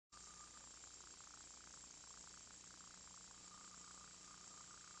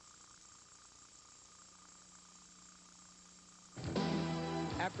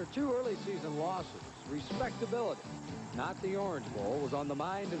After 2 early season losses, respectability, not the Orange Bowl, was on the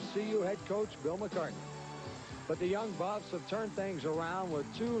mind of CU head coach Bill McCartney. But the young Buffs have turned things around with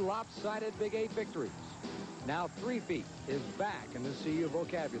 2 lopsided Big 8 victories. Now 3-peat is back in the CU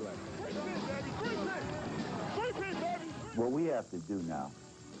vocabulary. What we have to do now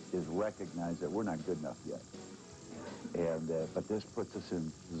is recognize that we're not good enough yet. But this puts us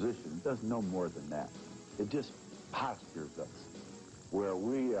in position. It does no more than that. It just postures us where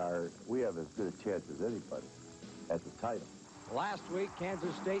we have as good a chance as anybody at the title. Last week,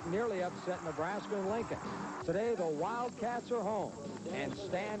 Kansas State nearly upset Nebraska and Lincoln. Today, the Wildcats are home and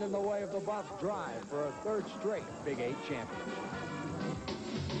stand in the way of the Buffs' drive for a 3rd straight Big 8 championship.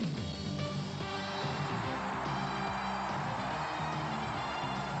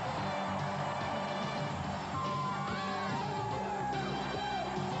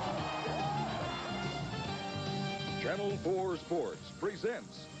 Channel 4 Sports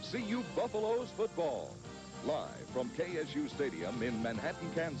presents CU Buffaloes football. Live from KSU Stadium in Manhattan,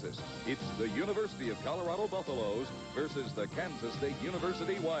 Kansas, it's the University of Colorado Buffaloes versus the Kansas State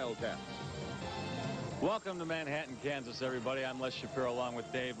University Wildcats. Welcome to Manhattan, Kansas, everybody. I'm Les Shapiro along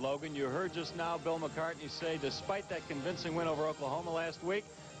with Dave Logan. You heard just now Bill McCartney say, despite that convincing win over Oklahoma last week,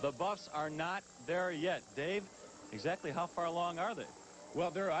 the Buffs are not there yet. Dave, exactly how far along are they? Well,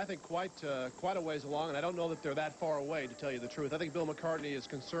 they're, I think, quite a ways along, and I don't know that they're that far away, to tell you the truth. I think Bill McCartney is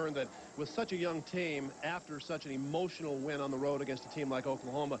concerned that with such a young team, after such an emotional win on the road against a team like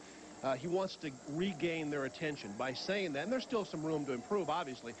Oklahoma, he wants to regain their attention by saying that. And there's still some room to improve,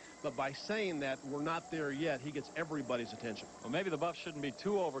 obviously, but by saying that we're not there yet, he gets everybody's attention. Well, maybe the Buffs shouldn't be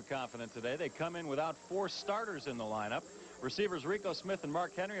too overconfident today. They come in without 4 starters in the lineup. Receivers Rico Smith and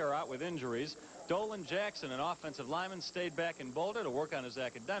Mark Henry are out with injuries. Dolan Jackson, an offensive lineman, stayed back in Boulder to work on his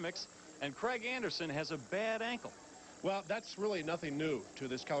academics. And Craig Anderson has a bad ankle. Well, that's really nothing new to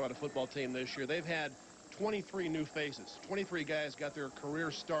this Colorado football team this year. They've had 23 new faces. 23 guys got their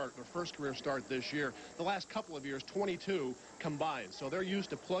career start, their first career start this year. The last couple of years, 22 combined. So they're used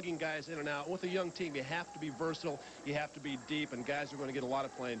to plugging guys in and out. With a young team, you have to be versatile, you have to be deep, and guys are going to get a lot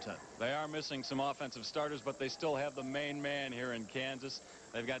of playing time. They are missing some offensive starters, but they still have the main man here in Kansas.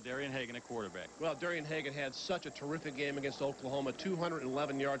 They've got Darian Hagan at quarterback. Well, Darian Hagan had such a terrific game against Oklahoma,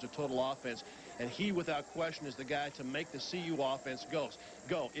 211 yards of total offense, and he, without question, is the guy to make the CU offense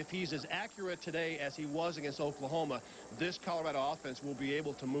go. If he's as accurate today as he was against Oklahoma, this Colorado offense will be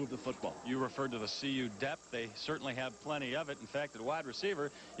able to move the football. You referred to the CU depth. They certainly have plenty of it. In fact, at wide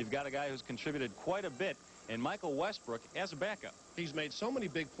receiver, you've got a guy who's contributed quite a bit in Michael Westbrook as a backup. He's made so many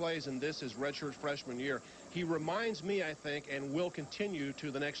big plays in this his redshirt freshman year. He reminds me, I think, and will continue to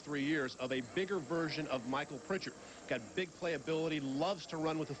the next 3 years, of a bigger version of Michael Pritchard. Got big playability, loves to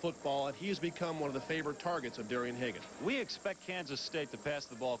run with the football, and he has become one of the favorite targets of Darian Hagan. We expect Kansas State to pass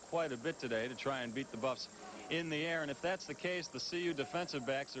the ball quite a bit today to try and beat the Buffs in the air, and if that's the case, the CU defensive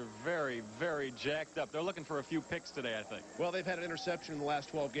backs are very, very jacked up. They're looking for a few picks today, I think. Well, they've had an interception in the last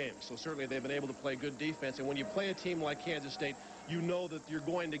 12 games, so certainly they've been able to play good defense, and when you play a team like Kansas State, you know that you're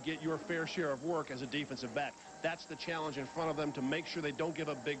going to get your fair share of work as a defensive back. That's the challenge in front of them, to make sure they don't give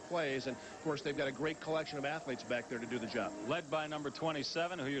up big plays, and of course they've got a great collection of athletes back there to do the job. Led by number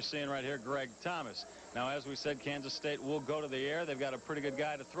 27, who you're seeing right here, Greg Thomas. Now, as we said, Kansas State will go to the air. They've got a pretty good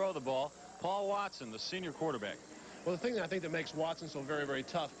guy to throw the ball, Paul Watson, the senior quarterback. Well, the thing that I think that makes Watson so very, very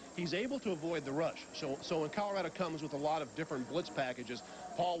tough, he's able to avoid the rush. So when Colorado comes with a lot of different blitz packages,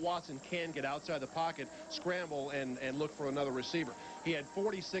 Paul Watson can get outside the pocket, scramble, and look for another receiver. He had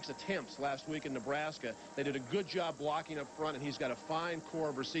 46 attempts last week in Nebraska. They did a good job blocking up front, and he's got a fine core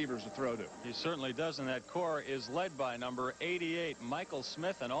of receivers to throw to. He certainly does, and that core is led by number 88, Michael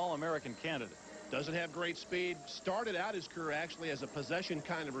Smith, an All-American candidate. Doesn't have great speed. Started out his career actually as a possession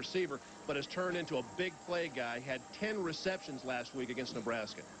kind of receiver, but has turned into a big play guy. Had 10 receptions last week against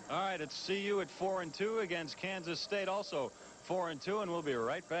Nebraska. All right, it's CU at 4-2 against Kansas State, also 4-2, and we'll be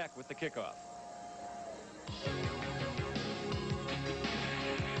right back with the kickoff.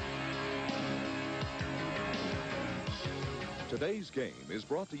 Today's game is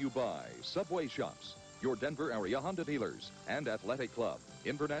brought to you by Subway Shops, your Denver area Honda dealers, and Athletic Club,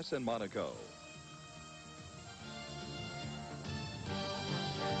 Inverness and Monaco.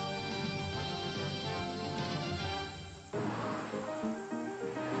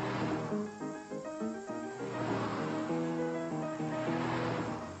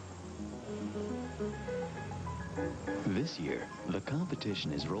 This year, the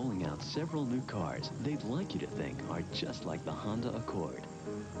competition is rolling out several new cars they'd like you to think are just like the Honda Accord.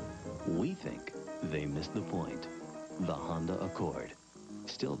 We think they missed the point. The Honda Accord.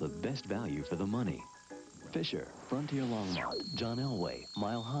 Still the best value for the money. Fisher, Frontier Longmont, John Elway,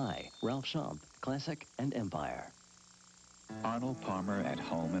 Mile High, Ralph Schomp, Classic, and Empire. Arnold Palmer at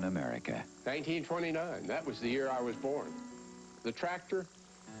home in America. 1929, that was the year I was born. The tractor,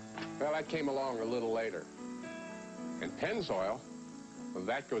 well, that came along a little later. And Pennzoil, well,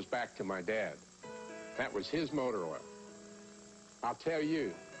 that goes back to my dad. That was his motor oil. I'll tell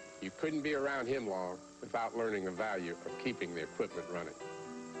you, you couldn't be around him long without learning the value of keeping the equipment running.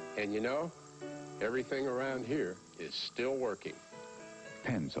 And you know, everything around here is still working.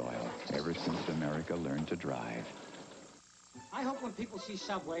 Pennzoil, ever since America learned to drive. I hope when people see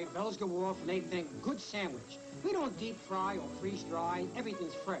Subway, bells go off and they think, good sandwich. We don't deep fry or freeze dry.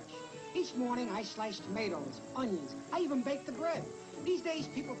 Everything's fresh. Each morning, I slice tomatoes, onions. I even bake the bread. These days,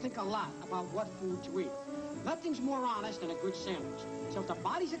 people think a lot about what food to eat. Nothing's more honest than a good sandwich. So if the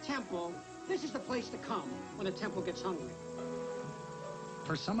body's a temple, this is the place to come when the temple gets hungry.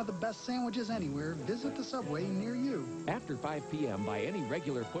 For some of the best sandwiches anywhere, visit the Subway near you. After 5 p.m., buy any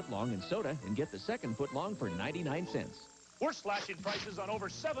regular footlong and soda and get the second footlong for 99 cents. We're slashing prices on over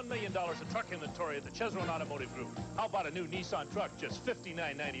 $7 million of truck inventory at the Chevron Automotive Group. How about a new Nissan truck, just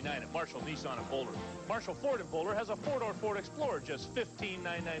 $59.99 at Marshall Nissan in Boulder? Marshall Ford in Boulder has a four-door Ford Explorer, just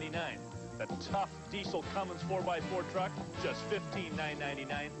 $15,999. The tough diesel Cummins 4x4 truck, just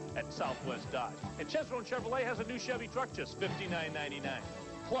 $15,999 at Southwest Dodge. And Chevron Chevrolet has a new Chevy truck, just $59.99.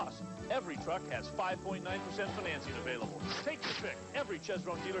 Plus, every truck has 5.9% financing available. Take your pick. Every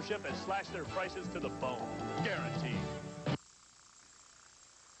Chevron dealership has slashed their prices to the bone. Guaranteed.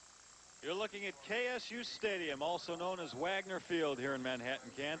 You're looking at KSU Stadium, also known as Wagner Field here in Manhattan,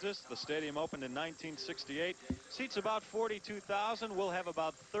 Kansas. The stadium opened in 1968. Seats about 42,000. We'll have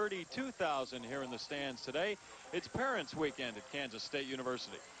about 32,000 here in the stands today. It's Parents' Weekend at Kansas State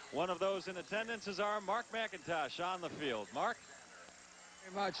University. One of those in attendance is our Mark McIntosh on the field. Mark?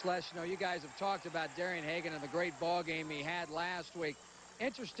 Very much, Les. You know, you guys have talked about Darian Hagan and the great ball game he had last week.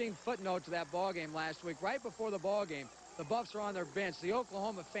 Interesting footnote to that ball game last week. Right before the ball game, the Buffs are on their bench. The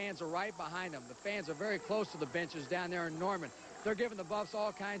Oklahoma fans are right behind them. The fans are very close to the benches down there in Norman. They're giving the Buffs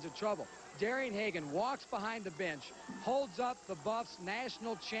all kinds of trouble. Darian Hagan walks behind the bench, holds up the Buffs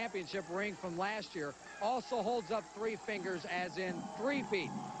national championship ring from last year, also holds up 3 fingers as in three-peat.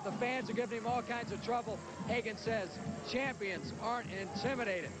 The fans are giving him all kinds of trouble. Hagan says, champions aren't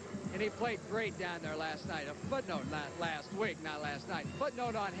intimidated. And he played great down there last night. A footnote, not last week, not last night.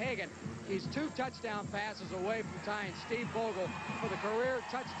 Footnote on Hagan. He's 2 touchdown passes away from tying Steve Vogel for the career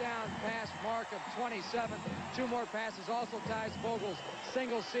touchdown pass mark of 27. 2 more passes also ties Vogel's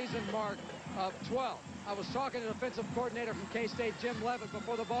single season mark of 12. I was talking to the defensive coordinator from K-State, Jim Levitt,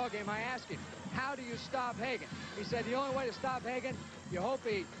 before the ball game. I asked him, how do you stop Hagan? He said the only way to stop Hagan, you hope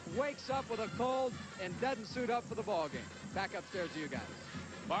he wakes up with a cold and doesn't suit up for the ball game. Back upstairs to you guys.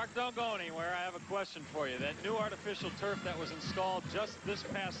 Mark, don't go anywhere. I have a question for you. That new artificial turf that was installed just this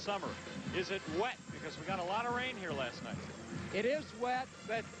past summer, is it wet? Because we got a lot of rain here last night. It is wet,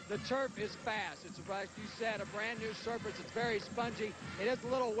 but the turf is fast. It's, like you said, a brand new surface. It's very spongy. It is a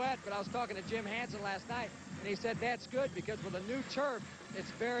little wet, but I was talking to Jim Hansen last night, and he said that's good because with a new turf,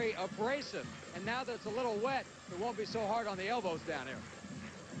 it's very abrasive. And now that it's a little wet, it won't be so hard on the elbows down here.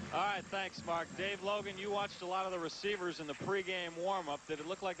 All right, thanks, Mark. Dave Logan, you watched a lot of the receivers in the pregame warm-up. Did it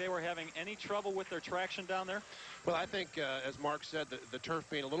look like they were having any trouble with their traction down there? Well, I think, as Mark said, the turf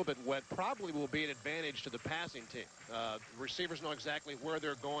being a little bit wet probably will be an advantage to the passing team. Receivers know exactly where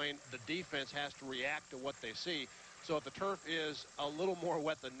they're going. The defense has to react to what they see. So if the turf is a little more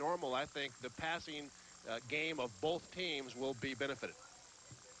wet than normal, I think the passing game of both teams will be benefited.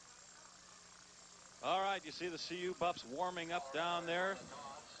 All right, you see the CU Buffs warming up down there.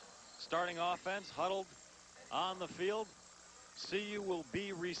 Starting offense huddled on the field. CU will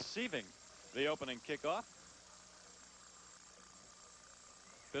be receiving the opening kickoff.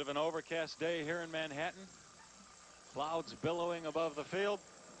 Bit of an overcast day here in Manhattan. Clouds billowing above the field.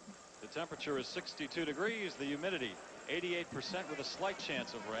 The temperature is 62 degrees. The humidity 88% with a slight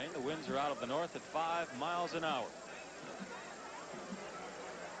chance of rain. The winds are out of the north at 5 miles an hour.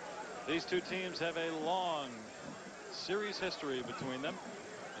 These two teams have a long series history between them.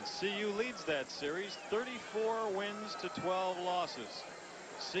 And CU leads that series, 34 wins to 12 losses.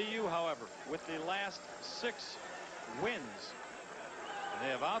 CU, however, with the last 6 wins, and they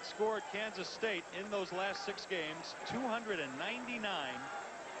have outscored Kansas State in those last 6 games, 299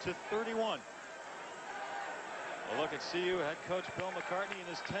 to 31. A look at CU head coach Bill McCartney in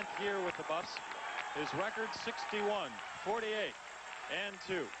his 10th year with the Buffs. His record 61, 48, and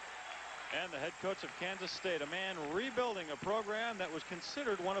 2. And the head coach of Kansas State, a man rebuilding a program that was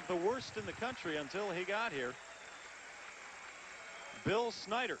considered one of the worst in the country until he got here. Bill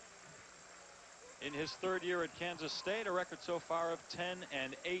Snyder. in his third year at Kansas State, a record so far of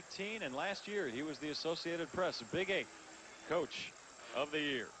 10-18. And last year, he was the Associated Press Big 8 Coach of the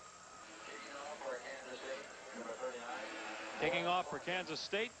Year. Kicking off for Kansas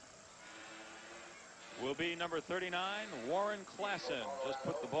State will be number 39, Warren Klassen. Just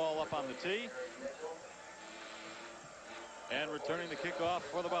put the ball up on the tee. And returning the kickoff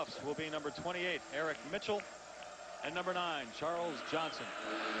for the Buffs will be number 28, Eric Mitchell, and number 9, Charles Johnson.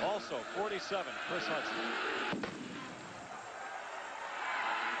 Also 47, Chris Hudson.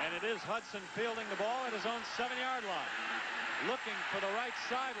 And it is Hudson fielding the ball at his own 7-yard line. Looking for the right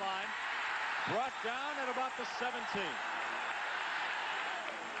sideline. Brought down at about the 17.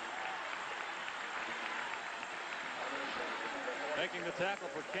 Making the tackle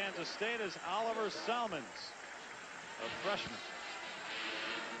for Kansas State is Oliver Salmons, a freshman.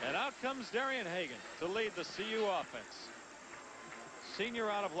 And out comes Darian Hagan to lead the CU offense.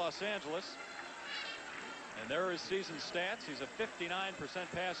 Senior out of Los Angeles. And there are his season stats. He's a 59%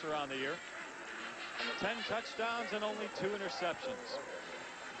 passer on the year. 10 touchdowns and only 2 interceptions.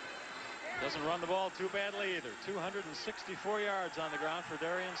 Doesn't run the ball too badly either. 264 yards on the ground for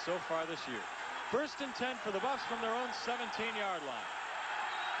Darian so far this year. 1st and 10 for the Buffs from their own 17-yard line.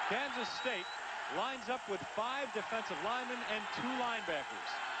 Kansas State lines up with 5 defensive linemen and 2 linebackers.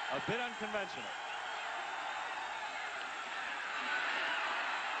 A bit unconventional.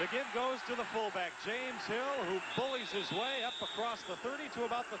 The give goes to the fullback, James Hill, who bullies his way up across the 30 to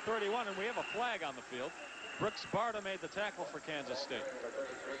about the 31, and we have a flag on the field. Brooks Barta made the tackle for Kansas State. Number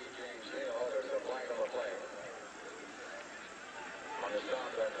 33, James Hill. There's a flag on the play. On the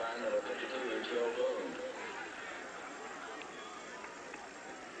stop that time, number 52, Joe Boone.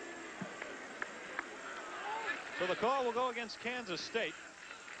 So the call will go against Kansas State.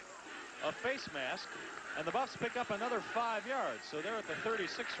 A face mask, and the Buffs pick up another 5 yards. So they're at the 36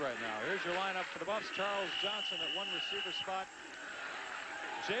 right now. Here's your lineup for the Buffs. Charles Johnson at one receiver spot.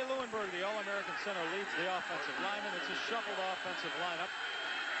 Jay Lewinberg, the All-American center, leads the offensive lineman. It's a shuffled offensive lineup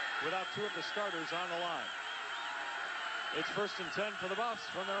without 2 of the starters on the line. It's 1st and 10 for the Buffs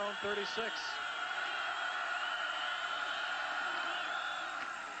from their own 36.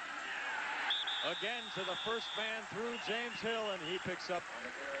 Again to the first man through, James Hill, and he picks up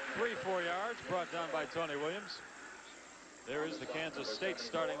 3-4 yards, brought down by Tony Williams. There is the Kansas State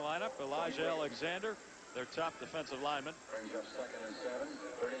starting lineup. Elijah Alexander, their top defensive lineman. Brings up 2nd and 7,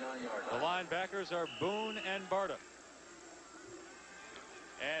 39-yard The line. linebackers are Boone and Barta.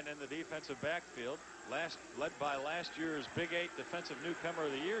 And in the defensive backfield, led by last year's Big 8 Defensive Newcomer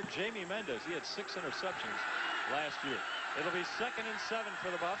of the Year, Jamie Mendez. He had 6 interceptions last year. It'll be 2nd and 7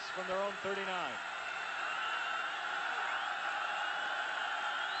 for the Buffs from their own 39.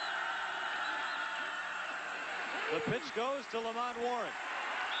 The pitch goes to Lamont Warren.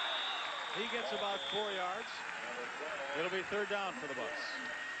 He gets about 4 yards. It'll be 3rd down for the Buffs.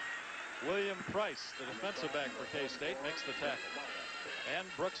 William Price, the defensive back for K-State, makes the tackle. And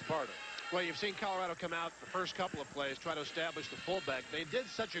Brooks Barta. Well, you've seen Colorado come out the first couple of plays, try to establish the fullback. They did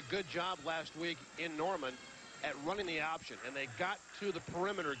such a good job last week in Norman at running the option, and they got to the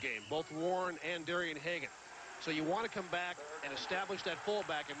perimeter game, both Warren and Darian Hagan. So you want to come back and establish that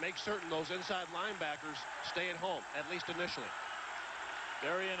fullback and make certain those inside linebackers stay at home, at least initially.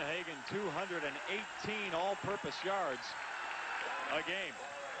 Darian Hagan, 218 all-purpose yards a game.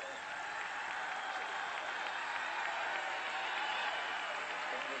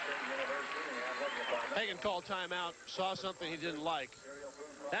 Hagan called timeout, saw something he didn't like.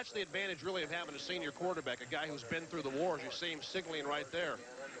 That's the advantage, really, of having a senior quarterback, a guy who's been through the wars. You see him signaling right there.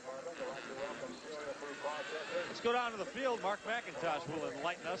 Let's go down to the field. Mark McIntosh will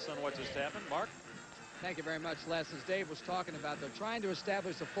enlighten us on what just happened. Mark? Thank you very much, Les. As Dave was talking about, they're trying to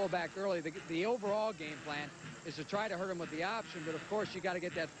establish the fullback early. The overall game plan is to try to hurt him with the option, but of course you got to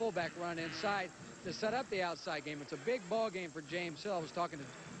get that fullback run inside to set up the outside game. It's a big ball game for James Hill. I was talking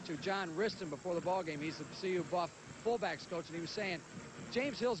to John Riston before the ball game. He's the CU Buff fullbacks coach, and he was saying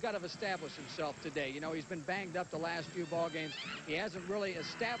James Hill's got to establish himself today. You know, he's been banged up the last few ball games. He hasn't really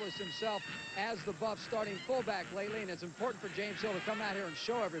established himself as the Buff starting fullback lately, and it's important for James Hill to come out here and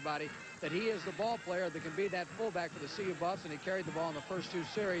show everybody that he is the ball player that can be that fullback for the CU Buffs, and he carried the ball in the first 2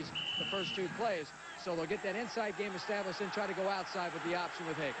 series, the first 2 plays. So they'll get that inside game established and try to go outside with the option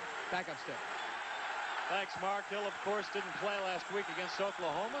with Hagan. Back up still. Thanks, Mark. Hill, of course, didn't play last week against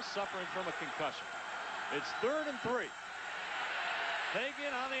Oklahoma, suffering from a concussion. It's 3rd and 3.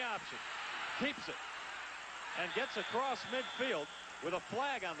 Hagan on the option. Keeps it. And gets across midfield with a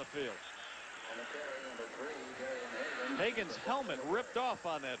flag on the field. Hagan's helmet ripped off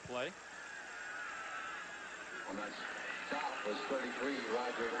on that play. Stop was 33,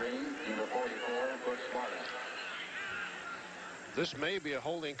 Roger Green. Number 44, Brooks Martin. This may be a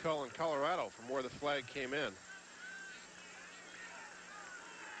holding call in Colorado from where the flag came in.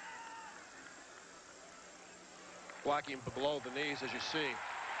 Blocking below the knees, as you see.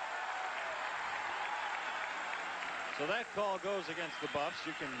 So that call goes against the Buffs.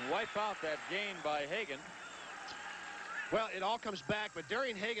 You can wipe out that gain by Hagan. Well, it all comes back, but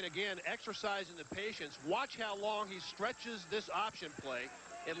Darian Hagan, again, exercising the patience. Watch how long he stretches this option play.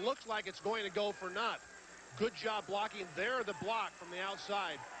 It looks like it's going to go for naught. Good job blocking. There, the block from the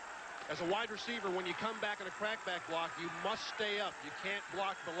outside. As a wide receiver, when you come back in a crackback block, you must stay up. You can't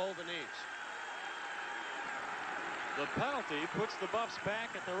block below the knees. The penalty puts the Buffs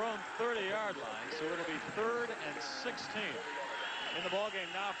back at their own 30-yard line, so it'll be 3rd and 16. In the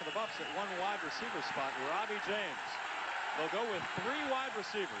ballgame now for the Buffs at one wide receiver spot, Robbie James. They'll go with 3 wide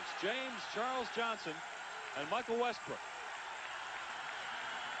receivers, James, Charles Johnson, and Michael Westbrook.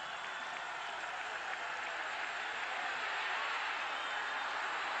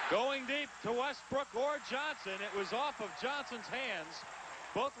 Going deep to Westbrook or Johnson. It was off of Johnson's hands.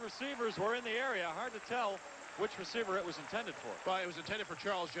 Both receivers were in the area. Hard to tell which receiver it was intended for. Well, it was intended for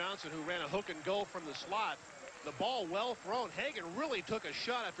Charles Johnson, who ran a hook and go from the slot. The ball well thrown. Hagan really took a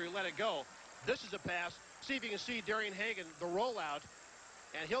shot after he let it go. This is a pass. See if you can see Darian Hagan, the rollout,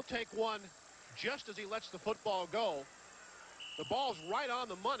 and he'll take one just as he lets the football go. The ball's right on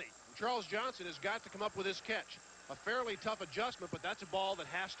the money. Charles Johnson has got to come up with his catch. A fairly tough adjustment, but that's a ball that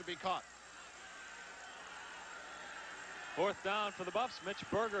has to be caught. 4th down for the Buffs. Mitch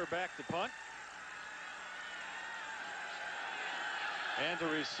Berger back to punt. And to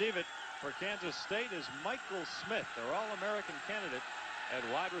receive it for Kansas State is Michael Smith, their All-American candidate at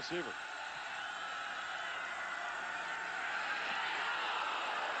wide receiver.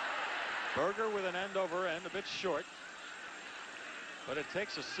 Berger with an end over end, a bit short, but it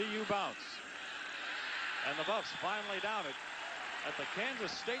takes a CU bounce. And the Buffs finally down it at the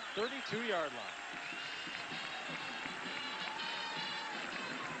Kansas State 32-yard line.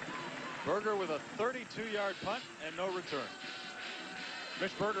 Berger with a 32-yard punt and no return.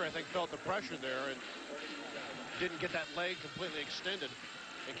 Mitch Berger, I think, felt the pressure there and didn't get that leg completely extended.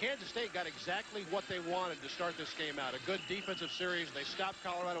 And Kansas State got exactly what they wanted to start this game out. A good defensive series. They stopped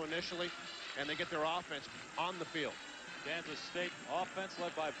Colorado initially, and they get their offense on the field. Kansas State offense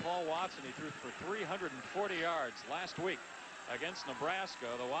led by Paul Watson. He threw for 340 yards last week against Nebraska.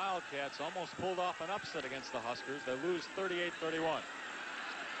 The Wildcats almost pulled off an upset against the Huskers. They lose 38-31.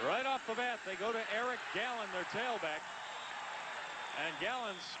 Right off the bat, they go to Eric Gallen, their tailback. And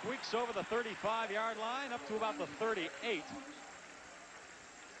Gallen squeaks over the 35-yard line up to about the 38.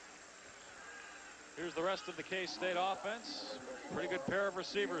 Here's the rest of the K-State offense. Pretty good pair of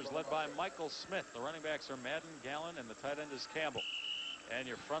receivers led by Michael Smith. The running backs are Madden, Gallen, and the tight end is Campbell. And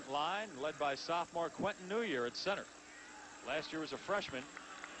your front line led by sophomore Quentin Newyear at center. Last year was a freshman.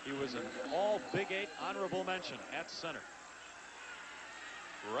 He was an all Big 8 honorable mention at center.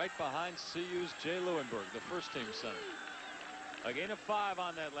 Right behind CU's Jay Lewinberg, the first team center. A gain of 5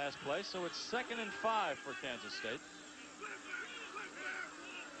 on that last play, so it's 2nd and 5 for Kansas State.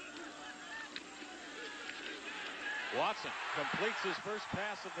 Watson completes his first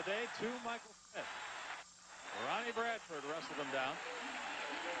pass of the day to Michael Smith. Ronnie Bradford wrestled him down.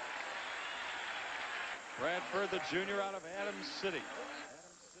 Bradford, the junior out of Adams City.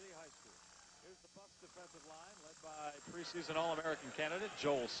 Adams City High School. Here's the Buffs defensive line led by preseason All-American candidate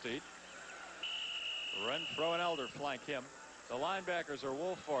Joel Steed. Renfro and Elder flank him. The linebackers are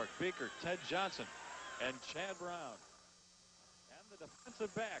Wolfork, Beeker, Ted Johnson, and Chad Brown. And the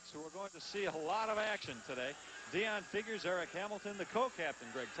defensive backs, who are going to see a lot of action today. Deion Figures, Eric Hamilton, the co-captain,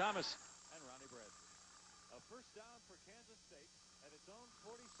 Greg Thomas, and Ronnie Bradford. A first down for Kansas State at its own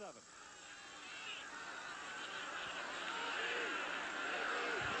 47.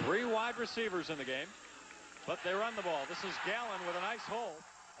 3 wide receivers in the game, but they run the ball. This is Gallen with a nice hole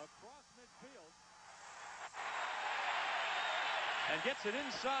across midfield. And gets it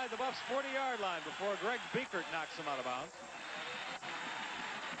inside the Buffs' 40-yard line before Greg Beekert knocks him out of bounds.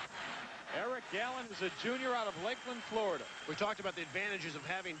 Eric Gallen is a junior out of Lakeland, Florida. We talked about the advantages of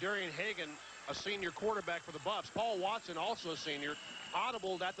having Darian Hagan, a senior quarterback for the Buffs. Paul Watson, also a senior,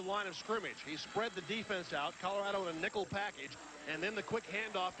 audibled at the line of scrimmage. He spread the defense out, Colorado in a nickel package, and then the quick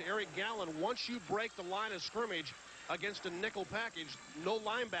handoff to Eric Gallen. Once you break the line of scrimmage against a nickel package, no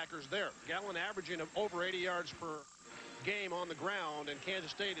linebackers there. Gallen averaging over 80 yards per game on the ground, and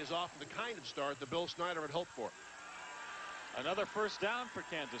Kansas State is off to the kind of start that Bill Snyder had hoped for. Another first down for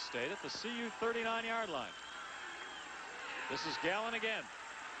Kansas State at the CU 39-yard line. This is Gallen again.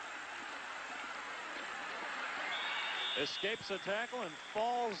 escapes a tackle and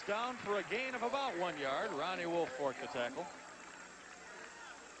falls down for a gain of about 1 yard. Ronnie Woolfolk the tackle.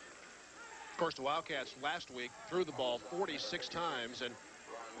 Of course, the Wildcats last week threw the ball 46 times, and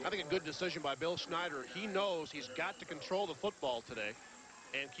I think a good decision by Bill Snyder. He knows he's got to control the football today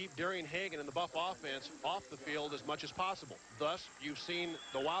and keep Darian Hagan and the Buff offense off the field as much as possible. Thus, you've seen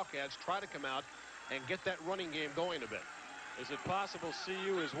the Wildcats try to come out and get that running game going a bit. Is it possible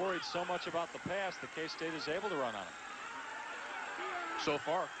CU is worried so much about the pass that K-State is able to run on it? So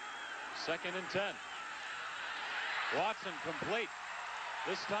far. 2nd and 10. Watson complete.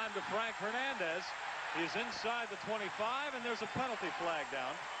 This time to Frank Hernandez. He's inside the 25, and there's a penalty flag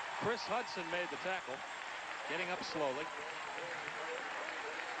down. Chris Hudson made the tackle, getting up slowly.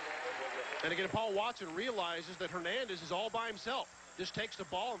 And again, Paul Watson realizes that Hernandez is all by himself. Just takes the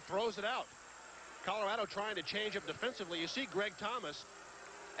ball and throws it out. Colorado trying to change up defensively. You see Greg Thomas,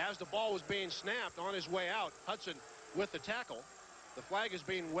 as the ball was being snapped on his way out, Hudson with the tackle. The flag is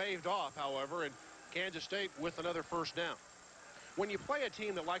being waved off, however, and Kansas State with another first down. When you play a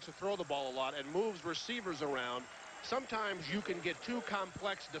team that likes to throw the ball a lot and moves receivers around, sometimes you can get too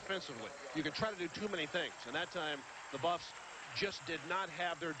complex defensively. You can try to do too many things, and that time the Buffs just did not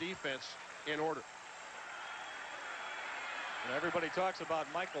have their defense in order. And everybody talks about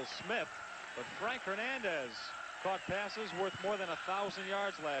Michael Smith, but Frank Hernandez caught passes worth more than 1,000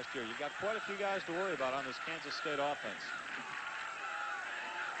 yards last year. You've got quite a few guys to worry about on this Kansas State offense.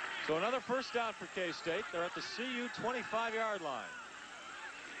 So another first down for K-State. They're at the CU 25-yard line.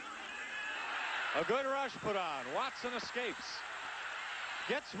 A good rush put on. Watson escapes.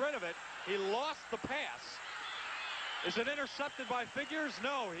 Gets rid of it. He lost the pass. Is it intercepted by Figures?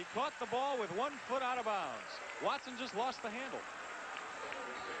 No, he caught the ball with 1 foot out of bounds. Watson just lost the handle.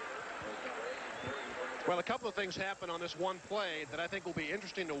 Well, a couple of things happen on this one play that I think will be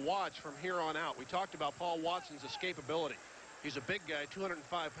interesting to watch from here on out. We talked about Paul Watson's escapability. He's a big guy,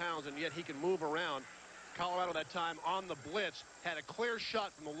 205 pounds, and yet he can move around. Colorado that time on the blitz had a clear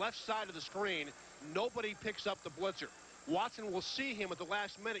shot from the left side of the screen. Nobody picks up the blitzer. Watson will see him at the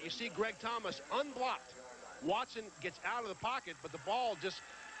last minute. You see Greg Thomas unblocked. Watson gets out of the pocket, but the ball just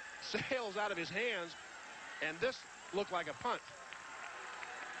sails out of his hands, and this looked like a punt.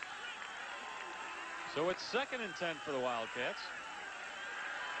 So it's 2nd and 10 for the Wildcats.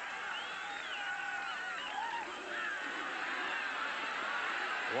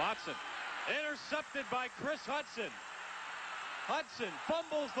 Watson intercepted by Chris Hudson. Hudson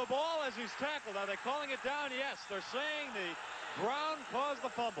fumbles the ball as he's tackled. Are they calling it down? Yes, they're saying the ground caused the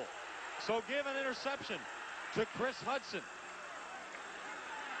fumble. So give an interception to Chris Hudson,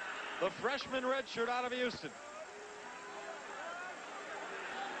 the freshman redshirt out of Houston.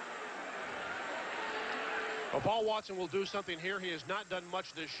 Well, Paul Watson will do something here he has not done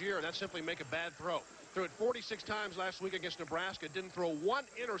much this year, and that's simply make a bad throw. Threw it 46 times last week against Nebraska. Didn't throw 1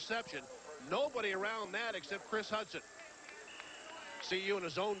 interception. Nobody around that except Chris Hudson. CU in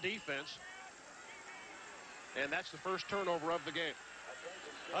his own defense. And that's the first turnover of the game.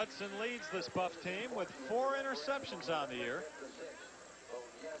 Hudson leads this Buff team with 4 interceptions on the year.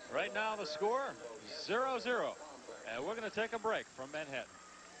 Right now the score 0-0. And we're going to take a break from Manhattan.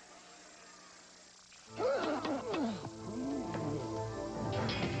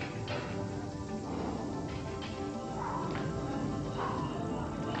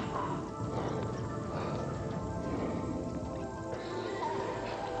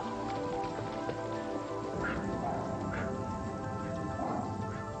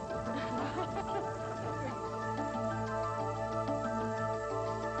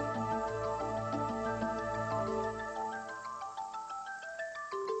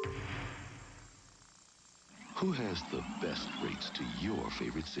 Who has the best rates to your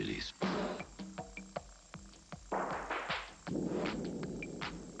favorite cities?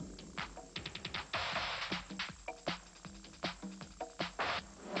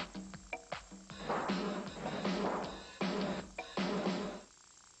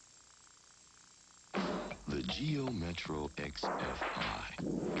 The Geo Metro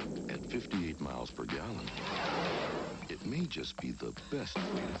XFI. At 58 miles per gallon, it may just be the best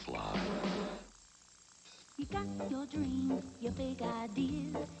way to fly. You got your dreams, your big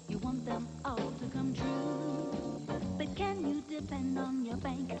ideas, you want them all to come true. But can you depend on your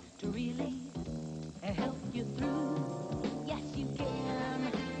bank to really help you through? Yes, you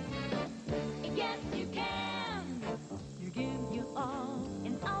can. Yes, you can. You give your all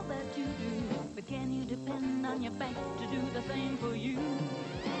in all that you do. But can you depend on your bank to do the same for you?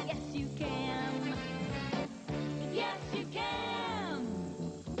 Yes, you can. Yes, you can.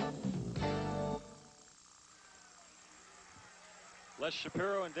 Les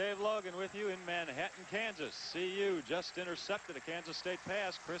Shapiro and Dave Logan with you in Manhattan, Kansas. CU just intercepted a Kansas State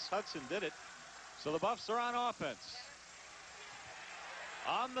pass. Chris Hudson did it. So the Buffs are on offense.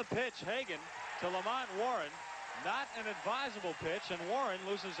 On the pitch, Hagan to Lamont Warren. Not an advisable pitch, and Warren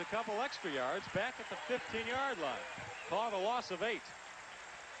loses a couple extra yards back at the 15-yard line. Call it a loss of 8.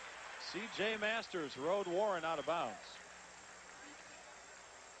 C.J. Masters rode Warren out of bounds.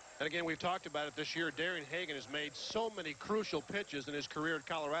 And again, we've talked about it this year. Darian Hagan has made so many crucial pitches in his career at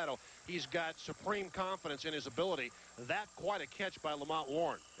Colorado. He's got supreme confidence in his ability. That quite a catch by Lamont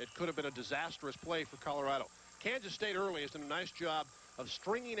Warren. It could have been a disastrous play for Colorado. Kansas State early has done a nice job of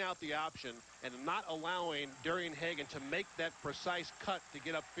stringing out the option and not allowing Darian Hagan to make that precise cut to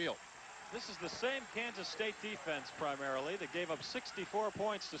get upfield. This is the same Kansas State defense primarily that gave up 64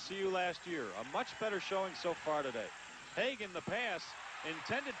 points to CU last year. A much better showing so far today. Hagan, the pass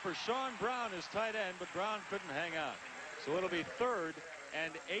intended for Sean Brown, his tight end, but Brown couldn't hang on. So it'll be 3rd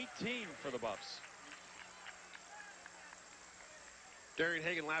and 18 for the Buffs. Darian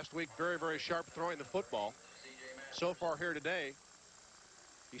Hagan last week, very, very sharp throwing the football. So far here today,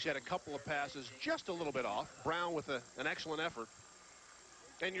 he's had a couple of passes just a little bit off. Brown with an excellent effort.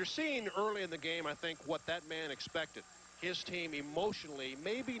 And you're seeing early in the game, I think, what that man expected. His team emotionally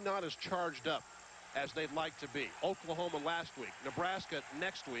maybe not as charged up as they'd like to be. Oklahoma last week, Nebraska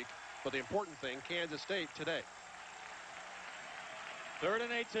next week, but the important thing, Kansas State today. 3rd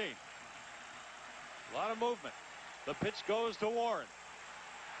and 18. A lot of movement. The pitch goes to Warren.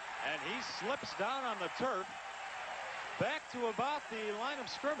 And he slips down on the turf back to about the line of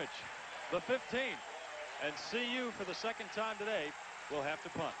scrimmage, the 15. And CU, for the second time today, will have to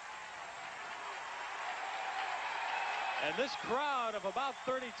punt. And this crowd of about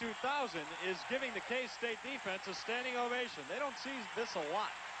 32,000 is giving the K-State defense a standing ovation. They don't see this a lot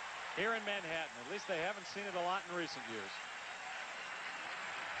here in Manhattan. At least they haven't seen it a lot in recent years.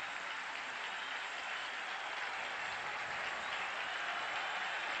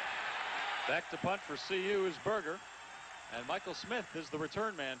 Back to punt for CU is Berger. And Michael Smith is the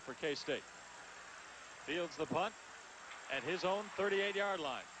return man for K-State. Fields the punt at his own 38-yard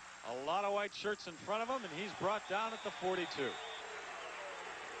line. A lot of white shirts in front of him, and he's brought down at the 42.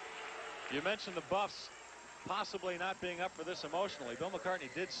 You mentioned the Buffs possibly not being up for this emotionally. Bill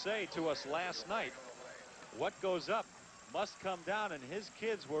McCartney did say to us last night, what goes up must come down, and his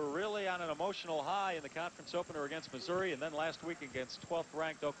kids were really on an emotional high in the conference opener against Missouri and then last week against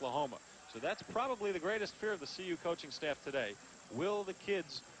 12th-ranked Oklahoma. So that's probably the greatest fear of the CU coaching staff today. Will the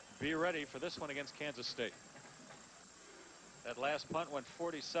kids be ready for this one against Kansas State? That last punt went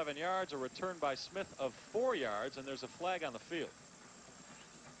 47 yards, a return by Smith of 4 yards, and there's a flag on the field.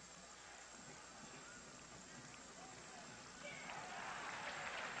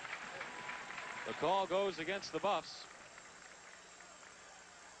 The call goes against the Buffs.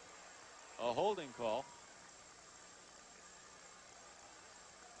 A holding call.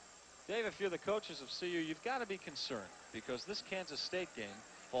 Dave, if you're the coaches of CU, you've got to be concerned because this Kansas State game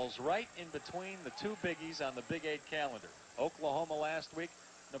falls right in between the two biggies on the Big 8 calendar. Oklahoma last week,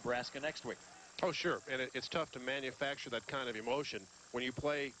 Nebraska next week. Oh, sure. And it's tough to manufacture that kind of emotion when you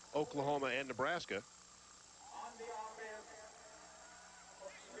play Oklahoma and Nebraska. On the offense,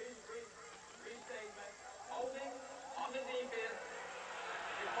 restatement, holding on the defense.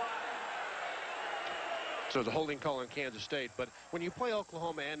 So it's a holding call on Kansas State. But when you play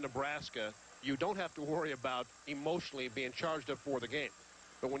Oklahoma and Nebraska, you don't have to worry about emotionally being charged up for the game.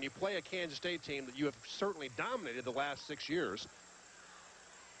 But when you play a Kansas State team that you have certainly dominated the last 6 years,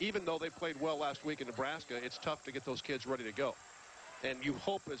 even though they played well last week in Nebraska, it's tough to get those kids ready to go. And you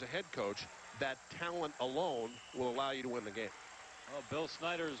hope as a head coach that talent alone will allow you to win the game. Well, Bill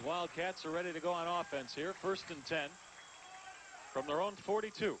Snyder's Wildcats are ready to go on offense here. 1st and 10 from their own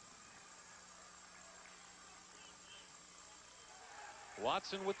 42.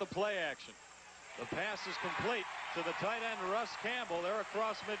 Watson with the play action. The pass is complete to the tight end Russ Campbell. They're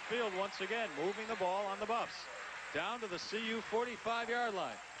across midfield once again, moving the ball on the Buffs. Down to the CU 45-yard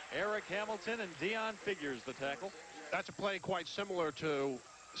line. Eric Hamilton and Dion Figures the tackle. That's a play quite similar to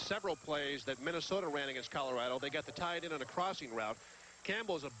several plays that Minnesota ran against Colorado. They got the tight end on a crossing route.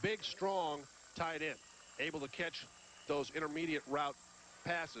 Campbell is a big, strong tight end, able to catch those intermediate route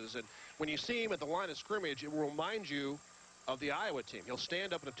passes. And when you see him at the line of scrimmage, it will remind you of the Iowa team. He'll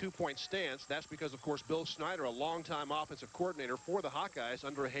stand up in a two-point stance. That's because, of course, Bill Snyder, a longtime offensive coordinator for the Hawkeyes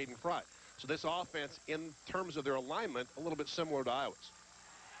under Hayden Fry. So this offense, in terms of their alignment, a little bit similar to Iowa's.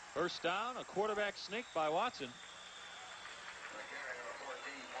 1st down, a quarterback sneak by Watson.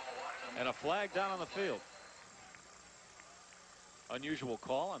 And a flag down on the field. Unusual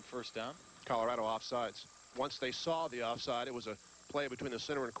call on 1st down. Colorado offsides. Once they saw the offside, it was a play between the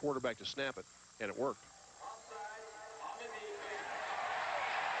center and quarterback to snap it, and it worked.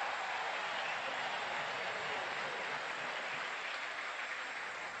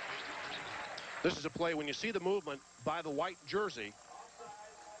 This is a play when you see the movement by the white jersey.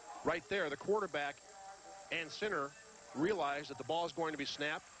 Right there, the quarterback and center realize that the ball is going to be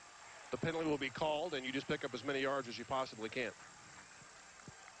snapped. The penalty will be called, and you just pick up as many yards as you possibly can.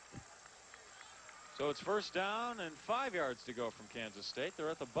 So it's first down and 5 yards to go from Kansas State. They're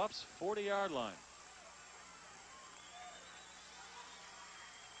at the Buffs' 40-yard line.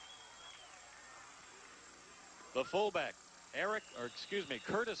 The fullback,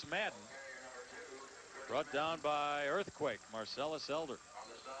 Curtis Madden, brought down by Earthquake, Marcellus Elder.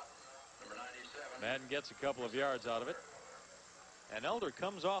 Madden gets a couple of yards out of it. And Elder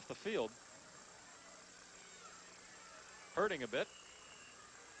comes off the field, hurting a bit.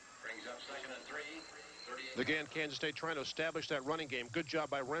 Brings up 2nd and 3. Again, Kansas State trying to establish that running game. Good job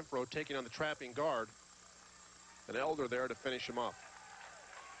by Renfro taking on the trapping guard. And Elder there to finish him off.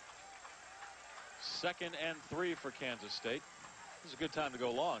 2nd and 3 for Kansas State. This is a good time to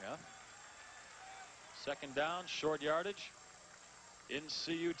go long, huh? 2nd down, short yardage in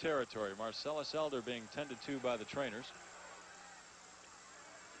CU territory. Marcellus Elder being tended to by the trainers.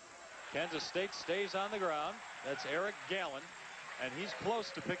 Kansas State stays on the ground. That's Eric Gallen, and he's close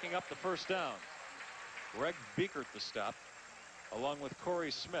to picking up the first down. Greg Biekert the stop, along with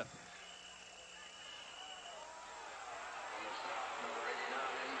Corey Smith.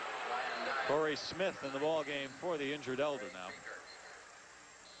 Corey Smith in the ball game for the injured Elder now.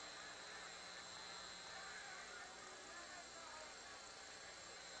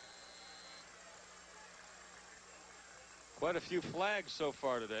 Quite a few flags so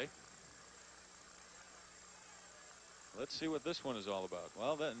far today. Let's see what this one is all about.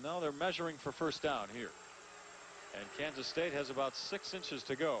 Well, no, they're measuring for first down here. And Kansas State has about 6 inches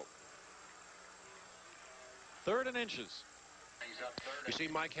to go. 3rd and inches. You see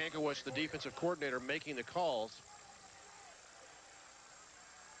Mike Hankiewicz, the defensive coordinator, making the calls.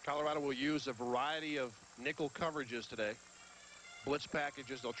 Colorado will use a variety of nickel coverages today. Blitz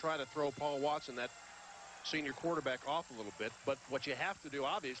packages. They'll try to throw Paul Watson, that senior quarterback, off a little bit. But what you have to do,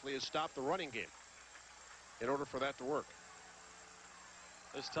 obviously, is stop the running game in order for that to work.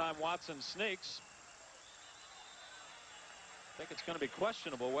 This time Watson sneaks. I think it's going to be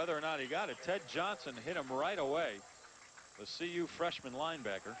questionable whether or not he got it. Ted Johnson hit him right away. The CU freshman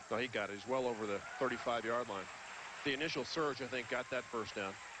linebacker. No, he got it. He's well over the 35-yard line. The initial surge, I think, got that first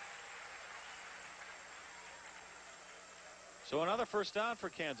down. So another first down for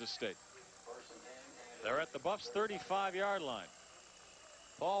Kansas State. They're at the Buffs' 35-yard line.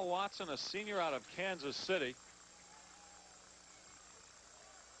 Paul Watson, a senior out of Kansas City.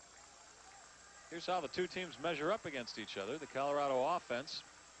 Here's how the two teams measure up against each other. The Colorado offense,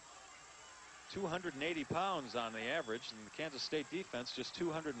 280 pounds on the average, and the Kansas State defense just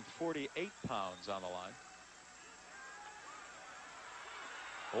 248 pounds on the line.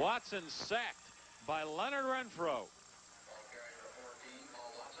 Watson sacked by Leonard Renfro.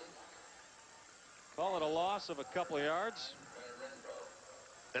 Call it a loss of a couple of yards.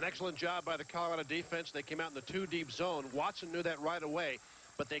 An excellent job by the Colorado defense. They came out in the 2-deep zone. Watson knew that right away,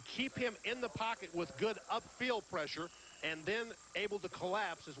 but they keep him in the pocket with good upfield pressure and then able to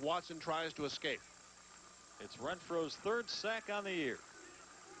collapse as Watson tries to escape. It's Renfro's 3rd sack on the year.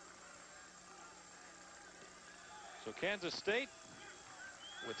 So Kansas State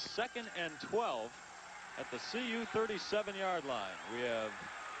with 2nd and 12 at the CU 37-yard line. We have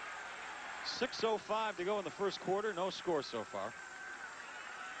 6:05 to go in the first quarter. No score so far.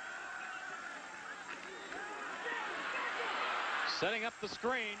 Setting up the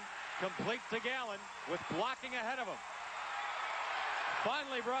screen, complete to Gallen with blocking ahead of him.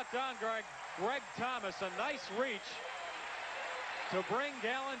 Finally brought down Greg Thomas. A nice reach to bring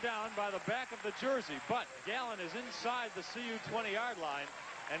Gallen down by the back of the jersey. But Gallen is inside the CU 20-yard line,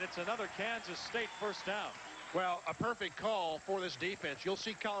 and it's another Kansas State first down. Well, a perfect call for this defense. You'll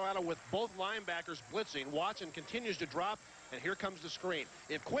see Colorado with both linebackers blitzing. Watson continues to drop, and here comes the screen.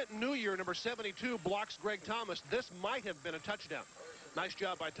 If Quentin Newyear, number 72, blocks Greg Thomas, this might have been a touchdown. Nice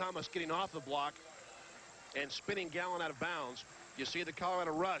job by Thomas getting off the block and spinning Gallen out of bounds. You see the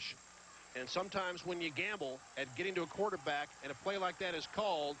Colorado rush, and sometimes when you gamble at getting to a quarterback and a play like that is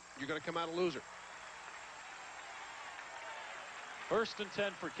called, you're going to come out a loser. 1st and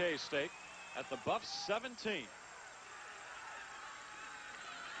 10 for K-State at the Buffs 17.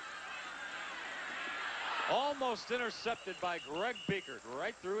 Almost intercepted by Greg Biekert,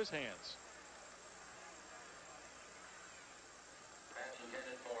 right through his hands. Pass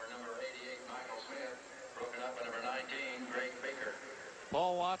intended for number 88, Michael Smith. Broken up by number 19, Greg Biekert.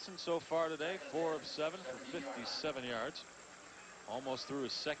 Watson so far today, 4 of 7 for 57 yards. Almost threw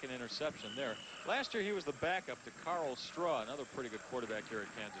his second interception there. Last year he was the backup to Carl Straw, another pretty good quarterback here at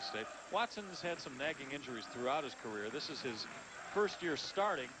Kansas State. Watson's had some nagging injuries throughout his career. This is his first year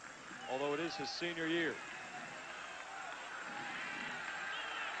starting, although it is his senior year.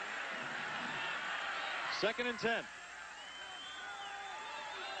 Second and 10.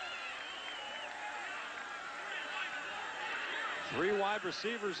 Three wide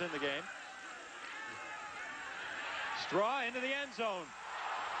receivers in the game. Straw into the end zone.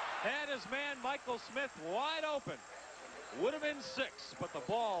 Had his man Michael Smith wide open. Would have been 6, but the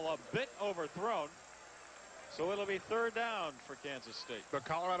ball a bit overthrown. So it'll be third down for Kansas State. But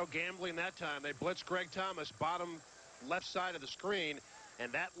Colorado gambling that time. They blitz Greg Thomas, bottom left side of the screen,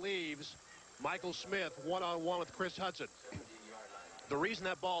 and that leaves Michael Smith one-on-one with Chris Hudson. The reason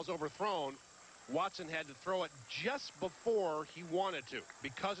that ball is overthrown, Watson had to throw it just before he wanted to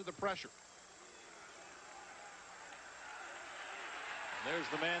because of the pressure. There's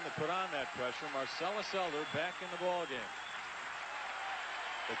the man that put on that pressure, Marcellus Elder, back in the ball game.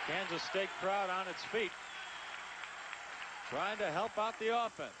 The Kansas State crowd on its feet, trying to help out the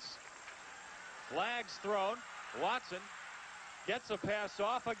offense. Flags thrown. Watson gets a pass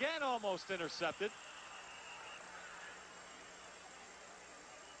off, again almost intercepted.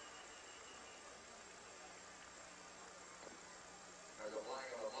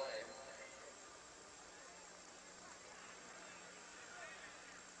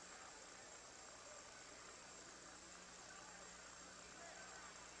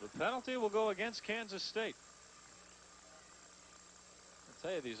 The penalty will go against Kansas State. I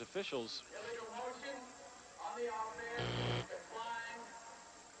tell you, these officials.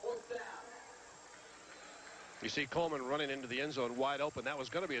 You see Coleman running into the end zone wide open. That was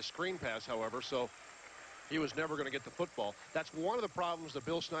going to be a screen pass, however, so he was never going to get the football. That's one of the problems that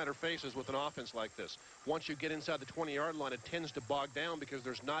Bill Snyder faces with an offense like this. Once you get inside the 20-yard line, it tends to bog down because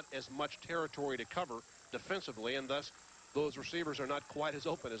there's not as much territory to cover defensively, and thus those receivers are not quite as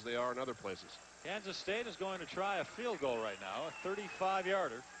open as they are in other places. Kansas State is going to try a field goal right now, a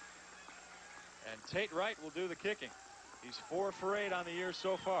 35-yarder. And Tate Wright will do the kicking. He's 4 for 8 on the year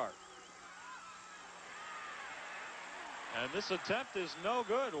so far. And this attempt is no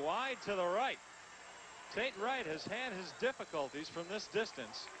good, wide to the right. Tate Wright has had his difficulties from this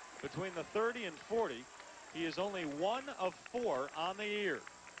distance between the 30 and 40. He is only 1 of 4 on the year.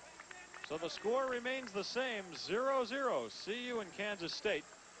 So the score remains the same, 0-0. CU and Kansas State.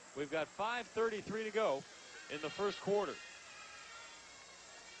 We've got 5:33 to go in the first quarter.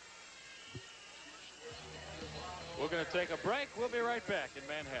 We're going to take a break. We'll be right back in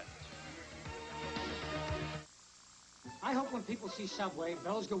Manhattan. I hope when people see Subway,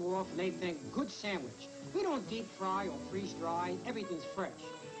 bells go off and they think, good sandwich. We don't deep fry or freeze dry. Everything's fresh.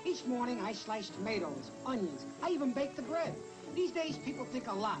 Each morning I slice tomatoes, onions. I even bake the bread. These days people think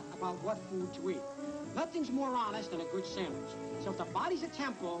a lot about what food to eat. Nothing's more honest than a good sandwich. So if the body's a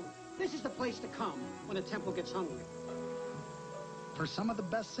temple, this is the place to come when the temple gets hungry. For some of the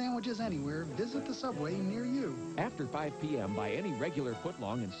best sandwiches anywhere, visit the Subway near you. After 5 p.m., buy any regular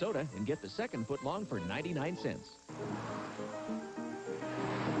footlong and soda and get the second footlong for 99 cents.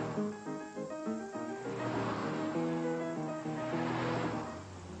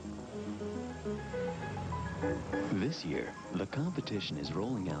 This year, the competition is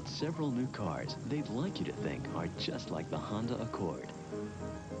rolling out several new cars they'd like you to think are just like the Honda Accord.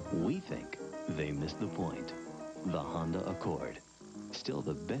 We think they missed the point. The Honda Accord. Still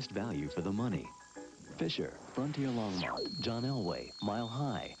the best value for the money. Fisher, Frontier Longmont, John Elway, Mile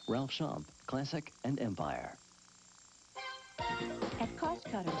High, Ralph Champ, Classic, and Empire. At Cost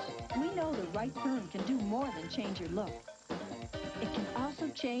Cutters, we know the right perm can do more than change your look. It can also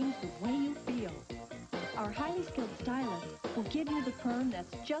change the way you feel. Our highly skilled stylists will give you the perm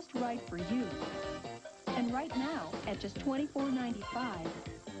that's just right for you. And right now, at just $24.95,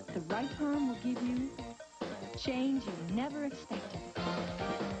 the right perm will give you change you never expected.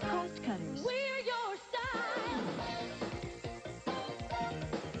 Cost Cutters. We're your style.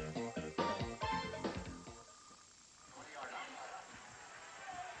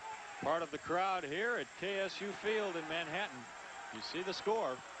 Part of the crowd here at KSU Field in Manhattan. You see the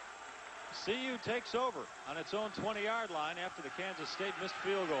score. CU takes over on its own 20-yard line after the Kansas State missed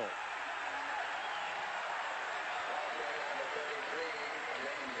field goal.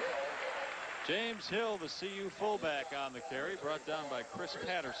 James Hill, the CU fullback, on the carry, brought down by Chris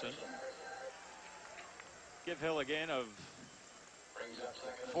Patterson. Give Hill a gain of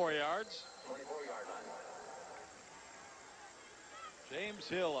 4 yards. James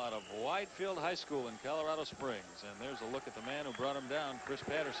Hill out of Whitefield High School in Colorado Springs. And there's a look at the man who brought him down, Chris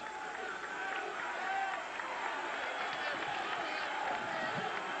Patterson.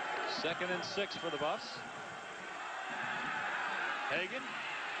 Second and 6 for the Buffs. Hagan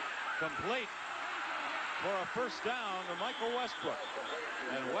complete for a first down to Michael Westbrook.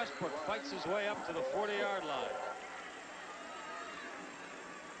 And Westbrook fights his way up to the 40-yard line.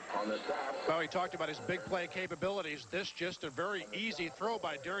 Well, he talked about his big play capabilities. This just a very easy throw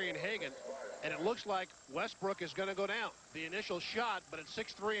by Darian Hagan. And it looks like Westbrook is going to go down. The initial shot, but at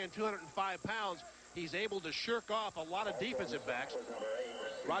 6'3" and 205 pounds, he's able to shirk off a lot of defensive backs.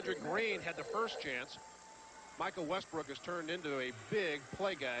 Roderick Green had the first chance. Michael Westbrook has turned into a big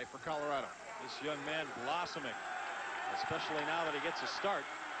play guy for Colorado. This young man blossoming, especially now that he gets a start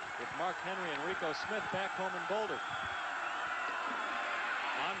with Mark Henry and Rico Smith back home in Boulder.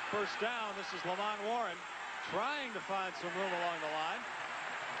 On first down, this is Lamont Warren trying to find some room along the line.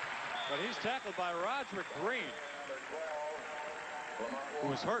 But he's tackled by Roderick Green, who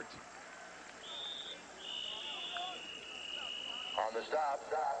was hurt. On the stop,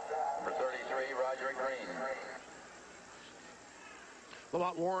 for 33, Roderick Green.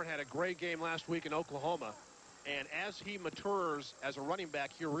 Lamont Warren had a great game last week in Oklahoma. And as he matures as a running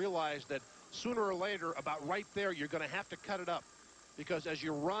back, he'll realize that sooner or later, about right there, you're going to have to cut it up. Because as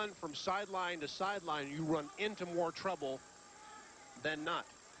you run from sideline to sideline, you run into more trouble than not.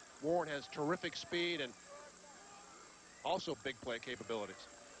 Warren has terrific speed and also big play capabilities.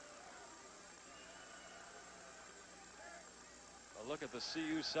 A look at the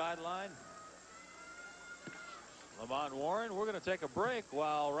CU sideline. Lamont Warren. We're going to take a break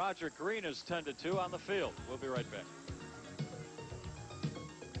while Roderick Green is 10-2 on the field. We'll be right back.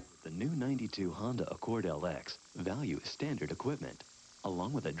 The new 92 Honda Accord LX, value is standard equipment.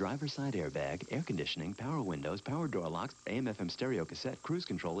 Along with a driver's side airbag, air conditioning, power windows, power door locks, AM/FM stereo cassette, cruise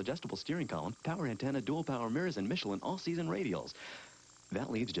control, adjustable steering column, power antenna, dual power mirrors, and Michelin all-season radials.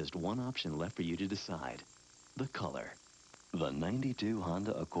 That leaves just one option left for you to decide: the color. The 92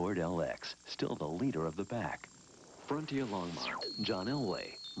 Honda Accord LX, still the leader of the pack. Frontier Longmont, John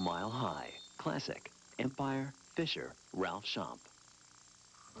Elway, Mile High, Classic, Empire, Fisher, Ralph Schomp.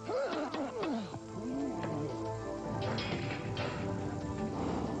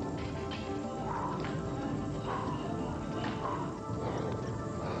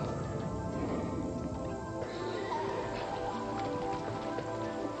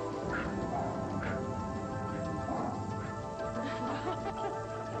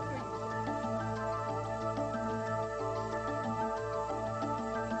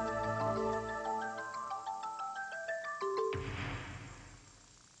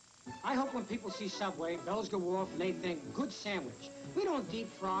 I hope when people see Subway, bells go off and they think, good sandwich. We don't deep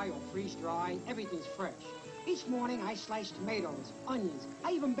fry or freeze dry. Everything's fresh. Each morning I slice tomatoes, onions.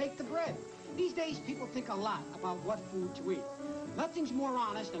 I even bake the bread. These days people think a lot about what food to eat. Nothing's more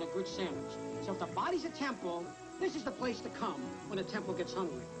honest than a good sandwich. So if the body's a temple, this is the place to come when the temple gets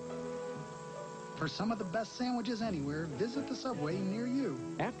hungry. For some of the best sandwiches anywhere, visit the Subway near you.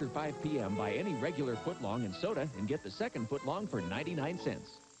 After 5 p.m., buy any regular footlong and soda and get the second footlong for 99 cents.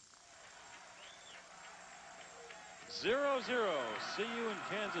 0-0. CU in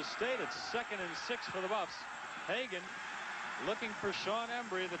Kansas State. It's 2nd and 6 for the Buffs. Hagan looking for Sean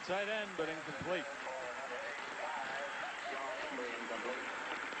Embry, the tight end, but incomplete.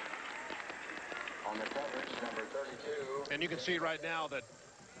 On the coverage, number 32. And you can see right now that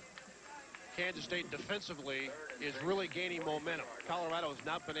Kansas State defensively is really gaining momentum. Colorado has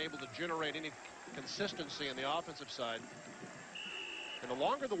not been able to generate any consistency in the offensive side. And the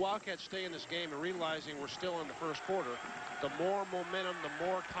longer the Wildcats stay in this game and realizing we're still in the first quarter, the more momentum, the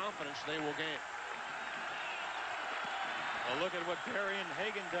more confidence they will gain. A look at what Darian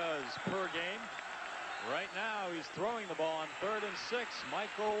Hagan does per game. Right now, he's throwing the ball on 3rd and 6.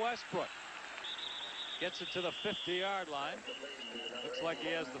 Michael Westbrook gets it to the 50-yard line. Looks like he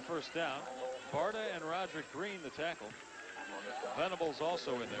has the first down. Barta and Roderick Green, the tackle. Venables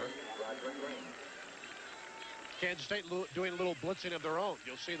also in there. Kansas State doing a little blitzing of their own.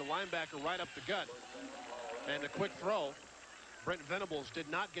 You'll see the linebacker right up the gut. And a quick throw. Brent Venables did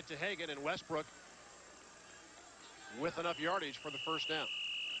not get to Hagan, and Westbrook with enough yardage for the first down.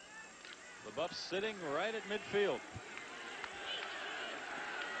 The Buffs sitting right at midfield.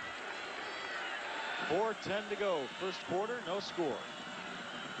 4:10 to go. First quarter, no score.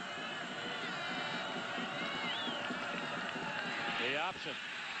 The option.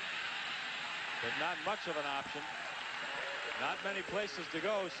 But not much of an option. Not many places to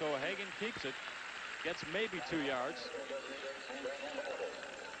go, so Hagan keeps it. Gets maybe 2 yards.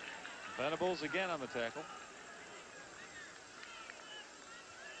 Venables again on the tackle.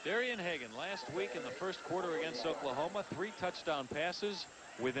 Darian Hagan last week in the first quarter against Oklahoma, 3 touchdown passes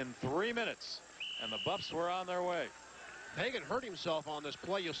within 3 minutes, and the Buffs were on their way. Hagan hurt himself on this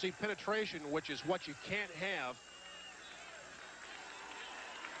play. You'll see penetration, which is what you can't have.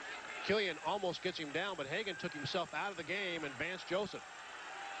 Killian almost gets him down, but Hagan took himself out of the game, and Vance Joseph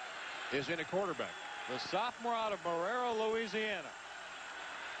is in a quarterback. The sophomore out of Marrero, Louisiana.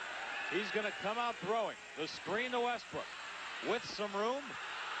 He's going to come out throwing. The screen to Westbrook. With some room,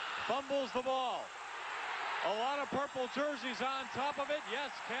 fumbles the ball. A lot of purple jerseys on top of it.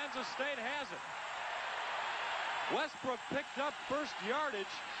 Yes, Kansas State has it. Westbrook picked up first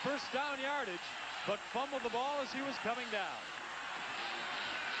down yardage, but fumbled the ball as he was coming down.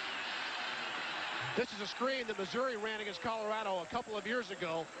 This is a screen that Missouri ran against Colorado a couple of years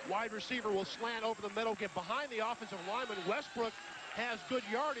ago. Wide receiver will slant over the middle, get behind the offensive lineman. Westbrook has good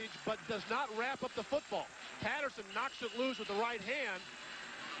yardage, but does not wrap up the football. Patterson knocks it loose with the right hand,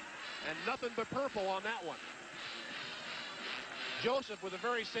 and nothing but purple on that one. Joseph with a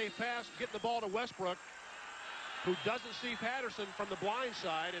very safe pass, getting the ball to Westbrook, who doesn't see Patterson from the blind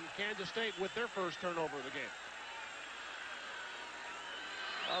side, and Kansas State with their first turnover of the game.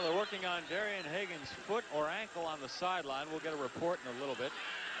 Well, they're working on Darian Hagan's foot or ankle on the sideline. We'll get a report in a little bit.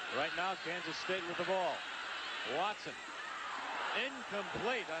 Right now, Kansas State with the ball. Watson.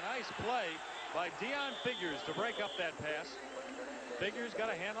 Incomplete. A nice play by Deion Figures to break up that pass. Figures got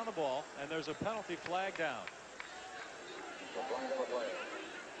a hand on the ball, and there's a penalty flag down.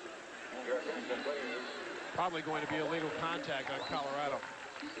 Probably going to be illegal contact on Colorado.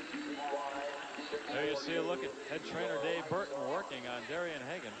 There you see a look at head trainer Dave Burton working on Darian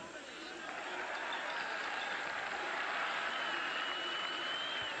Hagan.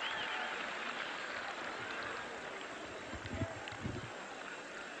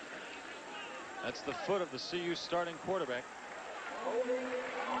 That's the foot of the CU starting quarterback.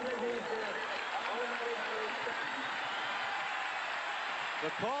 The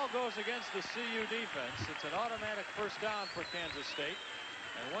call goes against the CU defense. It's an automatic first down for Kansas State.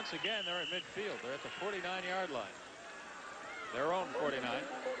 And once again, they're at midfield. They're at the 49-yard line. Their own 49.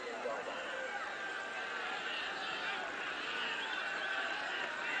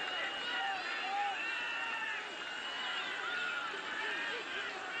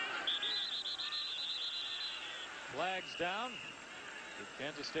 Flags down. Did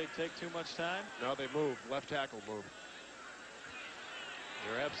Kansas State take too much time? No, they moved. Left tackle moved.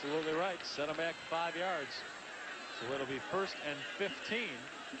 You're absolutely right. Set them back 5 yards. So it'll be 1st and 15.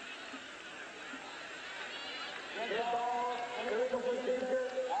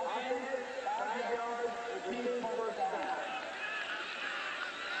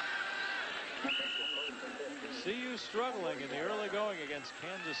 CU struggling in the early going against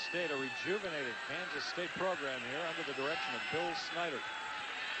Kansas State, a rejuvenated Kansas State program here under the direction of Bill Snyder.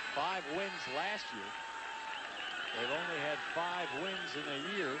 5 wins last year. They've only had 5 wins in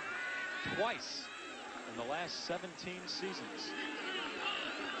a year twice in the last 17 seasons.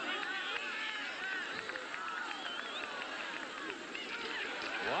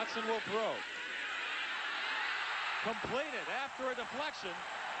 Watson will throw. Completed after a deflection.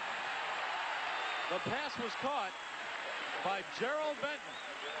 The pass was caught by Gerald Benton,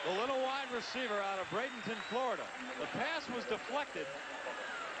 the little wide receiver out of Bradenton, Florida. The pass was deflected.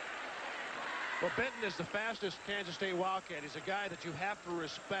 Well, Benton is the fastest Kansas State Wildcat. He's a guy that you have to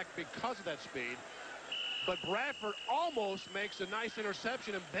respect because of that speed. But Bradford almost makes a nice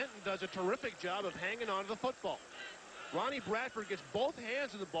interception, and Benton does a terrific job of hanging on to the football. Ronnie Bradford gets both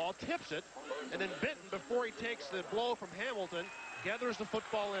hands on the ball, tips it, and then Benton, before he takes the blow from Hamilton, gathers the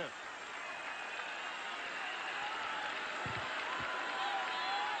football in.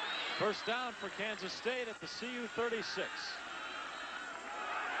 First down for Kansas State at the CU 36.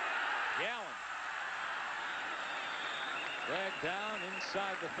 Gallen. Dragged down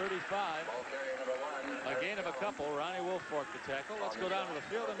inside the 35. A gain of a couple. Ronnie Woolfolk the tackle. Let's go down to the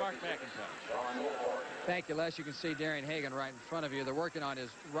field and Mark McIntosh. Thank you, Les. You can see Darian Hagan right in front of you. They're working on his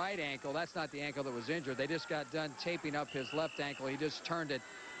right ankle. That's not the ankle that was injured. They just got done taping up his left ankle. He just turned it.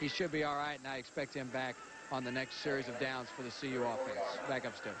 He should be all right, and I expect him back on the next series of downs for the CU offense. Back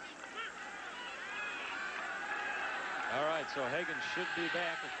upstairs. All right, so Hagan should be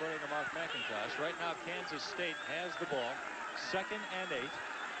back, according to Mark McIntosh. Right now, Kansas State has the ball. 2nd and 8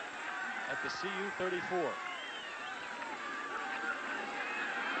 at the CU 34.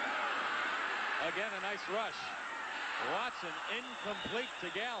 Again, a nice rush. Watson incomplete to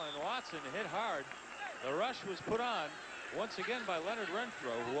Gallen. Watson hit hard. The rush was put on once again by Leonard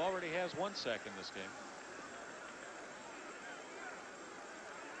Renfro, who already has 1 sack in this game.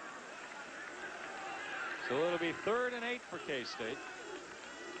 So it'll be 3rd and 8 for K-State.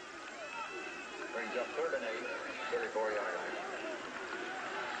 Brings up 3rd and 8, 34-yard line.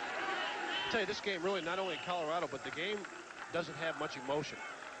 I tell you, this game really, not only in Colorado, but the game doesn't have much emotion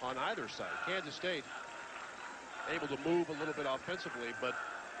on either side. Kansas State able to move a little bit offensively, but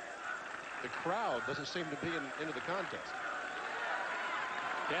the crowd doesn't seem to be into the contest.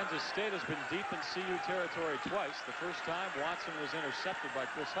 Kansas State has been deep in CU territory twice. The first time, Watson was intercepted by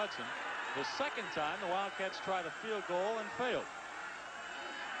Chris Hudson. The second time, the Wildcats tried a field goal and failed.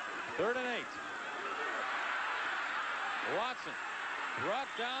 3rd and 8. Watson brought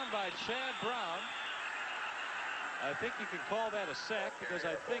down by Chad Brown. I think you can call that a sack because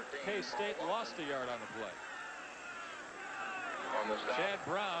I think K-State lost a yard on the play. Chad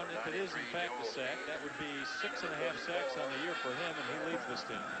Brown, if it is in fact a sack, that would be 6.5 sacks on the year for him, and he leads this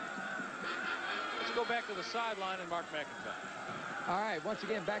team. Let's go back to the sideline and Mark McIntyre. All right, once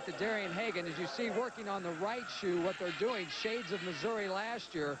again, back to Darian Hagan. As you see, working on the right shoe, what they're doing, shades of Missouri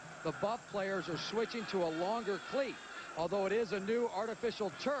last year, the Buff players are switching to a longer cleat. Although it is a new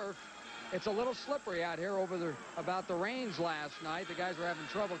artificial turf, it's a little slippery out here about the rains last night. The guys were having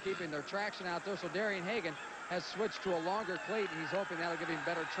trouble keeping their traction out there, so Darian Hagan has switched to a longer cleat, and he's hoping that'll give him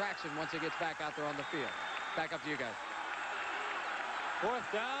better traction once he gets back out there on the field. Back up to you guys.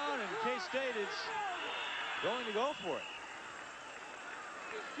 4th down, and K-State is going to go for it.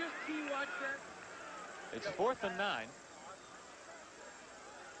 It's just key, watch that. It's 4th and 9.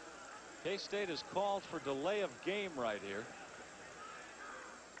 K-State is called for delay of game right here.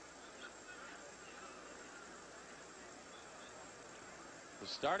 The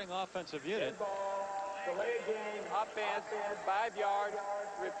starting offensive unit. Delay game, offense, 5 yards,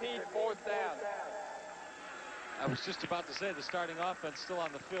 repeat 4th down. I was just about to say the starting offense still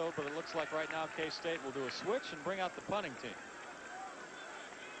on the field, but it looks like right now K-State will do a switch and bring out the punting team.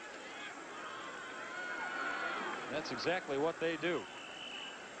 That's exactly what they do.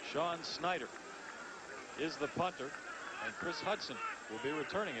 Sean Snyder is the punter, and Chris Hudson will be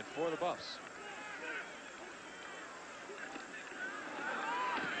returning it for the Buffs.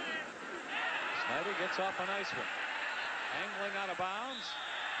 Snyder gets off a nice one. Angling out of bounds.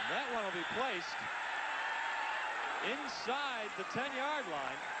 That one will be placed inside the 10-yard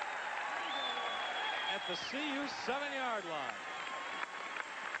line at the CU 7-yard line.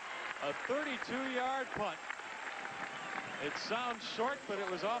 A 32-yard punt. It sounds short, but it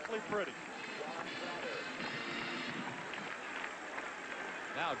was awfully pretty.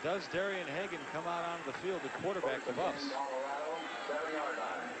 Now, does Darian Hagan come out onto the field to quarterback the Buffs?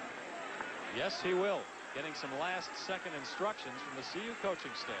 Yes, he will. Getting some last-second instructions from the CU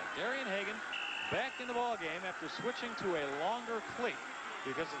coaching staff. Darian Hagan back in the ball game after switching to a longer cleat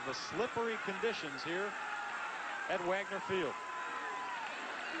because of the slippery conditions here at Wagner Field.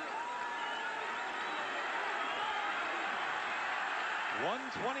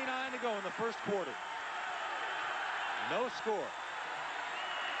 .129 to go in the first quarter. No score.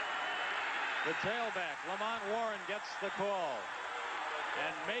 The tailback, Lamont Warren, gets the call.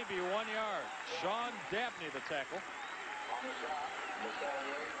 And maybe 1 yard. Sean Dabney, the tackle.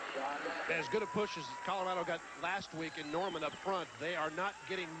 As good a push as Colorado got last week in Norman up front, they are not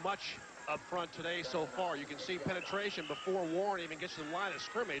getting much up front today so far. You can see penetration before Warren even gets to the line of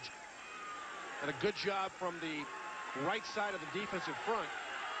scrimmage. And a good job from the right side of the defensive front,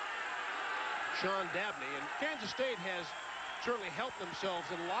 Sean Dabney. And Kansas State has certainly helped themselves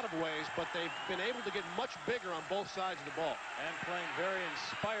in a lot of ways, but they've been able to get much bigger on both sides of the ball. And playing very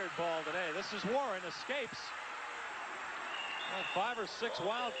inspired ball today. This is Warren, escapes. Well, 5 or 6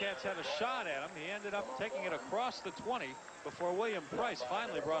 Wildcats had a shot at him. He ended up taking it across the 20 before William Price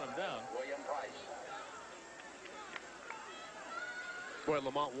finally brought him down. Boy,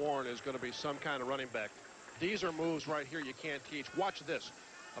 Lamont Warren is going to be some kind of running back. These are moves right here you can't teach. Watch this.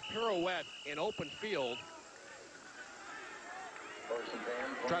 A pirouette in open field.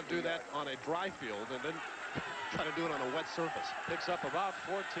 Try to do that on a dry field and then try to do it on a wet surface. Picks up about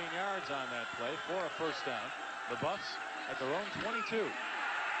 14 yards on that play for a first down. The Buffs at their own 22.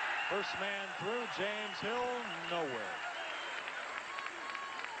 First man through, James Hill, nowhere.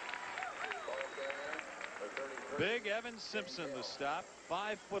 Big Evan Simpson, the stop,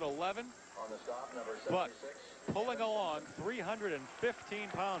 5'11", but pulling along 315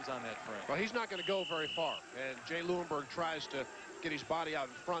 pounds on that frame. Well, he's not going to go very far, and Jay Lewinberg tries to get his body out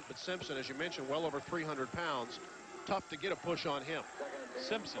in front, but Simpson, as you mentioned, well over 300 pounds. Tough to get a push on him.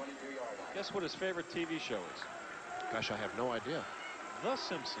 Simpson, guess what his favorite TV show is? Gosh, I have no idea. The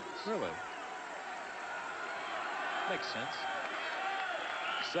Simpsons. Really? Makes sense.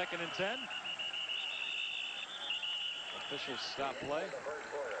 2nd and 10. Officials stop play.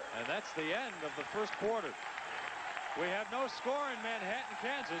 And that's the end of the first quarter. We have no score in Manhattan,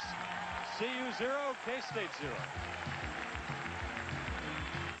 Kansas. CU 0, K-State 0.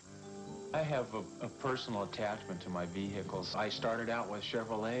 I have a personal attachment to my vehicles. I started out with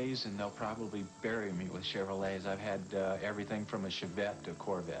Chevrolets, and they'll probably bury me with Chevrolets. I've had everything from a Chevette to a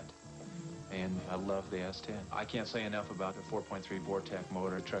Corvette, and I love the S10. I can't say enough about the 4.3 Vortec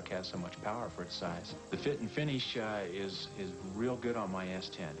motor. The truck has so much power for its size. The fit and finish is real good on my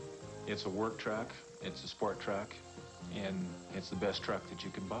S10. It's a work truck, it's a sport truck, and it's the best truck that you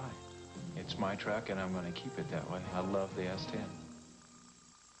can buy. It's my truck, and I'm going to keep it that way. I love the S10.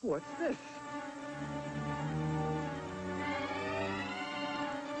 What's this?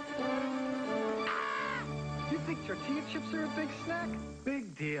 Do you think tortilla chips are a big snack?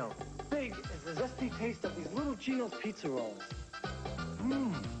 Big deal. Big is the zesty taste of these little Gino's pizza rolls.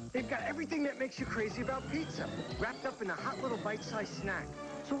 Mmm. They've got everything that makes you crazy about pizza, wrapped up in a hot little bite-sized snack.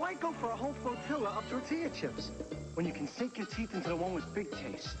 So why go for a whole flotilla of tortilla chips when you can sink your teeth into the one with big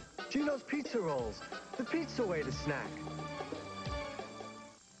taste? Gino's Pizza Rolls, the pizza way to snack.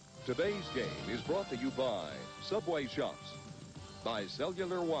 Today's game is brought to you by Subway Shops, by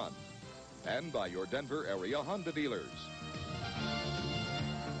Cellular One, and by your Denver area Honda dealers.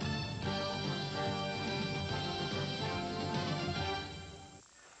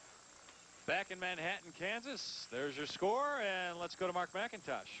 Back in Manhattan, Kansas, there's your score, and let's go to Mark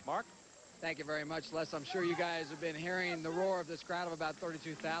McIntosh. Mark? Thank you very much, Les. I'm sure you guys have been hearing the roar of this crowd of about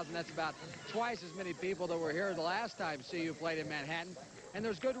 32,000. That's about twice as many people that were here the last time CU played in Manhattan. And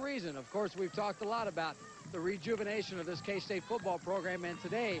there's good reason. Of course, we've talked a lot about the rejuvenation of this K-State football program. And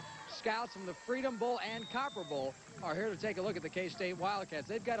today, scouts from the Freedom Bowl and Copper Bowl are here to take a look at the K-State Wildcats.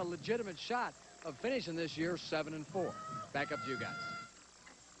 They've got a legitimate shot of finishing this year 7-4. Back up to you guys.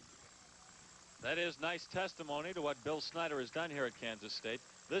 That is nice testimony to what Bill Snyder has done here at Kansas State.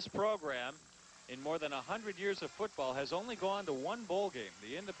 This program, in more than 100 years of football, has only gone to one bowl game,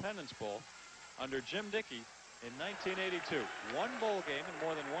 the Independence Bowl, under Jim Dickey in 1982. One bowl game in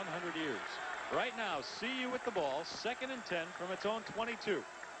more than 100 years. Right now, CU with the ball, 2nd and 10 from its own 22.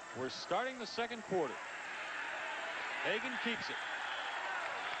 We're starting the second quarter. Hagan keeps it.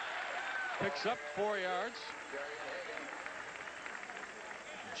 Picks up 4 yards.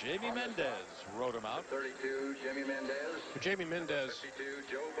 Jamie Mendez wrote him out. 32, Jamie Mendez. Jamie Mendez 52,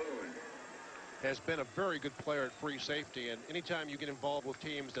 Joe Boone. Has been a very good player at free safety, and anytime you get involved with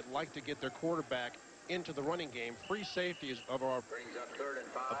teams that like to get their quarterback into the running game, free safety is of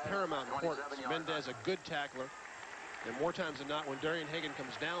paramount importance. Mendez, a good tackler, and more times than not, when Darian Hagan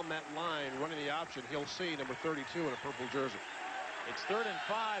comes down that line running the option, he'll see number 32 in a purple jersey. It's 3rd and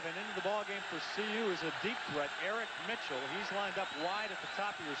 5, and into the ball game for CU is a deep threat, Eric Mitchell. He's lined up wide at the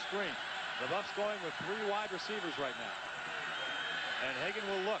top of your screen. The Buffs going with 3 wide receivers right now. And Hagan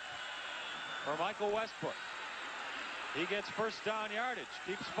will look for Michael Westbrook. He gets first down yardage,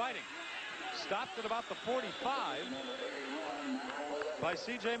 keeps fighting. Stopped at about the 45 by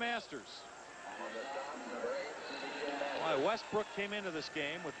C.J. Masters. Why, Westbrook came into this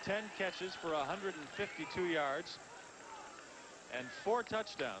game with 10 catches for 152 yards. And 4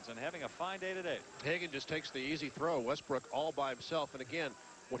 touchdowns, and having a fine day today. Hagan just takes the easy throw. Westbrook all by himself. And again,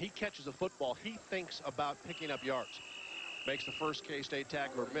 when he catches a football, he thinks about picking up yards. Makes the first K-State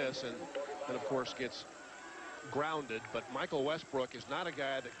tackler miss, and of course gets grounded. But Michael Westbrook is not a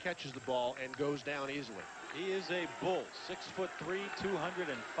guy that catches the ball and goes down easily. He is a bull, 6'3",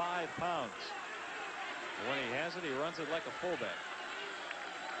 205 pounds. When he has it, he runs it like a fullback.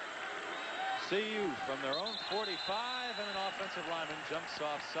 CU from their own 45, and an offensive lineman jumps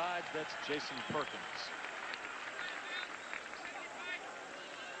off sides. That's Jason Perkins.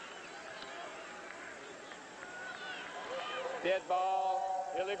 Dead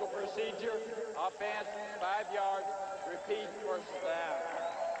ball, illegal procedure, offense, 5 yards, repeat, first down.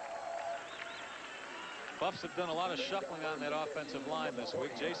 Buffs have done a lot of shuffling on that offensive line this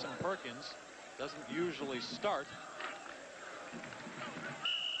week. Jason Perkins doesn't usually start.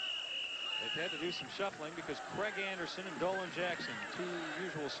 They've had to do some shuffling because Craig Anderson and Dolan Jackson, 2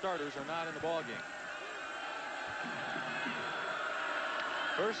 usual starters, are not in the ballgame.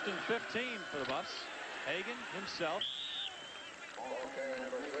 1st and 15 for the Buffs. Hagan himself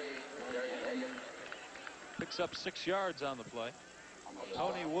picks up 6 yards on the play.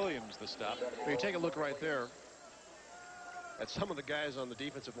 Tony Williams the stop. When you take a look right there at some of the guys on the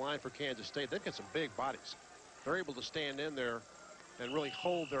defensive line for Kansas State, they've got some big bodies. They're able to stand in there and really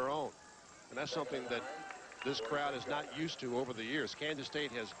hold their own. And that's something that this crowd is not used to over the years. Kansas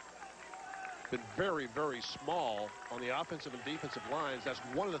State has been very, very small on the offensive and defensive lines. That's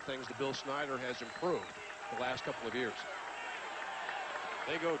one of the things that Bill Snyder has improved the last couple of years.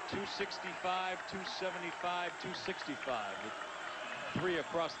 They go 265, 275, 265 with 3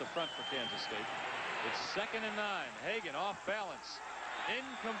 across the front for Kansas State. It's 2nd and 9. Hagan off balance.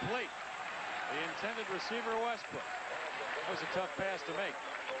 Incomplete. The intended receiver, Westbrook. That was a tough pass to make.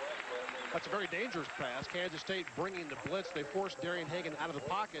 That's a very dangerous pass. Kansas State bringing the blitz. They force Darian Hagan out of the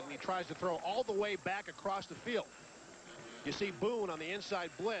pocket, and he tries to throw all the way back across the field. You see Boone on the inside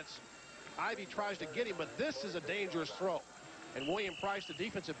blitz. Ivy tries to get him, but this is a dangerous throw. And William Price, the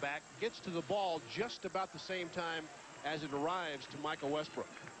defensive back, gets to the ball just about the same time as it arrives to Michael Westbrook.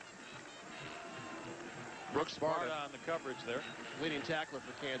 Brooks Sparta on the coverage there. Leading tackler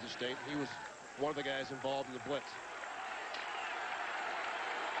for Kansas State. He was one of the guys involved in the blitz.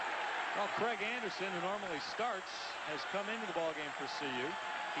 Well, Craig Anderson, who normally starts, has come into the ballgame for CU.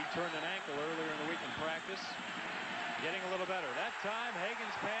 He turned an ankle earlier in the week in practice. Getting a little better. That time,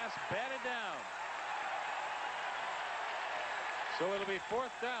 Hagan's pass batted down. So it'll be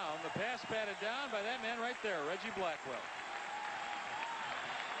 4th down. The pass batted down by that man right there, Reggie Blackwell.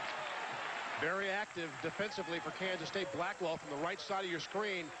 Very active defensively for Kansas State. Blackwell from the right side of your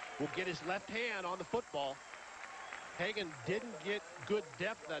screen will get his left hand on the football. Hagan didn't get good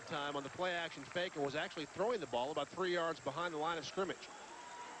depth that time on the play action fake and was actually throwing the ball about 3 yards behind the line of scrimmage.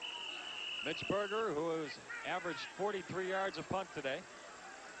 Mitch Berger, who has averaged 43 yards a punt today,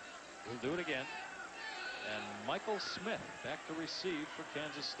 will do it again. And Michael Smith back to receive for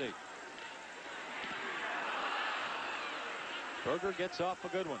Kansas State. Berger gets off a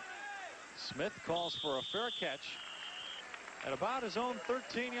good one. Smith calls for a fair catch at about his own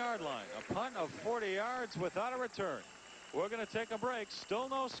 13-yard line. A punt of 40 yards without a return. We're going to take a break. Still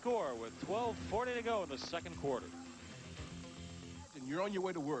no score with 12:40 to go in the 2nd quarter. And you're on your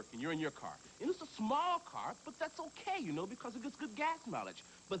way to work and you're in your car. And it's a small car, but that's okay, you know, because it gets good gas mileage.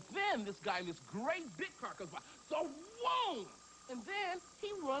 But then this guy in this great big car comes by. So, whoa! And then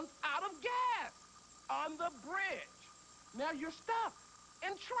he runs out of gas on the bridge. Now you're stuck in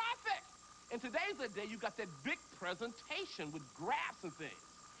traffic. And today's the day you got that big presentation with graphs and things.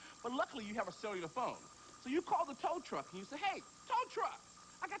 But luckily you have a cellular phone. So you call the tow truck and you say, hey, tow truck,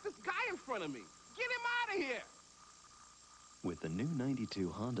 I got this guy in front of me. Get him out of here. With the new 92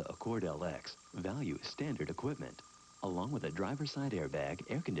 Honda Accord LX, value is standard equipment. Along with a driver's side airbag,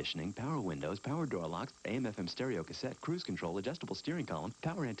 air conditioning, power windows, power door locks, AM/FM stereo cassette, cruise control, adjustable steering column,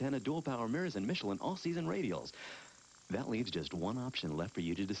 power antenna, dual power mirrors, and Michelin all-season radials. That leaves just one option left for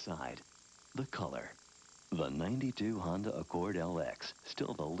you to decide. The color. The 92 Honda Accord LX,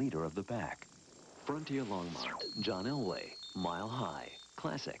 still the leader of the pack. Frontier Longmont, John Elway, Mile High,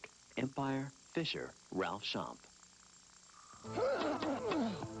 Classic, Empire, Fisher, Ralph Schomp.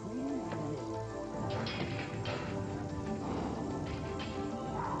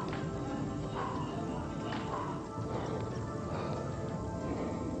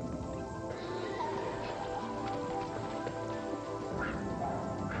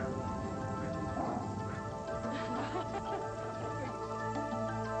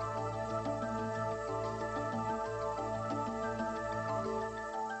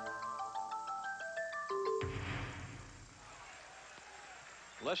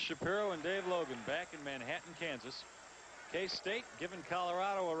 Les Shapiro and Dave Logan back in Manhattan, Kansas. K-State giving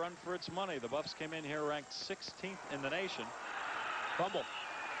Colorado a run for its money. The Buffs came in here ranked 16th in the nation. Fumble.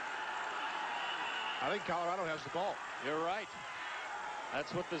 I think Colorado has the ball. You're right.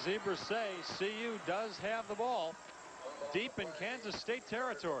 That's what the Zebras say. CU does have the ball deep in Kansas State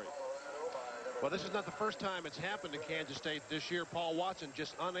territory. Well, this is not the first time it's happened to Kansas State this year. Paul Watson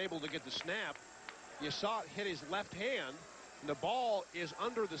just unable to get the snap. You saw it hit his left hand. And the ball is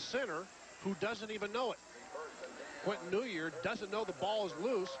under the center, who doesn't even know it. Quentin Newyear doesn't know the ball is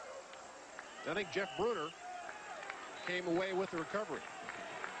loose. I think Jeff Bruner came away with the recovery.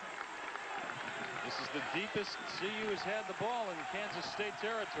 This is the deepest CU has had the ball in Kansas State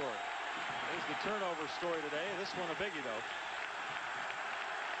territory. There's the turnover story today. This one a biggie, though.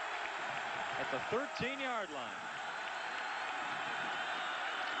 At the 13-yard line.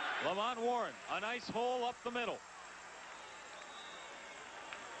 Lamont Warren, a nice hole up the middle.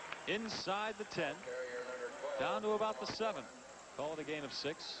 Inside the 10, down to about the 7. Call it a gain of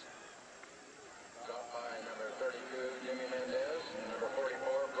 6. Stopped by number 32, Jimmy Mendez, and number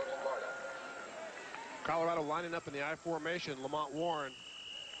 44, Brooks Sparta. Colorado lining up in the I formation. Lamont Warren,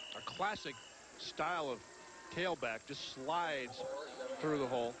 a classic style of tailback, just slides through the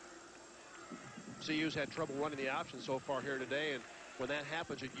hole. CU's had trouble running the option so far here today, and when that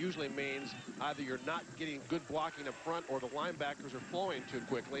happens, it usually means either you're not getting good blocking up front or the linebackers are flowing too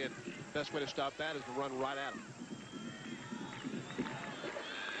quickly, and the best way to stop that is to run right at them.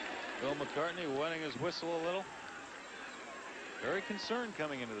 Bill McCartney wetting his whistle a little. Very concerned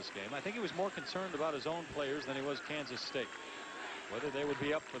coming into this game. I think he was more concerned about his own players than he was Kansas State. Whether they would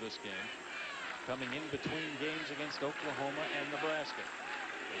be up for this game. Coming in between games against Oklahoma and Nebraska.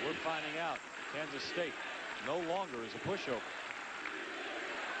 But we're finding out Kansas State no longer is a pushover.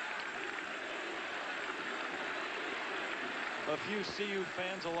 A few CU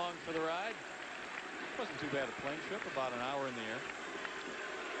fans along for the ride. Wasn't too bad a plane trip, about an hour in the air.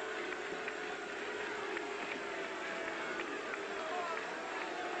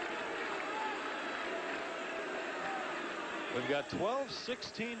 We've got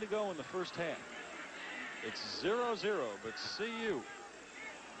 12:16 to go in the first half. It's 0-0, but CU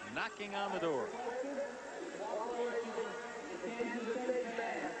knocking on the door.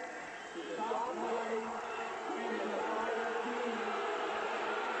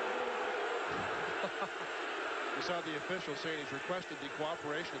 We saw the official saying he's requested the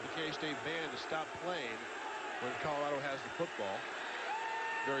cooperation of the K-State band to stop playing when Colorado has the football.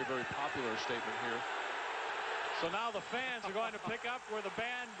 Very, very popular statement here. So now the fans are going to pick up where the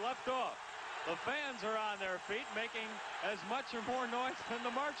band left off. The fans are on their feet, making as much or more noise than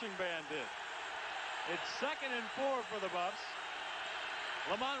the marching band did. It's 2nd and 4 for the Buffs.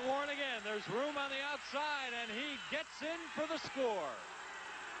 Lamont Warren again. There's room on the outside, and he gets in for the score.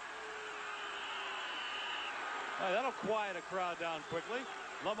 All right, that'll quiet a crowd down quickly.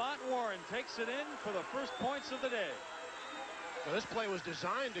 Lamont Warren takes it in for the first points of the day. Now, this play was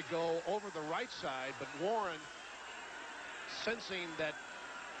designed to go over the right side, but Warren, sensing that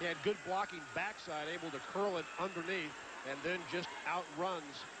he had good blocking backside, able to curl it underneath, and then just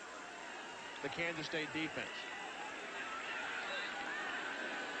outruns the Kansas State defense.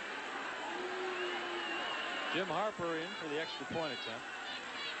 Jim Harper in for the extra point attempt.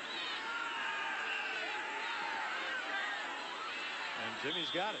 And Jimmy's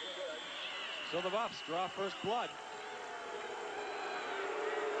got it. So the Buffs draw first blood.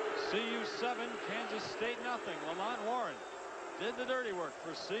 CU 7, Kansas State nothing. Lamont Warren did the dirty work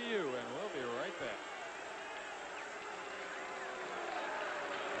for CU, and we'll be right back.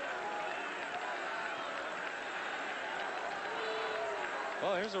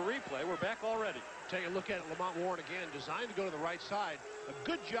 Well, here's a replay. We're back already. Take a look at it. Lamont Warren again, designed to go to the right side. A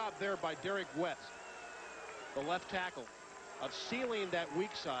good job there by Derek West, the left tackle, of sealing that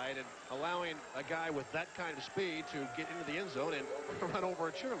weak side and allowing a guy with that kind of speed to get into the end zone and run over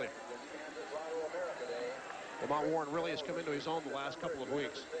a cheerleader. Lamont Warren really has come into his own the last couple of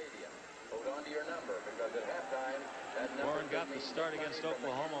weeks. Warren got the start against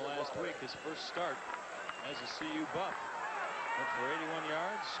Oklahoma last week, his first start as a CU Buff. Went for 81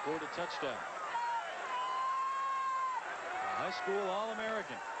 yards, scored a touchdown. A high school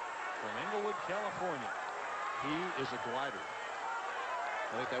All-American from Inglewood, California. He is a glider.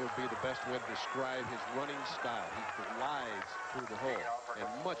 I think that would be the best way to describe his running style. He glides through the hole, and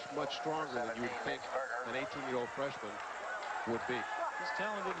much, much stronger than you would think an 18-year-old freshman would be. He's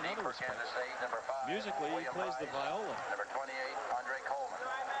talented in other respects. Musically, he plays the viola.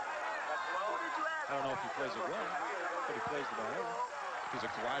 I don't know if he plays it well, but he plays the viola. He's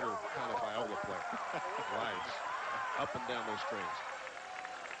a glider kind of viola player. Glides up and down those strings.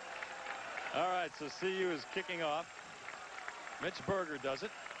 All right, so CU is kicking off. Mitch Berger does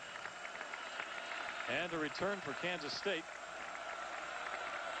it. And a return for Kansas State.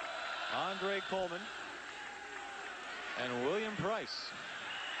 Andre Coleman and William Price.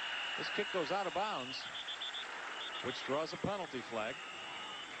 This kick goes out of bounds, which draws a penalty flag.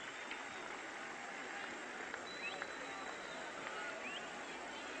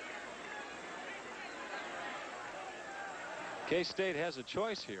 K-State has a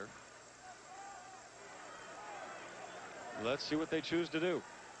choice here. Let's see what they choose to do.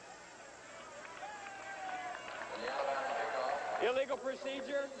 Illegal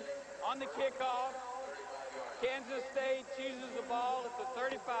procedure on the kickoff. Kansas State chooses the ball at the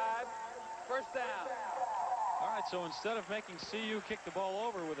 35. First down. All right, so instead of making CU kick the ball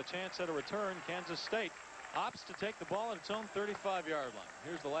over with a chance at a return, Kansas State opts to take the ball at its own 35-yard line.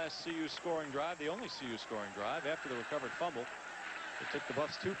 Here's the last CU scoring drive, the only CU scoring drive after the recovered fumble. It took the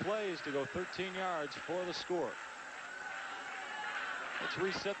Buffs 2 plays to go 13 yards for the score. Let's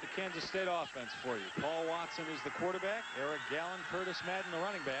reset the Kansas State offense for you. Paul Watson is the quarterback. Eric Gallen, Curtis Madden, the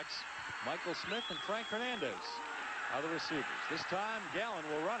running backs. Michael Smith and Frank Hernandez are the receivers. This time, Gallen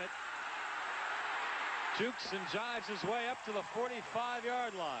will run it. Jukes and jives his way up to the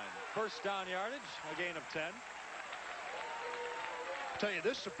 45-yard line. First down yardage, a gain of 10. I'll tell you,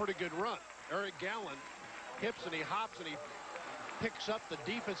 this is a pretty good run. Eric Gallen hips and he hops and he picks up the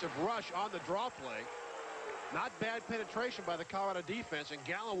defensive rush on the draw play. Not bad penetration by the Colorado defense, and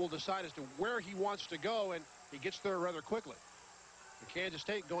Gallen will decide as to where he wants to go, and he gets there rather quickly. Kansas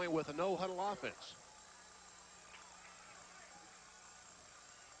State going with a no-huddle offense.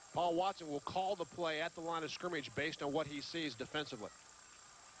 Paul Watson will call the play at the line of scrimmage based on what he sees defensively.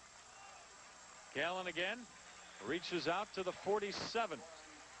 Gallen again reaches out to the 47.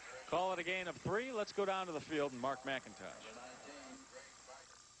 Call it a gain of 3. Let's go down to the field and Mark McIntosh.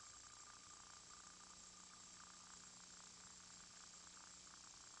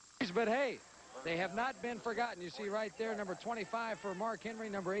 But hey, they have not been forgotten. You see right there, number 25 for Mark Henry,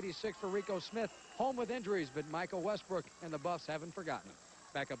 number 86 for Rico Smith. Home with injuries, but Michael Westbrook and the Buffs haven't forgotten him.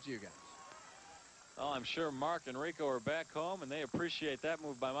 Back up to you guys. Oh, I'm sure Mark and Rico are back home, and they appreciate that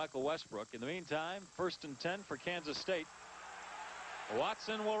move by Michael Westbrook. In the meantime, 1st and 10 for Kansas State.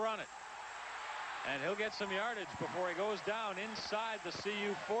 Watson will run it. And he'll get some yardage before he goes down inside the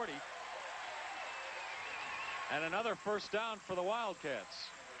CU 40. And another first down for the Wildcats.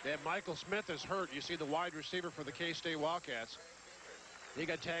 Yeah, Michael Smith is hurt. You see the wide receiver for the K-State Wildcats. He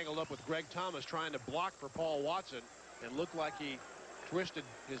got tangled up with Greg Thomas trying to block for Paul Watson and looked like he twisted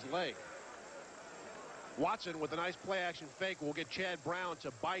his leg. Watson with a nice play-action fake will get Chad Brown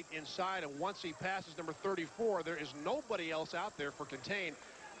to bite inside, and once he passes number 34, there is nobody else out there for contain.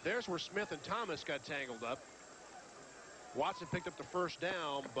 There's where Smith and Thomas got tangled up. Watson picked up the first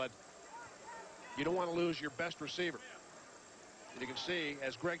down, but you don't want to lose your best receiver. And you can see,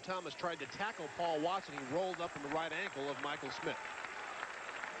 as Greg Thomas tried to tackle Paul Watson, he rolled up in the right ankle of Michael Smith.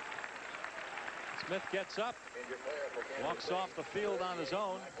 Smith gets up, walks off the field on his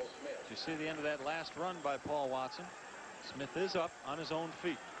own. You see the end of that last run by Paul Watson. Smith is up on his own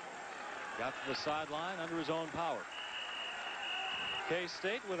feet. Got to the sideline under his own power.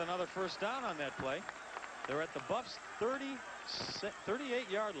 K-State with another first down on that play. They're at the Buffs'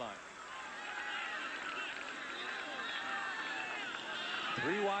 38-yard line.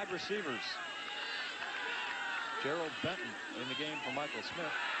 3 wide receivers. Gerald Benton in the game for Michael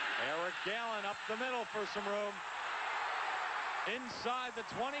Smith. Eric Gallen up the middle for some room. Inside the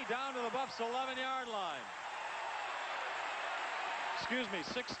 20, down to the Buffs' 11-yard line. Excuse me,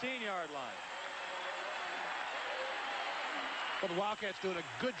 16-yard line. Well, the Wildcats doing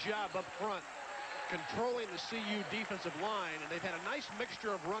a good job up front controlling the CU defensive line, and they've had a nice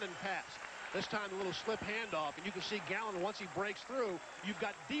mixture of run and pass. This time a little slip handoff, and you can see Gallen, once he breaks through, you've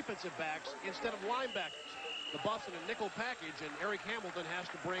got defensive backs instead of linebackers. The Buffs in a nickel package, and Eric Hamilton has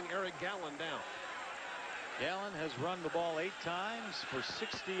to bring Eric Gallen down. Gallen has run the ball 8 times for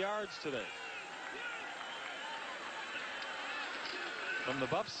 60 yards today. From the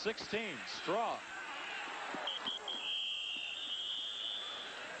Buffs 16, Straw.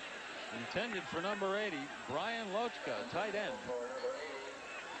 Intended for number 80, Brian Lochka, tight end.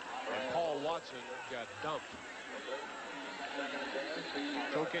 And Paul Watson got dumped.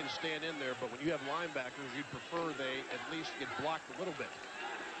 It's okay to stand in there, but when you have linebackers, you'd prefer they at least get blocked a little bit.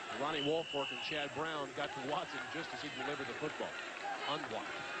 Ronnie Woolfolk and Chad Brown got to Watson just as he delivered the football.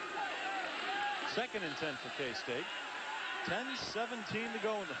 Unblocked. 2nd and 10 for K-State. 10-17 to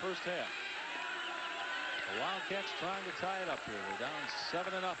go in the first half. The Wildcats trying to tie it up here. They're down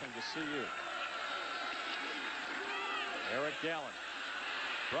 7-0 to CU. Eric Gallen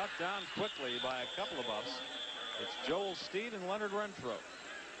brought down quickly by a couple of Buffs. It's Joel Steed and Leonard Renfro.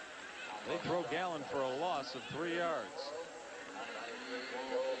 They throw Gallen for a loss of 3 yards.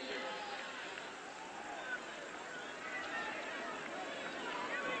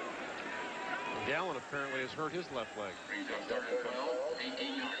 Gallen apparently has hurt his left leg.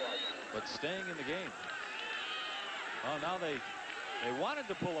 But staying in the game. Oh, now they wanted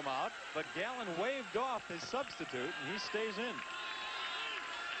to pull him out, but Gallen waved off his substitute, and he stays in.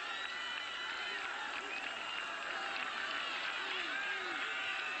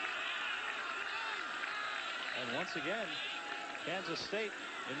 And once again, Kansas State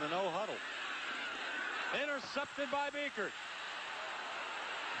in the no huddle. Intercepted by Beekert.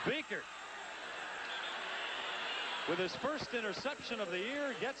 Beekert, with his first interception of the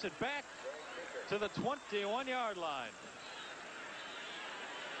year, gets it back to the 21-yard line.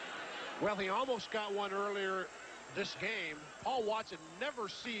 Well, he almost got one earlier this game. Paul Watson never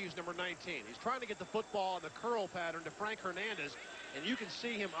sees number 19. He's trying to get the football in the curl pattern to Frank Hernandez, and you can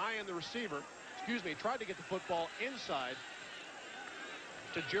see him eyeing the receiver. Excuse me, tried to get the football inside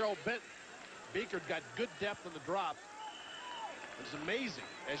to Gerald Benton. Beekert got good depth on the drop. It's amazing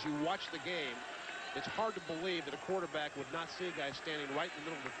as you watch the game. It's hard to believe that a quarterback would not see a guy standing right in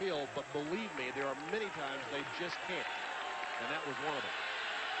the middle of the field, but believe me, there are many times they just can't. And that was one of them.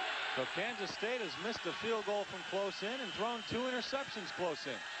 So Kansas State has missed a field goal from close in and thrown 2 interceptions close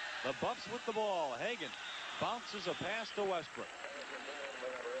in. The Buffs with the ball. Hagan bounces a pass to Westbrook.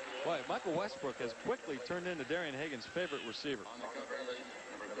 Boy, Michael Westbrook has quickly turned into Darian Hagan's favorite receiver.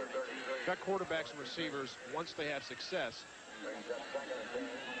 Got quarterbacks and receivers, once they have success,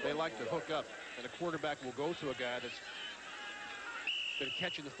 they like to hook up. And a quarterback will go to a guy that's been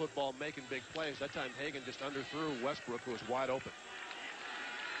catching the football, making big plays. That time Hagan just underthrew Westbrook, who was wide open.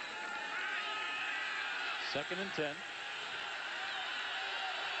 2nd and 10.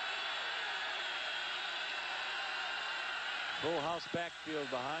 Full house backfield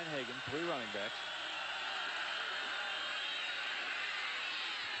behind Hagan. 3 running backs.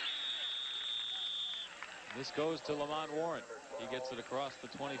 This goes to Lamont Warren. He gets it across the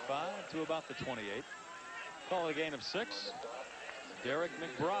 25 to about the 28. Call it a gain of 6. Derek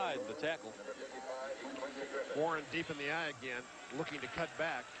McBride, the tackle. Warren deep in the eye again, looking to cut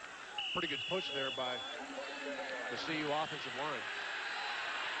back. Pretty good push there by the CU offensive line.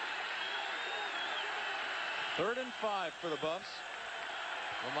 3rd and 5 for the Buffs.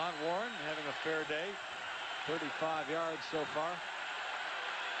 Lamont Warren having a fair day. 35 yards so far.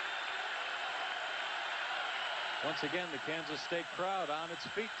 Once again, the Kansas State crowd on its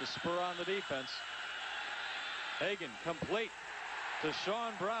feet to spur on the defense. Hagan complete to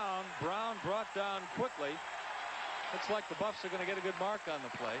Sean Brown. Brown brought down quickly. Looks like the Buffs are going to get a good mark on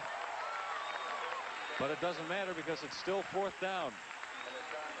the play. But it doesn't matter because it's still 4th down.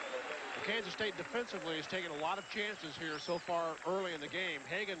 Kansas State defensively has taken a lot of chances here so far early in the game.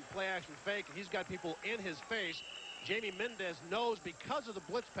 Hagan play action fake, and he's got people in his face. Jamie Mendez knows because of the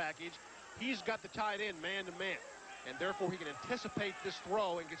blitz package, he's got the tight end man to man. And therefore he can anticipate this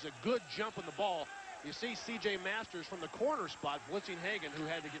throw and gets a good jump on the ball. You see C.J. Masters from the corner spot blitzing Hagan, who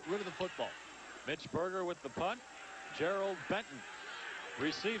had to get rid of the football. Mitch Berger with the punt. Gerald Benton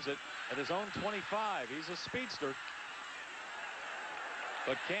receives it at his own 25. He's a speedster,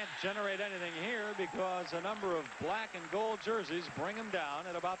 but can't generate anything here because a number of black and gold jerseys bring him down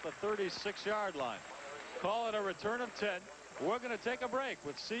at about the 36-yard line. Call it a return of 10. We're going to take a break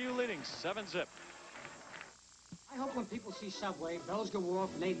with CU leading 7-zip. I hope when people see Subway, bells go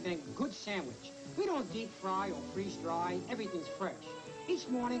off and they think, good sandwich. We don't deep fry or freeze dry. Everything's fresh. Each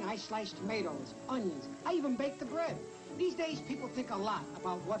morning I slice tomatoes, onions. I even bake the bread. These days people think a lot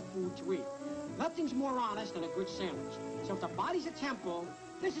about what food to eat. Nothing's more honest than a good sandwich. So if the body's a temple,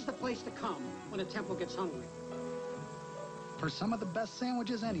 this is the place to come when a temple gets hungry. For some of the best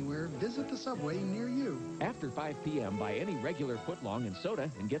sandwiches anywhere, visit the Subway near you. After 5 p.m., buy any regular footlong and soda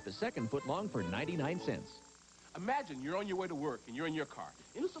and get the second footlong for 99 cents. Imagine you're on your way to work and you're in your car.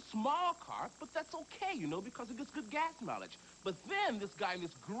 And it's a small car, but that's okay, you know, because it gets good gas mileage. But then this guy in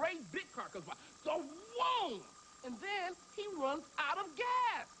this great big car comes by. So, whoa! And then he runs out of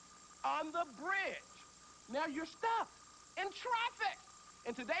gas on the bridge. Now you're stuck in traffic.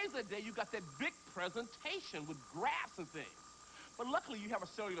 And today's the day you got that big presentation with graphs and things. But luckily you have a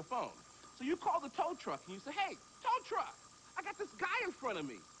cellular phone. So you call the tow truck and you say, hey, tow truck, I got this guy in front of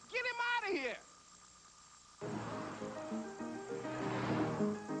me. Get him out of here.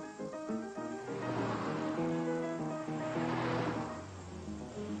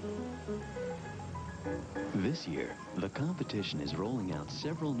 This year, the competition is rolling out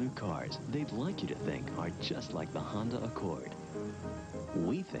several new cars they'd like you to think are just like the Honda Accord.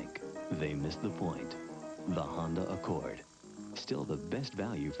 We think they missed the point. The Honda Accord. Still the best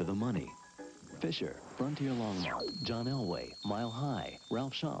value for the money. Fisher, Frontier Longmont, John Elway, Mile High,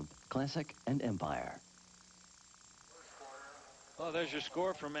 Ralph Schomp, Classic, and Empire. Well, there's your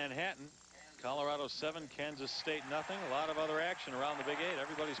score from Manhattan. Colorado 7, Kansas State nothing. A lot of other action around the Big 8.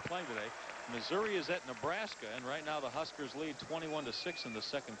 Everybody's playing today. Missouri is at Nebraska, and right now the Huskers lead 21-6 in the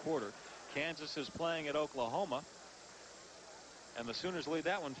second quarter. Kansas is playing at Oklahoma, and the Sooners lead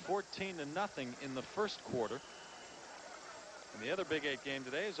that one 14-0 in the first quarter. And the other Big 8 game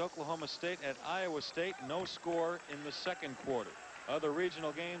today is Oklahoma State at Iowa State. No score in the second quarter. Other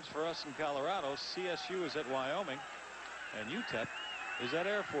regional games for us in Colorado. CSU is at Wyoming, and UTEP is at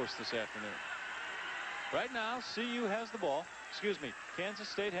Air Force this afternoon. Right now, CU has the ball. Excuse me, Kansas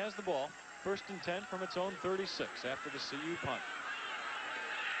State has the ball. 1st and 10 from its own 36 after the CU punt.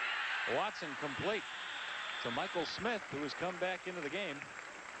 Watson complete to Michael Smith, who has come back into the game.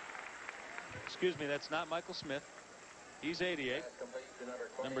 Excuse me, that's not Michael Smith. He's 88.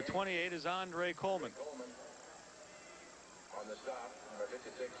 Number 28 is Andre Coleman. On the stop, number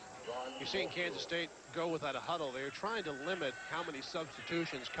 56, Ron. You're seeing Kansas State go without a huddle. They're trying to limit how many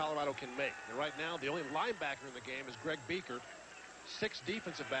substitutions Colorado can make. And right now, the only linebacker in the game is Greg Beaker. 6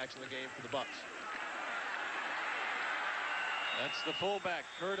 defensive backs in the game for the Bucks. That's the fullback,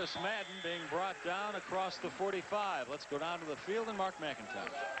 Curtis Madden, being brought down across the 45. Let's go down to the field and Mark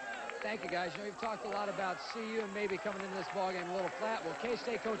McIntosh. Thank you, guys. You know, we've talked a lot about CU and maybe coming into this ballgame a little flat. Well,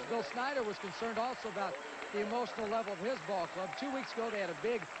 K-State coach Bill Snyder was concerned also about the emotional level of his ball club. 2 weeks ago, they had a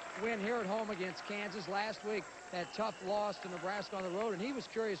big win here at home against Kansas. Last week, that tough loss to Nebraska on the road, and he was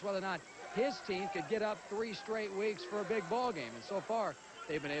curious whether or not his team could get up 3 straight weeks for a big ball game. And so far,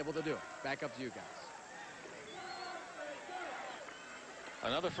 they've been able to do it. Back up to you guys.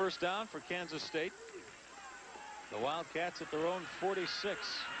 Another first down for Kansas State. The Wildcats at their own 46.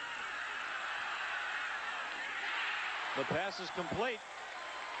 The pass is complete.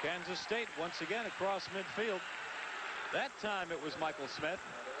 Kansas State once again across midfield. That time it was Michael Smith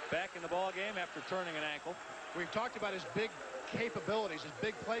back in the ball game after turning an ankle. We've talked about his big capabilities, his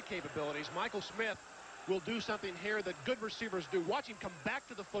big play capabilities. Michael Smith will do something here that good receivers do. Watch him come back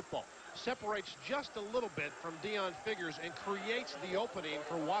to the football. Separates just a little bit from Deion Figures and creates the opening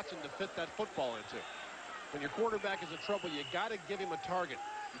for Watson to fit that football into. When your quarterback is in trouble, you got to give him a target.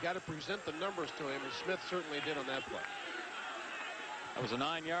 You got to present the numbers to him, and Smith certainly did on that play. That was a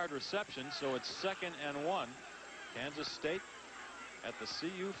 9-yard reception, so it's 2nd and 1. Kansas State at the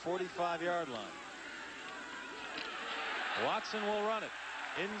CU 45-yard line. Watson will run it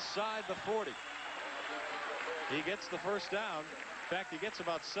inside the 40. He gets the first down. In fact, he gets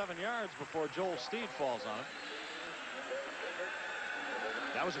about 7 yards before Joel Steed falls on him.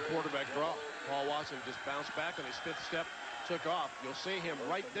 That was a quarterback draw. Paul Watson just bounced back on his 5th step, took off. You'll see him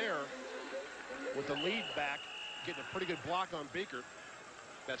right there with the lead back, getting a pretty good block on Beaker.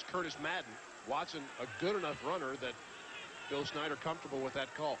 That's Curtis Madden. Watson, a good enough runner that Bill Snyder comfortable with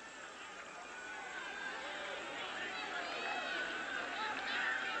that call.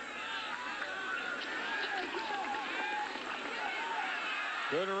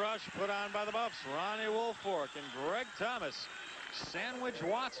 Good rush put on by the Buffs. Ronnie Woolfolk and Greg Thomas sandwich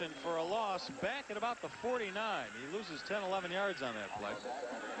Watson for a loss back at about the 49. He loses 10, 11 yards on that play.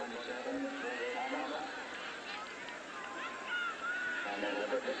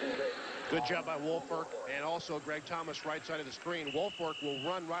 Good job by Woolfolk and also Greg Thomas right side of the screen. Woolfolk will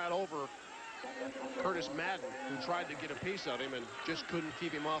run right over Curtis Madden, who tried to get a piece of him and just couldn't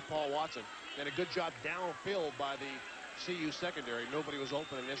keep him off Paul Watson. And a good job downfield by the CU secondary. Nobody was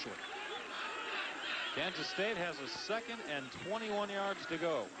open initially. Kansas State has a 2nd and 21 yards to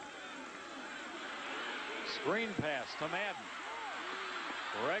go. Screen pass to Madden.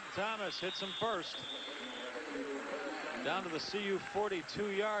 Greg Thomas hits him first. Down to the CU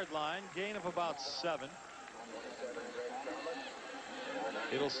 42-yard line. Gain of about 7.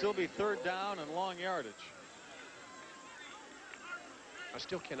 It'll still be 3rd down and long yardage. I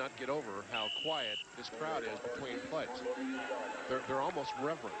still cannot get over how quiet this crowd is between plays. They're almost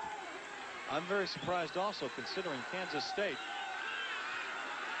reverent. I'm very surprised also, considering Kansas State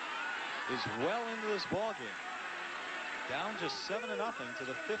is well into this ball game. Down just 7-0 to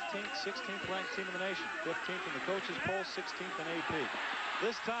the 15th, 16th ranked team in the nation. 15th in the coaches poll, 16th in AP.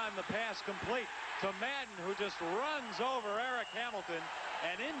 This time the pass complete to Madden, who just runs over Eric Hamilton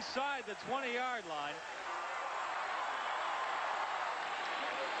and inside the 20-yard line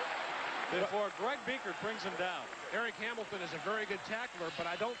before Greg Beaker brings him down. Eric Hamilton is a very good tackler, but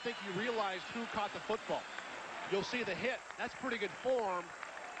I don't think you realized who caught the football. You'll see the hit. That's pretty good form,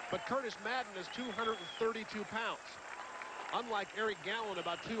 but Curtis Madden is 232 pounds. Unlike Eric Gallen,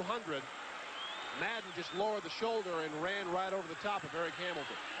 about 200, Madden just lowered the shoulder and ran right over the top of Eric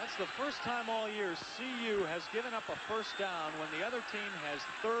Hamilton. That's the first time all year CU has given up a first down when the other team has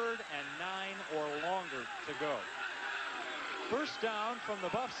 3rd and 9 or longer to go. First down from the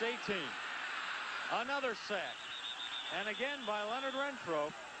Buffs 18. Another sack. And again by Leonard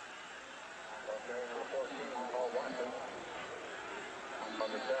Renfro.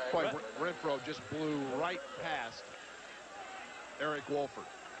 Boy, Renfro just blew right past Eric Wolford.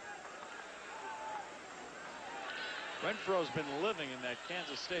 Renfro's been living in that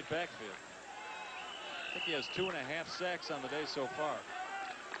Kansas State backfield. I think he has 2.5 sacks on the day so far.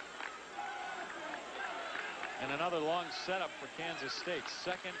 And another long setup for Kansas State.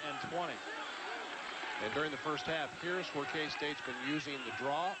 2nd and 20. And during the first half, here's where K-State's been using the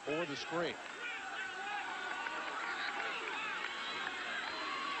draw or the screen.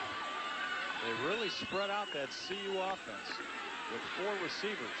 They really spread out that CU offense with 4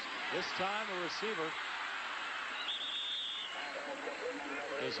 receivers. This time a receiver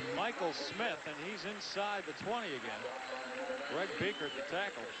is Michael Smith, and he's inside the 20 again. Greg Beaker at the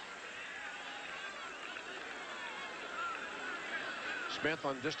tackle. Smith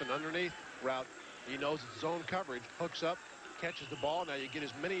on just an underneath route. He knows it's zone coverage, hooks up, catches the ball. Now you get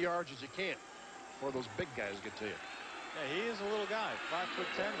as many yards as you can before those big guys get to you. Yeah, he is a little guy,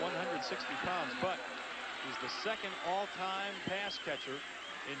 5'10", 160 pounds, but he's the 2nd all-time pass catcher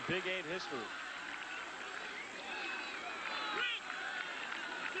in Big 8 history.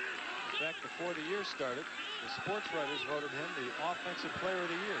 In fact, before the year started, the sports writers voted him the Offensive Player of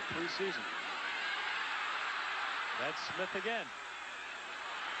the Year preseason. That's Smith again.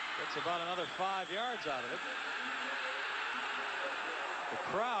 Gets about another 5 yards out of it. The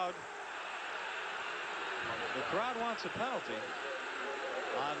crowd wants a penalty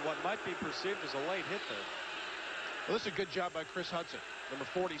on what might be perceived as a late hit there. Well, this is a good job by Chris Hudson, number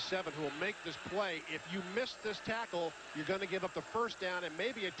 47, who will make this play. If you miss this tackle, you're going to give up the first down and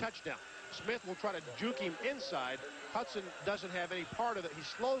maybe a touchdown. Smith will try to juke him inside. Hudson doesn't have any part of it. He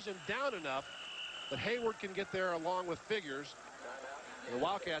slows him down enough that Hayward can get there along with Figures. The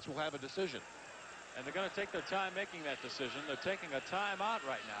Wildcats will have a decision. And they're going to take their time making that decision. They're taking a timeout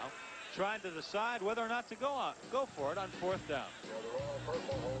right now, trying to decide whether or not to go for it on 4th down.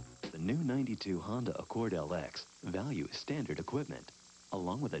 The new 92 Honda Accord LX values standard equipment,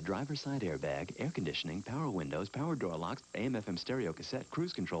 along with a driver's side airbag, air conditioning, power windows, power door locks, AM/FM stereo cassette,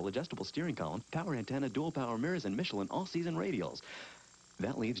 cruise control, adjustable steering column, power antenna, dual power mirrors, and Michelin all-season radials.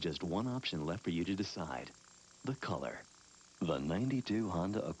 That leaves just one option left for you to decide: the color. The 92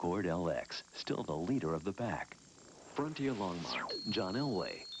 Honda Accord LX, still the leader of the pack. Frontier Longmont, John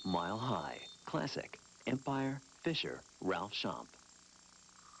Elway, Mile High, Classic, Empire, Fisher, Ralph Schomp.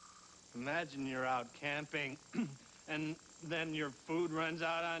 Imagine you're out camping, and then your food runs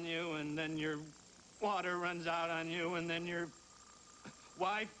out on you, and then your water runs out on you, and then your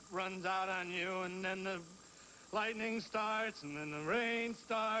wife runs out on you, and then the lightning starts, and then the rain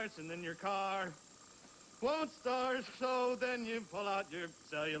starts, and then your car won't start, so then you pull out your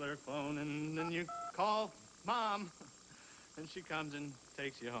cellular phone, and then you call Mom, and she comes and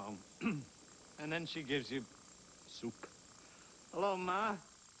takes you home. And then she gives you soup. Hello, Ma.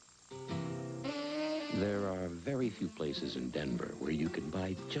 There are very few places in Denver where you can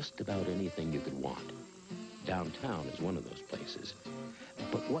buy just about anything you could want. Downtown is one of those places.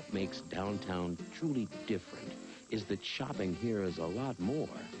 But what makes downtown truly different is that shopping here is a lot more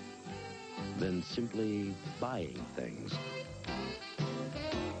than simply buying things.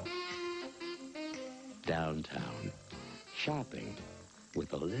 Downtown, shopping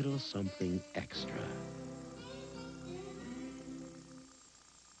with a little something extra.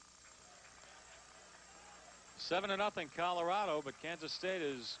 7-0 Colorado, but Kansas State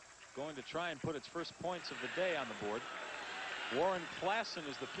is going to try and put its first points of the day on the board. Warren Klassen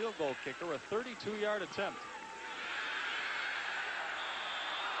is the field goal kicker, a 32-yard attempt.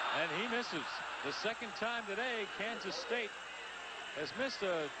 And he misses. The second time today, Kansas State has missed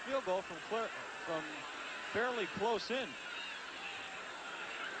a field goal from fairly close in.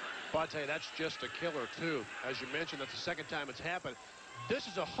 But I'll tell you, that's just a killer, too. As you mentioned, that's the second time it's happened. This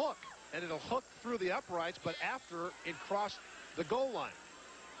is a hook, and it'll hook through the uprights, but after it crossed the goal line.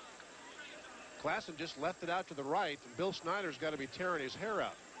 Klassen just left it out to the right, and Bill Snyder's got to be tearing his hair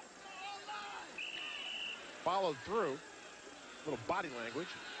out. Followed through, little body language,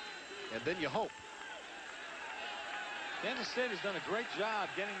 and then you hope. Kansas State has done a great job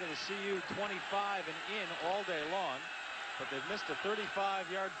getting to the CU 25 and in all day long, but they've missed a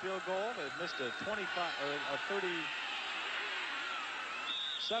 35-yard field goal. They've missed a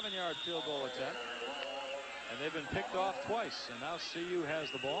 37-yard field goal attempt, and they've been picked off twice. And now CU has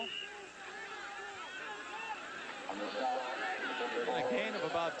the ball. And a gain of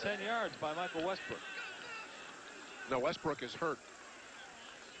about 10 yards by Michael Westbrook. No, Westbrook is hurt.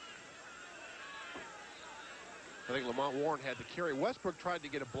 I think Lamont Warren had the carry. Westbrook tried to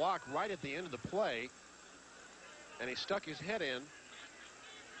get a block right at the end of the play, and he stuck his head in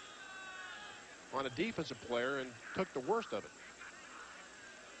on a defensive player and took the worst of it.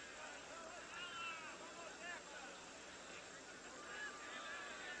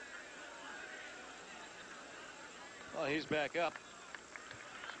 Well, he's back up.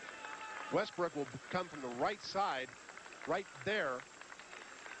 Westbrook will come from the right side, right there.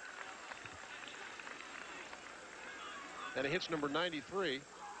 And it hits number 93,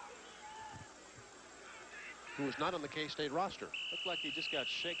 who is not on the K-State roster. Looked like he just got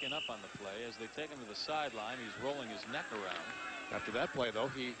shaken up on the play. As they take him to the sideline, he's rolling his neck around. After that play, though,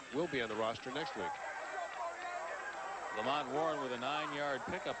 he will be on the roster next week. Lamont Warren with a 9-yard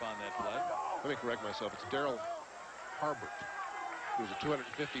pickup on that play. Let me correct myself. It's Daryl Harbert, who's a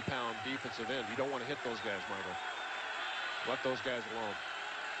 250-pound defensive end. You don't want to hit those guys, Michael. Let those guys alone.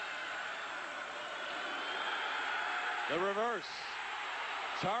 The reverse.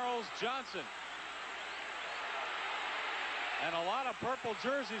 Charles Johnson. And a lot of purple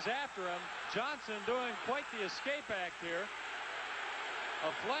jerseys after him. Johnson doing quite the escape act here.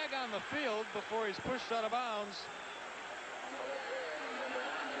 A flag on the field before he's pushed out of bounds.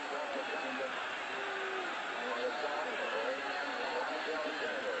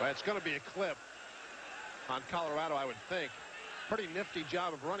 Well, it's going to be a clip on Colorado, I would think. Pretty nifty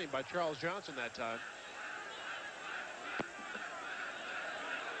job of running by Charles Johnson that time.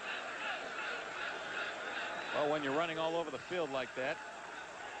 Well, when you're running all over the field like that,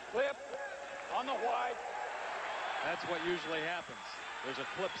 Clip on the white. That's what usually happens. There's a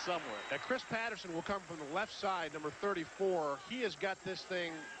clip somewhere. Now, Chris Patterson will come from the left side, number 34. He has got this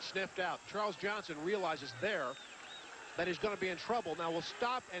thing sniffed out. Charles Johnson realizes there that he's going to be in trouble. Now we'll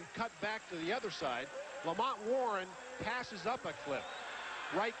stop and cut back to the other side. Lamont Warren passes up a clip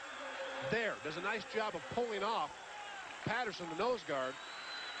right there. Does a nice job of pulling off Patterson, the nose guard.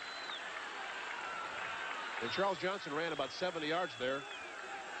 And Charles Johnson ran about 70 yards there.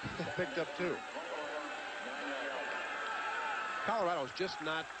 Picked up 2. Colorado's just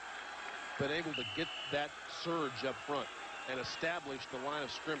not been able to get that surge up front and establish the line of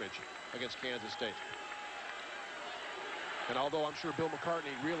scrimmage against Kansas State. And although I'm sure Bill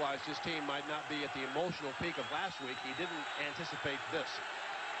McCartney realized his team might not be at the emotional peak of last week, he didn't anticipate this.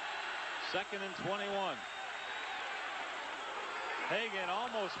 2nd and 21. Hagan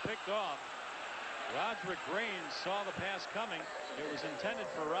almost picked off. Roderick Green saw the pass coming. It was intended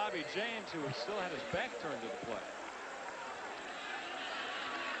for Robbie James, who still had his back turned to the play.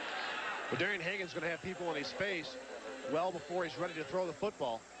 But Darian Hagan's going to have people in his face well before he's ready to throw the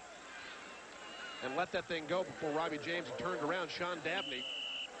football. And let that thing go before Robbie James had turned around. Sean Dabney,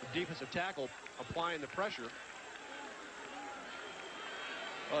 the defensive tackle, applying the pressure.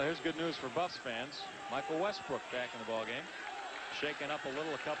 Well, here's good news for Buffs fans. Michael Westbrook back in the ballgame. Shaken up a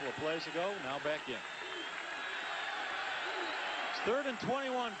little a couple of plays ago, now back in. It's 3rd and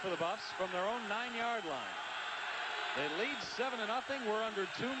 21 for the Buffs from their own 9-yard line. They lead 7-0. We're under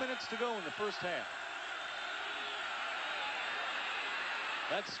 2 minutes to go in the first half.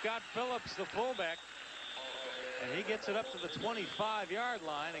 That's Scott Phillips, the fullback. And he gets it up to the 25-yard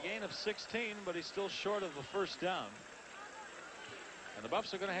line, a gain of 16, but he's still short of the first down. And the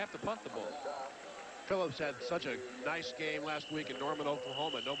Buffs are going to have to punt the ball. Phillips had such a nice game last week in Norman,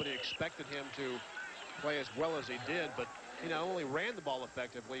 Oklahoma. Nobody expected him to play as well as he did, but he not only ran the ball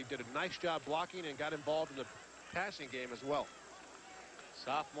effectively, did a nice job blocking and got involved in the passing game as well.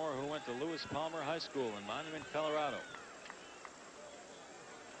 Sophomore who went to Lewis Palmer High School in Monument, Colorado.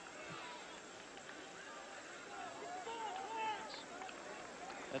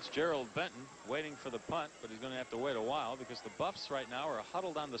 That's Gerald Benton waiting for the punt, but he's going to have to wait a while because the Buffs right now are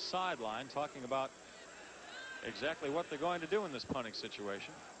huddled on the sideline talking about exactly what they're going to do in this punting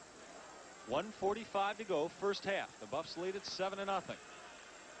situation. 1:45 to go, first half. The Buffs lead at 7-0.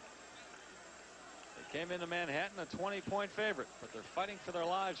 They came into Manhattan a 20-point favorite, but they're fighting for their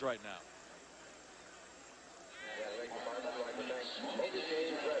lives right now.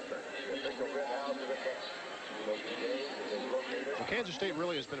 Well, Kansas State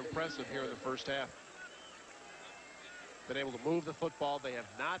really has been impressive here in the first half. Been able to move the football. They have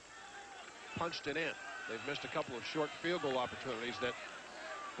not punched it in. They've missed a couple of short field goal opportunities that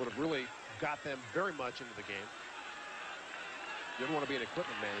would have really got them very much into the game. You ever want to be an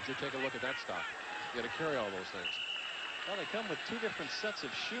equipment manager, take a look at that stuff. You got to carry all those things. Well, they come with 2 different sets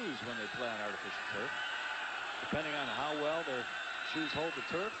of shoes when they play on artificial turf. Depending on how well their shoes hold the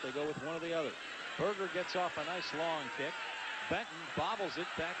turf, they go with one or the other. Berger gets off a nice long kick. Benton bobbles it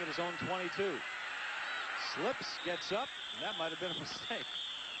back at his own 22. Slips, gets up, and that might have been a mistake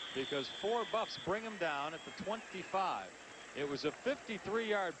because 4 Buffs bring him down at the 25. It was a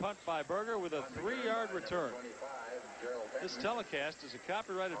 53-yard punt by Berger with a 3-yard return. This telecast is a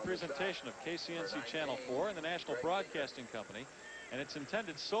copyrighted presentation of KCNC Channel 4 and the National Broadcasting Company, and it's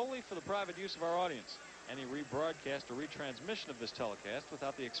intended solely for the private use of our audience. Any rebroadcast or retransmission of this telecast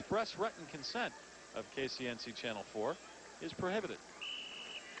without the express written consent of KCNC Channel 4 is prohibited.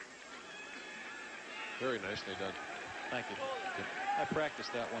 Very nicely done. Thank you. I practice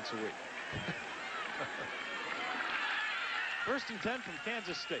that once a week. 1st and 10 from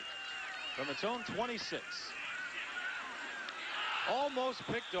Kansas State. From its own 26. Almost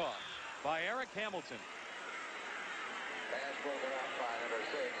picked off by Eric Hamilton. Pass broken up by number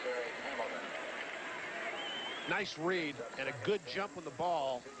 6, Eric Hamilton. Nice read and a good jump on the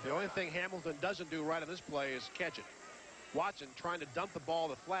ball. The only thing Hamilton doesn't do right on this play is catch it. Watson trying to dump the ball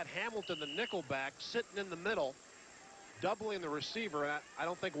to flat. Hamilton, the nickel back, sitting in the middle, doubling the receiver. And I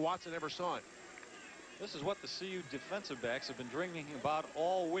don't think Watson ever saw it. This is what the CU defensive backs have been dreaming about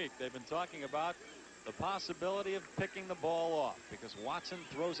all week. They've been talking about the possibility of picking the ball off because Watson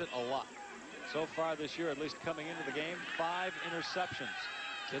throws it a lot. So far this year, at least coming into the game, 5 interceptions.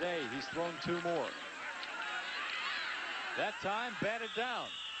 Today, he's thrown 2 more. That time batted down.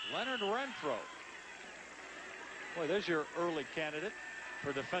 Leonard Renfro. Boy, there's your early candidate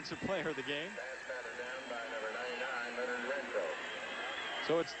for Defensive Player of the game. Pass batted down by number 99, Leonard Renfro.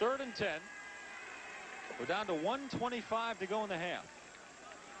 So it's 3rd and 10. We're down to 1:25 to go in the half.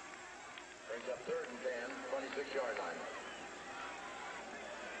 Brings up 3rd and 10, 26-yard line.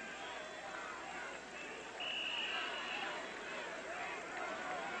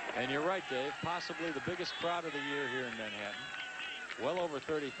 And you're right, Dave. Possibly the biggest crowd of the year here in Manhattan. Well over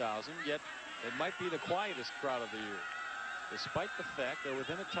 30,000, yet it might be the quietest crowd of the year, despite the fact they're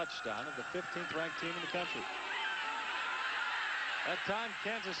within a touchdown of the 15th ranked team in the country. That time,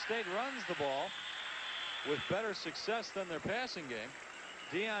 Kansas State runs the ball with better success than their passing game.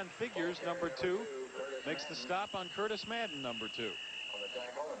 Deion Figures, number 2, makes the stop on Curtis Madden, number 2. On the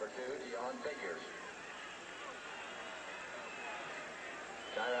tackle, number 2, Deion Figures.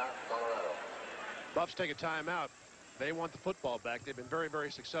 Timeout, Colorado. Buffs take a timeout. They want the football back. They've been very, very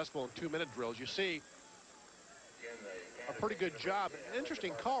successful in 2-minute drills. You see a pretty good job. An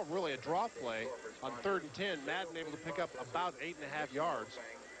interesting call, really, a draw play on 3rd and 10. Madden able to pick up about 8.5 yards.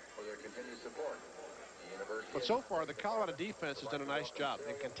 For their continued support. But so far, the Colorado defense has done a nice job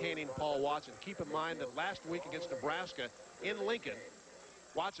in containing Paul Watson. Keep in mind that last week against Nebraska in Lincoln,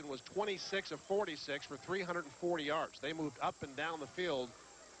 Watson was 26 of 46 for 340 yards. They moved up and down the field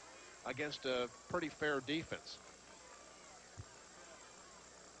against a pretty fair defense.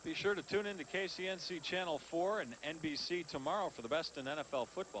 Be sure to tune in to KCNC Channel 4 and NBC tomorrow for the best in NFL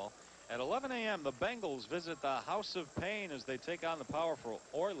football. At 11 a.m., the Bengals visit the House of Pain as they take on the powerful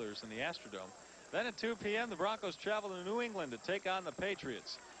Oilers in the Astrodome. Then at 2 p.m., the Broncos travel to New England to take on the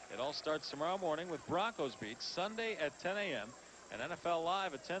Patriots. It all starts tomorrow morning with Broncos Beat Sunday at 10 a.m. and NFL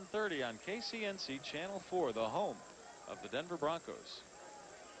Live at 10:30 on KCNC Channel 4, the home of the Denver Broncos.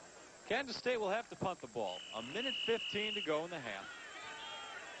 Kansas State will have to punt the ball. 1:15 to go in the half.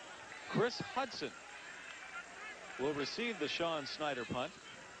 Chris Hudson will receive the Sean Snyder punt.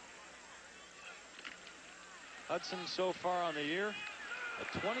 Hudson so far on the year,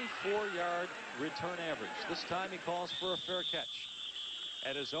 a 24-yard return average. This time he calls for a fair catch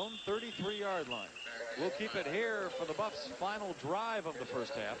at his own 33-yard line. We'll keep it here for the Buffs' final drive of the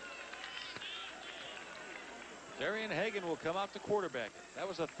first half. Darian Hagan will come out to quarterback it. That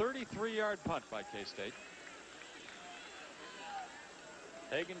was a 33-yard punt by K-State.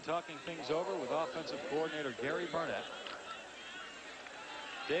 Hagan talking things over with offensive coordinator Gary Barnett.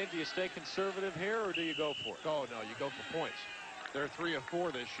 Dave, do you stay conservative here or do you go for it? Oh, no, you go for points. They're 3 of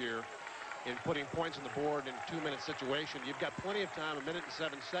 4 this year in putting points on the board in a 2-minute situation. You've got plenty of time, 1 minute and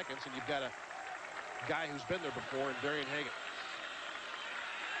 7 seconds, and you've got a guy who's been there before in Darian Hagan.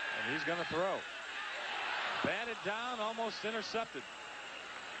 And he's going to throw. Batted down, almost intercepted.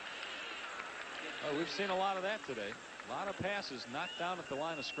 Oh, we've seen a lot of that today. A lot of passes knocked down at the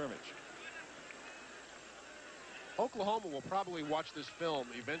line of scrimmage. Oklahoma will probably watch this film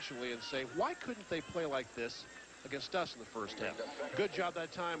eventually and say, why couldn't they play like this against us in the first half? Good job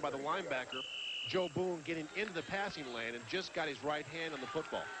that time by the linebacker, Joe Boone, getting into the passing lane and just got his right hand on the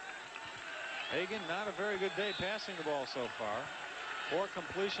football. Hagan, not a very good day passing the ball so far. 4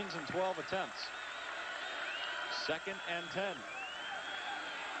 completions and 12 attempts. 2nd and 10.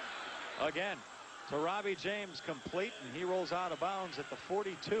 Again, to Robbie James, complete, and he rolls out of bounds at the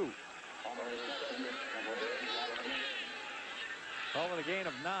 42. Calling a gain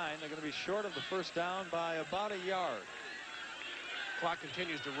of 9. They're going to be short of the first down by about a yard. Clock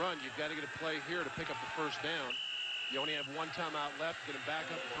continues to run. You've got to get a play here to pick up the first down. You only have 1 timeout left. Get him back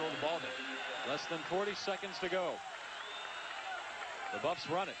up and throw the ball down. Less than 40 seconds to go. The Buffs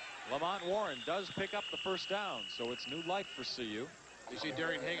run it. Lamont Warren does pick up the first down, so it's new life for CU. You see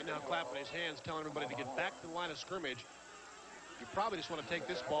Darian Hagan now clapping his hands, telling everybody to get back to the line of scrimmage. You probably just want to take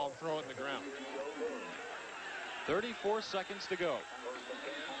this ball and throw it in the ground. 34 seconds to go.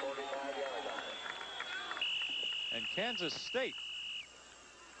 And Kansas State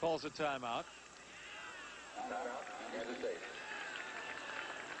calls a timeout.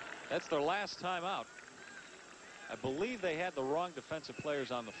 That's their last timeout. I believe they had the wrong defensive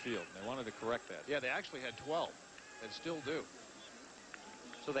players on the field. They wanted to correct that. Yeah, they actually had 12 and still do.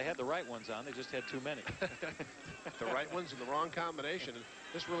 So they had the right ones on. They just had too many. The right ones in the wrong combination. And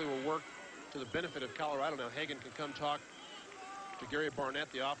this really will work to the benefit of Colorado. Now Hagan can come talk to Gary Barnett,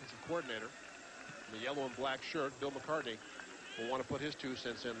 the offensive coordinator. In the yellow and black shirt, Bill McCartney will want to put his 2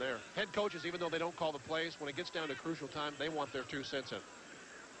 cents in there. Head coaches, even though they don't call the plays, when it gets down to crucial time, they want their 2 cents in.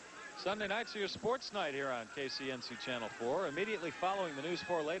 Sunday night's your sports night here on KCNC Channel 4. Immediately following the News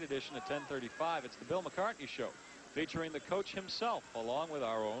 4 Late Edition at 10:35, it's the Bill McCartney Show, featuring the coach himself, along with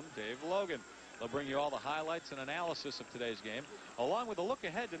our own Dave Logan. They'll bring you all the highlights and analysis of today's game, along with a look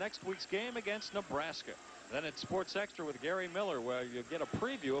ahead to next week's game against Nebraska. Then it's Sports Extra with Gary Miller, where you get a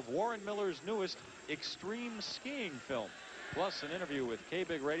preview of Warren Miller's newest extreme skiing film, plus an interview with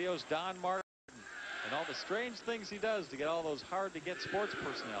K-Big Radio's Don Martin and all the strange things he does to get all those hard-to-get sports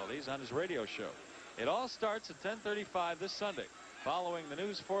personalities on his radio show. It all starts at 10:35 this Sunday, following the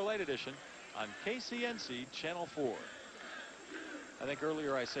News 4 Late edition on KCNC Channel 4. I think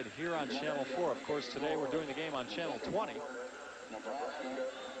earlier I said here on Channel 4. Of course, today we're doing the game on Channel 20.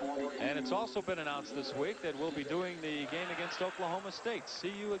 And it's also been announced this week that we'll be doing the game against Oklahoma State.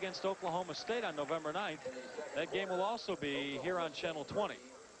 CU against Oklahoma State on November 9th. That game will also be here on Channel 20,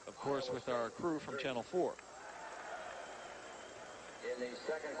 of course, with our crew from Channel 4. In the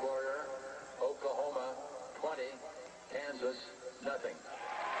second quarter, Oklahoma 20, Kansas nothing.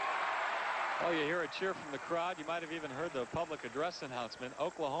 Oh, you hear a cheer from the crowd. You might have even heard the public address announcement.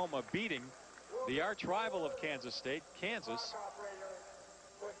 Oklahoma beating the arch rival of Kansas State, Kansas,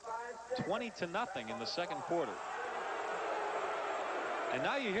 20-0 in the second quarter. And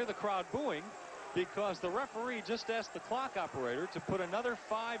now you hear the crowd booing because the referee just asked the clock operator to put another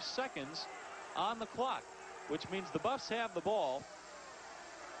 5 seconds on the clock, which means the Buffs have the ball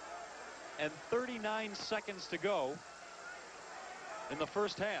and 39 seconds to go in the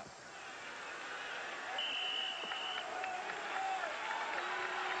first half.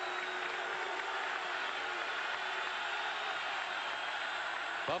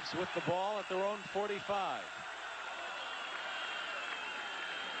 Buffs with the ball at their own 45.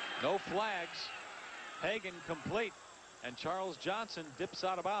 No flags. Hagan complete. And Charles Johnson dips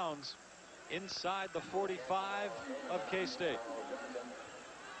out of bounds inside the 45 of K-State.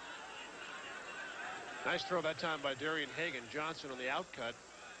 Nice throw that time by Darian Hagan. Johnson on the outcut.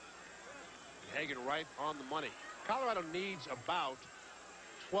 And Hagan right on the money. Colorado needs about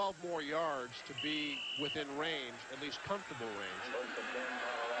 12 more yards to be within range, at least comfortable range,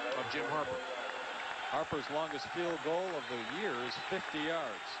 of Jim Harper. Harper's longest field goal of the year is 50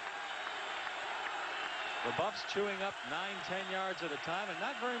 yards. The Buffs chewing up 9-10 yards at a time, and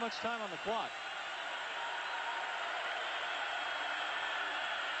not very much time on the clock.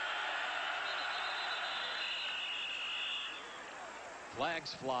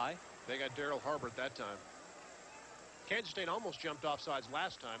 Flags fly. They got Daryl Harbert that time. Kansas State almost jumped offsides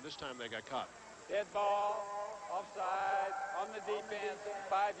last time. This time they got caught. Dead ball, offside, on the defense,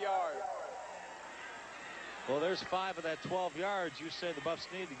 5 yards. Well, there's 5 of that 12 yards you say the Buffs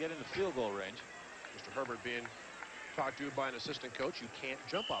need to get into field goal range. Mr. Herbert being talked to by an assistant coach. You can't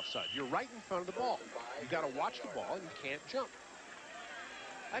jump offside. You're right in front of the ball. You got to watch the ball, and you can't jump.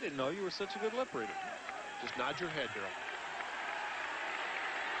 I didn't know you were such a good lip reader. Just nod your head, Daryl.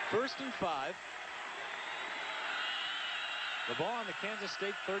 1st and 5. The ball on the Kansas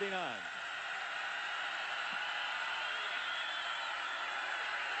State 39.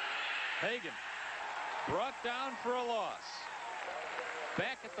 Hagan brought down for a loss.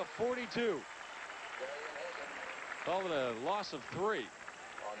 Back at the 42. Call it a loss of 3.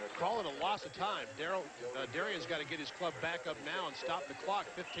 Call it a loss of time. Darian's got to get his club back up now and stop the clock.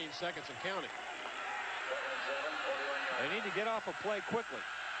 15 seconds and counting. They need to get off a play quickly.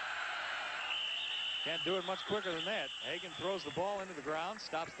 Can't do it much quicker than that. Hagan throws the ball into the ground,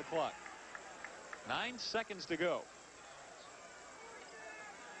 stops the clock. 9 seconds to go.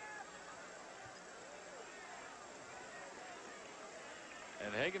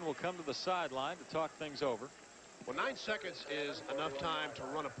 And Hagan will come to the sideline to talk things over. Well, 9 seconds is enough time to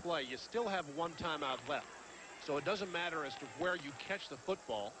run a play. You still have 1 timeout left. So it doesn't matter as to where you catch the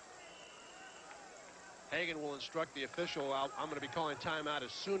football. Hagan will instruct the official. I'm going to be calling timeout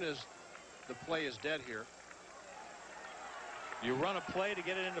as soon as the play is dead here. You run a play to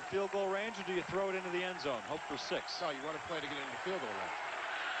get it into field goal range, or do you throw it into the end zone? Hope for 6. No, you run a play to get it into field goal range.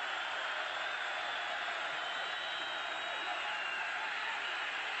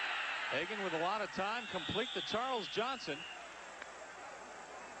 Hagan with a lot of time, complete to Charles Johnson.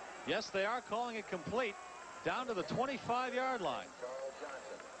 Yes, they are calling it complete, down to the 25-yard line. Charles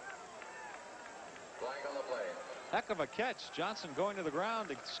Johnson. Flag on the play. Heck of a catch. Johnson going to the ground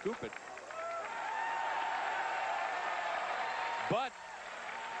to scoop it. But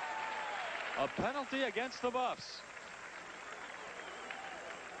a penalty against the Buffs.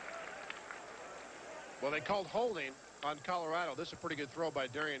 Well, they called holding on Colorado. This is a pretty good throw by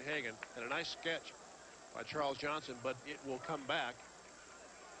Darian Hagan and a nice sketch by Charles Johnson, but it will come back.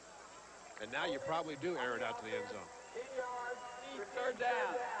 And now you probably do air it out to the end zone. 3rd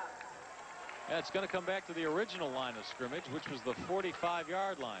down. Yeah, it's going to come back to the original line of scrimmage, which was the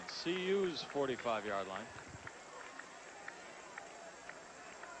 45-yard line, CU's 45-yard line.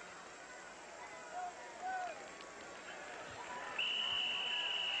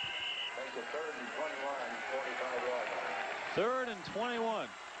 Makes it 3rd and 21. 3rd and 21.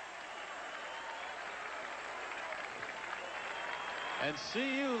 And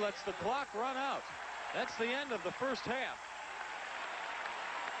CU lets the clock run out. That's the end of the first half.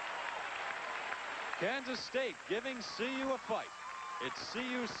 Kansas State giving CU a fight. It's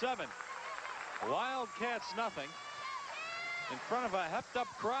CU 7, Wildcats nothing. In front of a hepped-up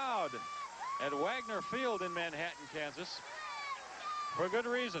crowd at Wagner Field in Manhattan, Kansas. For good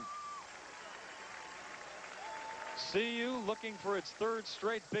reason. CU looking for its 3rd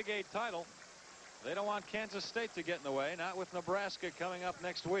straight Big 8 title. They don't want Kansas State to get in the way, not with Nebraska coming up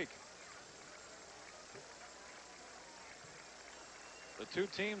next week. The two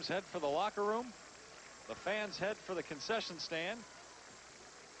teams head for the locker room. The fans head for the concession stand.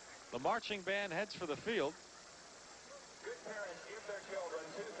 The marching band heads for the field. Good parents give their children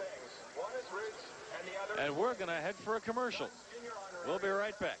 2 things. One is roots, and the other. And we're going to head for a commercial. We'll be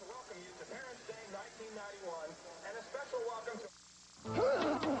right back. Welcome you to Parents' Day 1991, and a special welcome to.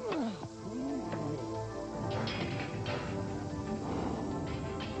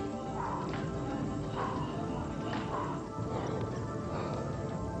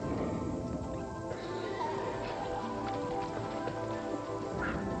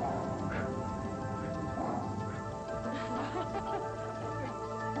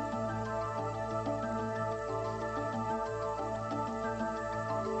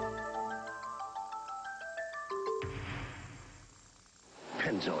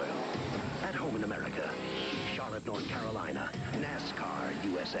 Pennzoil, at home in America, Charlotte, North Carolina, NASCAR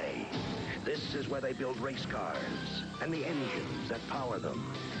USA. This is where they build race cars and the engines that power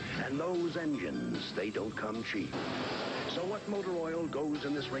them. And those engines, they don't come cheap. So what motor oil goes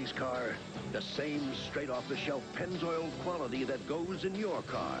in this race car? The same straight-off-the-shelf Pennzoil quality that goes in your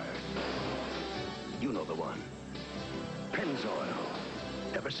car. You know the one. Pennzoil.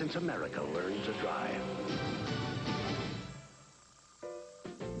 Ever since America learned to drive.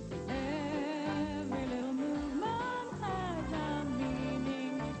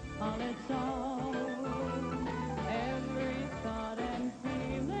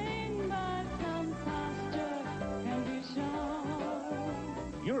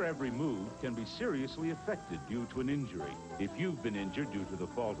 Your every move can be seriously affected due to an injury. If you've been injured due to the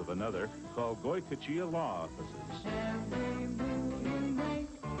fault of another, call Goycochea Law Offices.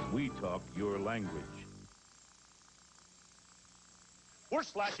 We talk your language. We're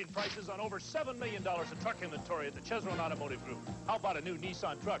slashing prices on over $7 million of truck inventory at the Chevron Automotive Group. How about a new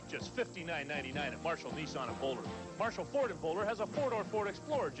Nissan truck, just $59.99 at Marshall Nissan in Boulder? Marshall Ford in Boulder has a 4-door Ford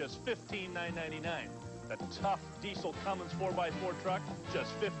Explorer, just $15,999. The tough diesel Cummins 4x4 truck,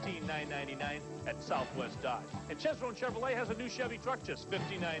 just $15,999 at Southwest Dodge. And Chevron Chevrolet has a new Chevy truck, just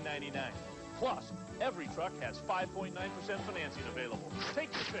 $59.99. Plus, every truck has 5.9% financing available.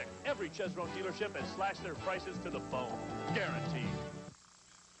 Take your pick. Every Chevron dealership has slashed their prices to the bone. Guaranteed.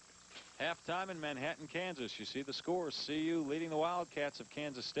 Halftime in Manhattan, Kansas. You see the scores. CU leading the Wildcats of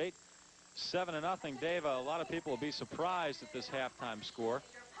Kansas State 7-0. Dave, a lot of people will be surprised at this halftime score.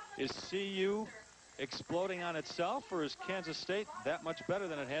 Is CU exploding on itself, or is Kansas State that much better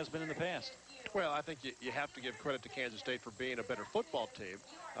than it has been in the past? Well, I think you have to give credit to Kansas State for being a better football team.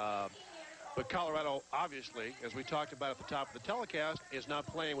 But Colorado, obviously, as we talked about at the top of the telecast, is not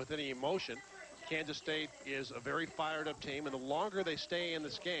playing with any emotion. Kansas State is a very fired-up team, and the longer they stay in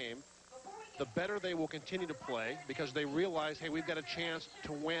this game, the better they will continue to play, because they realize, hey, we've got a chance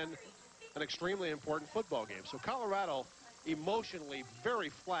to win an extremely important football game. So Colorado, emotionally very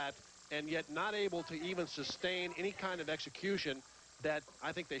flat, and yet not able to even sustain any kind of execution that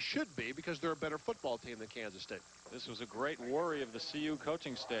I think they should be, because they're a better football team than Kansas State. This was a great worry of the CU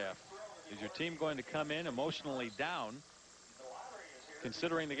coaching staff. Is your team going to come in emotionally down,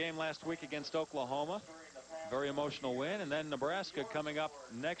 considering the game last week against Oklahoma? Very emotional win, and then Nebraska coming up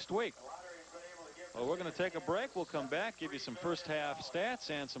next week. Well, we're going to take a break. We'll come back, give you some first half stats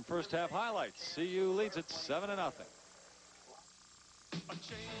and some first half highlights. CU leads it 7-0. A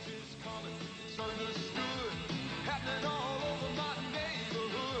change is coming, it's understood, happening all over my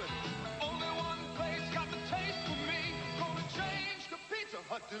neighborhood. Only one place got the taste for me, gonna change the Pizza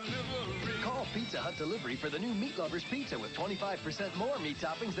Hut delivery. Call Pizza Hut Delivery for the new Meat Lovers Pizza with 25% more meat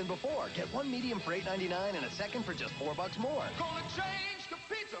toppings than before. Get one medium for $8.99 and a second for just $4 more. Gonna change the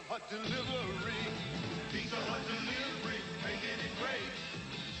Pizza Hut delivery. Pizza Hut delivery, making it great.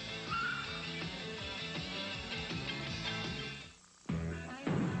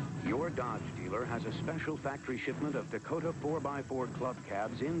 Your Dodge dealer has a special factory shipment of Dakota 4x4 club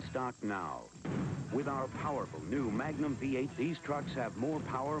cabs in stock now. With our powerful new Magnum V8, these trucks have more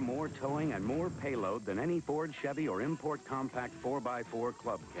power, more towing, and more payload than any Ford, Chevy, or import compact 4x4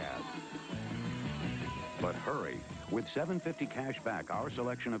 club cab. But hurry, With $7.50 cash back, our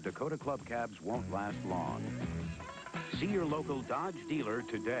selection of Dakota Club cabs won't last long. See your local Dodge dealer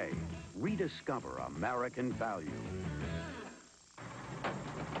today. Rediscover American value.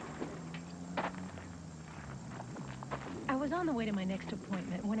 I was on the way to my next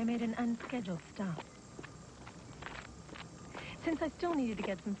appointment when I made an unscheduled stop. Since I still needed to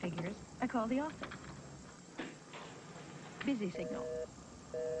get some figures, I called the office. Busy signal.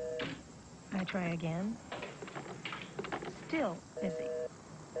 I try again. Still busy.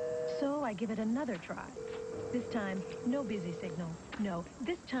 So I give it another try. This time, no busy signal. No,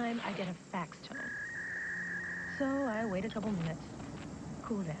 this time I get a fax tone. So I wait a couple minutes.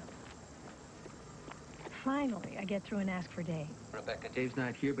 Cool down. Finally, I get through and ask for Dave. Rebecca, Dave's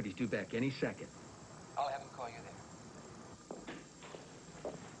not here, but he's due back any second. I'll have him call you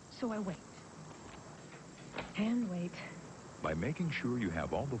there. So I wait. And wait. By making sure you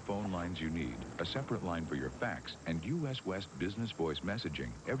have all the phone lines you need, a separate line for your fax, and U.S. West business voice messaging,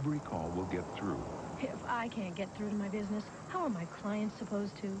 every call will get through. If I can't get through to my business, how are my clients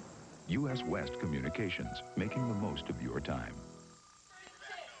supposed to? U.S. West Communications, making the most of your time.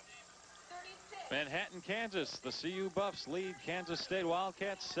 Manhattan, Kansas. The CU Buffs lead Kansas State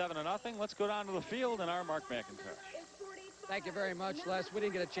Wildcats 7-0. Let's go down to the field and our Mark McIntosh. Thank you very much, Les. We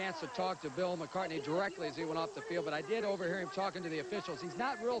didn't get a chance to talk to Bill McCartney directly as he went off the field, but I did overhear him talking to the officials. He's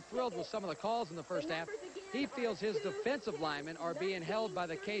not real thrilled with some of the calls in the first half. He feels his defensive linemen are being held by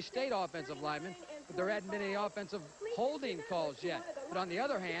the K-State offensive linemen, but there hadn't been any offensive holding calls yet. But on the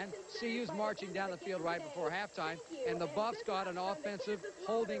other hand, CU's marching down the field right before halftime, and the Buffs got an offensive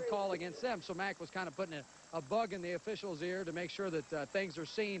holding call against them. So Mac was kind of putting a bug in the official's ear to make sure that things are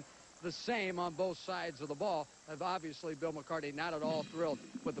seen the same on both sides of the ball. Obviously, Bill McCartney not at all thrilled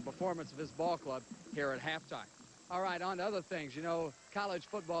with the performance of his ball club here at halftime. All right, on to other things. You know, college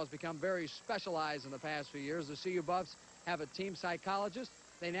football has become very specialized in the past few years. The CU Buffs have a team psychologist.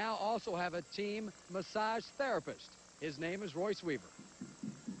 They now also have a team massage therapist. His name is Royce Weaver.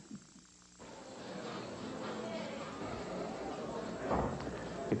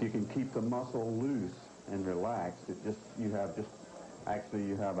 If you can keep the muscle loose and relaxed, you have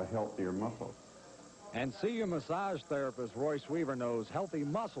a healthier muscle. And CU massage therapist Royce Weaver knows healthy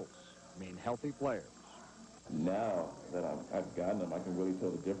muscles mean healthy players. Now that I've gotten them, I can really tell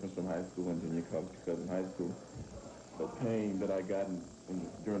the difference from high school and junior college, because in high school, the pain that I got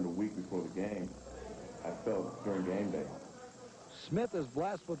during the week before the game, I felt during game day. Smith is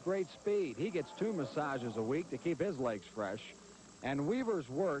blessed with great speed. He gets 2 massages a week to keep his legs fresh. And Weaver's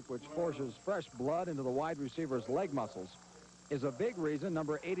work, which forces fresh blood into the wide receiver's leg muscles, is a big reason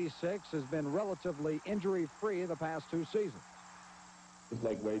number 86 has been relatively injury-free the past 2 seasons. It's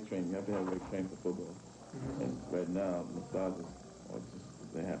like weight training. You have to have weight training for football. And right now, massages,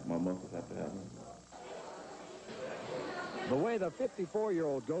 my muscles have to have them. The way the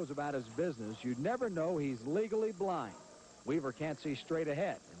 54-year-old goes about his business, you'd never know he's legally blind. Weaver can't see straight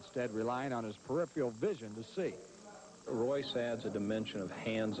ahead, instead relying on his peripheral vision to see. Royce adds a dimension of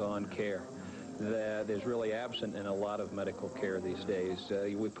hands-on care that is really absent in a lot of medical care these days.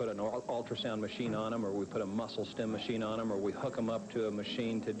 We put an ultrasound machine on them, or we put a muscle stim machine on them, or we hook them up to a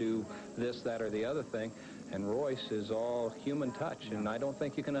machine to do this, that, or the other thing. And Royce is all human touch, and I don't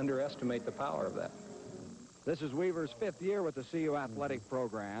think you can underestimate the power of that. This is Weaver's 5th year with the CU athletic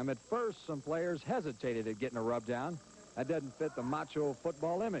program. At first, some players hesitated at getting a rub down. That doesn't fit the macho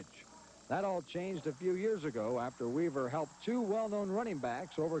football image. That all changed a few years ago after Weaver helped 2 well-known running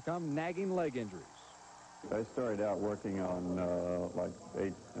backs overcome nagging leg injuries. I started out working on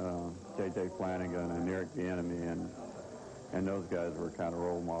J.J. Flanagan and Eric Bieniemy, and those guys were kind of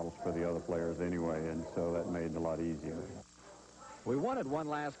role models for the other players anyway, and so that made it a lot easier. We wanted one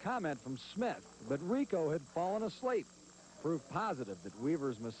last comment from Smith, but Rico had fallen asleep. Proof positive that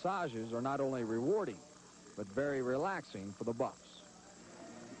Weaver's massages are not only rewarding, but very relaxing for the Buffs.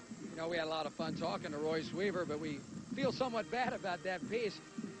 You know, we had a lot of fun talking to Royce Weaver, but we feel somewhat bad about that piece.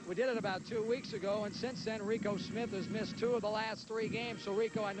 We did it about 2 weeks ago, and since then, Rico Smith has missed 2 of the last 3 games. So,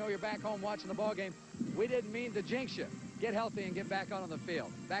 Rico, I know you're back home watching the ball game. We didn't mean to jinx you. Get healthy and get back on the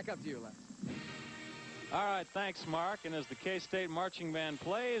field. Back up to you, Les. All right, thanks, Mark. And as the K-State marching band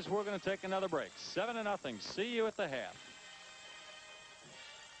plays, we're going to take another break. 7-0. See you at the half.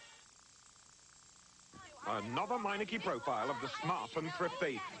 Another Meineke profile of the smart and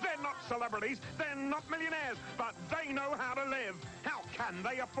thrifty. They're not celebrities, they're not millionaires, but they know how to live. How can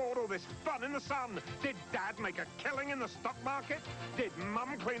they afford all this fun in the sun? Did Dad make a killing in the stock market? Did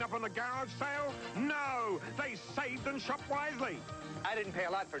Mum clean up on the garage sale? No, they saved and shopped wisely. I didn't pay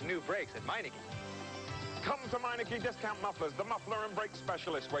a lot for new brakes at Meineke. Come to Meineke Discount Mufflers, the muffler and brake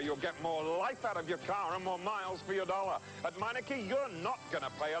specialist, where you'll get more life out of your car and more miles for your dollar. At Meineke, you're not going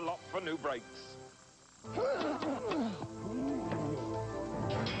to pay a lot for new brakes.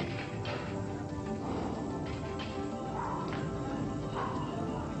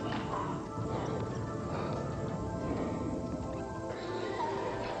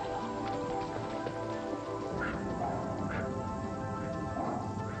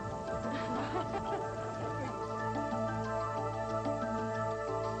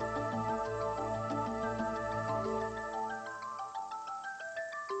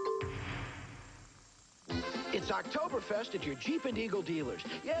 It's Oktoberfest at your Jeep and Eagle dealers.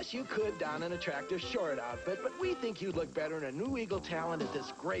 Yes, you could don an attractive short outfit, but we think you'd look better in a new Eagle Talon at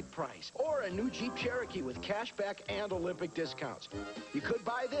this great price. Or a new Jeep Cherokee with cashback and Olympic discounts. You could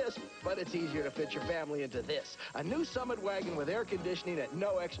buy this, but it's easier to fit your family into this. A new Summit wagon with air conditioning at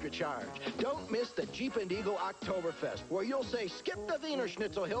no extra charge. Don't miss the Jeep and Eagle Oktoberfest, where you'll say, skip the Wiener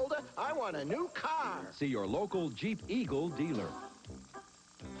Schnitzel, Hilda. I want a new car. See your local Jeep Eagle dealer.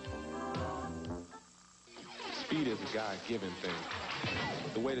 Speed is a God-given thing.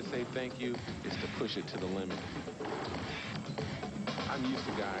 The way to say thank you is to push it to the limit. I'm used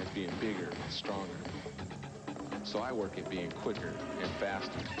to guys being bigger and stronger, so I work at being quicker and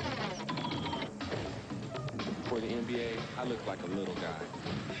faster. For the NBA, I look like a little guy,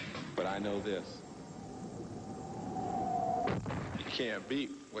 but I know this. You can't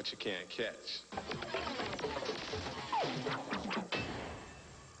beat what you can't catch.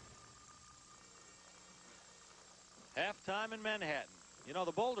 Halftime in Manhattan. You know,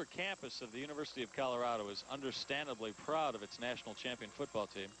 the Boulder campus of the University of Colorado is understandably proud of its national champion football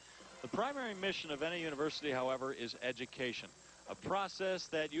team. The primary mission of any university, however, is education, a process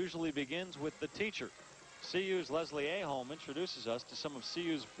that usually begins with the teacher. CU's Leslie Aholm introduces us to some of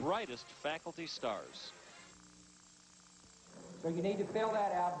CU's brightest faculty stars. So you need to fill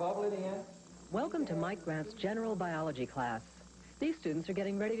that out, bubble it in. Welcome to Mike Grant's general biology class. These students are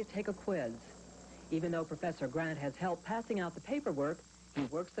getting ready to take a quiz. Even though Professor Grant has help passing out the paperwork, he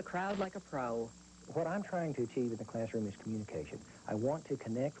works the crowd like a pro. What I'm trying to achieve in the classroom is communication. I want to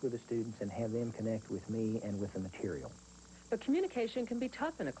connect with the students and have them connect with me and with the material. But communication can be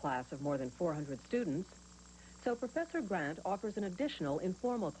tough in a class of more than 400 students. So Professor Grant offers an additional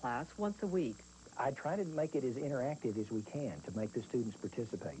informal class once a week. I try to make it as interactive as we can to make the students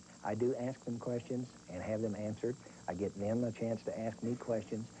participate. I do ask them questions and have them answered. I get them a chance to ask me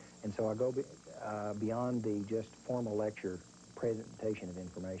questions. And so I go beyond the just formal lecture presentation of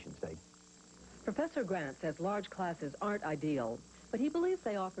information stage. Professor Grant says large classes aren't ideal, but he believes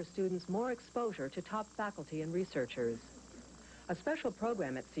they offer students more exposure to top faculty and researchers. A special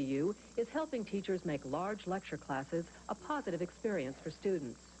program at CU is helping teachers make large lecture classes a positive experience for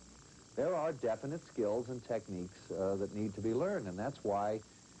students. There are definite skills and techniques that need to be learned, and that's why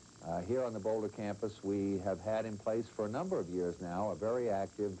here on the Boulder campus we have had in place for a number of years now a very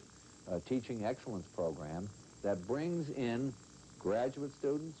active teaching excellence program that brings in graduate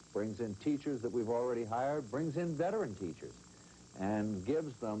students, brings in teachers that we've already hired, brings in veteran teachers, and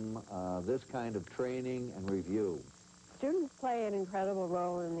gives them this kind of training and review. Students play an incredible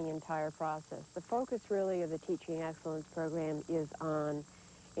role in the entire process. The focus really of the Teaching Excellence program is on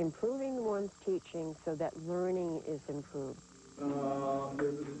improving one's teaching so that learning is improved.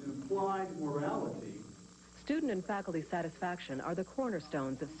 Implied morality. Student and faculty satisfaction are the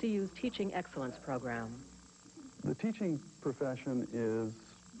cornerstones of CU's Teaching Excellence program. The teaching profession is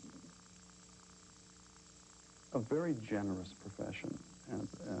a very generous profession, and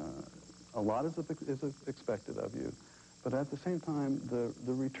a lot is expected of you, but at the same time,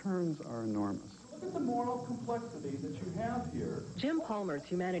 the returns are enormous. Look at the moral complexity that you have here. Jim Palmer's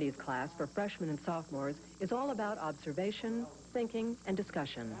humanities class for freshmen and sophomores is all about observation, thinking, and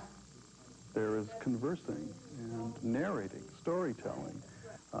discussion. There is conversing and narrating, storytelling,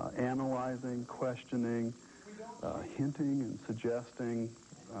 analyzing, questioning, hinting and suggesting.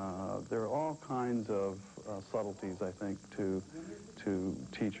 There are all kinds of subtleties, I think, to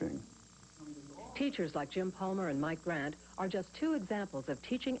teaching. Teachers like Jim Palmer and Mike Grant are just two examples of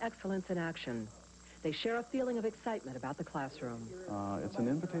teaching excellence in action. They share a feeling of excitement about the classroom. It's an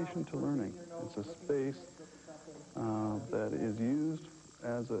invitation to learning. It's a space that is used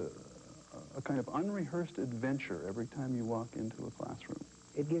as a kind of unrehearsed adventure every time you walk into a classroom.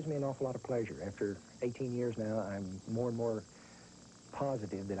 It gives me an awful lot of pleasure. After 18 years now, I'm more and more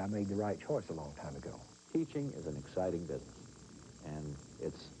positive that I made the right choice a long time ago. Teaching is an exciting business, and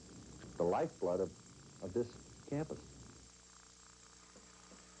it's the lifeblood of this campus.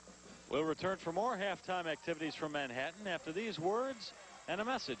 We'll return for more halftime activities from Manhattan after these words and a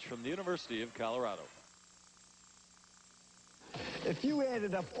message from the University of Colorado. If you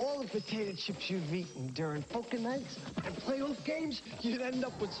added up all the potato chips you've eaten during poker nights and playoff games, you'd end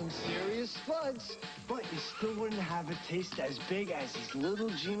up with some serious spuds. But you still wouldn't have a taste as big as these little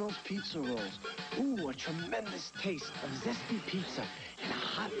Gino's pizza rolls. Ooh, a tremendous taste of zesty pizza and a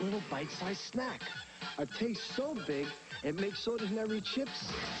hot little bite-sized snack. A taste so big, it makes ordinary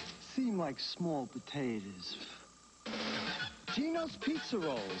chips seem like small potatoes. Gino's Pizza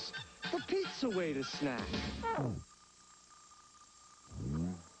Rolls, the pizza way to snack.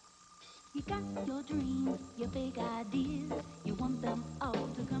 You got your dreams, your big ideas. You want them all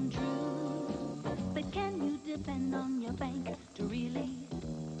to come true. But can you depend on your bank to really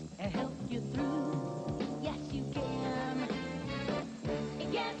help you through? Yes, you can.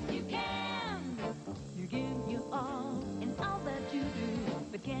 Yes, you can. You give your all in all that you do.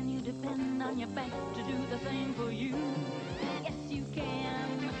 But can you depend on your bank to do the same for you? Yes, you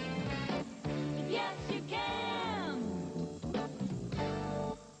can. Yes, you can.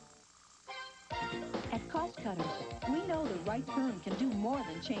 At Cost Cutters, we know the right perm can do more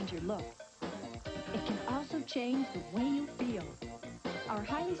than change your look. It can also change the way you feel. Our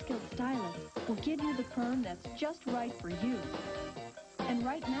highly skilled stylists will give you the perm that's just right for you. And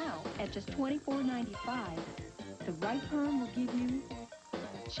right now, at just $24.95, the right perm will give you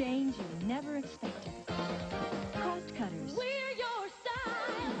change you never expected. Cost Cutters. We're your style.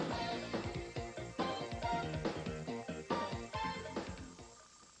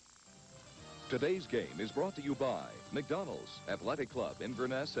 Today's game is brought to you by McDonald's, Athletic Club,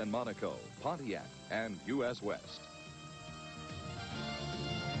 Inverness and Monaco, Pontiac, and U.S. West.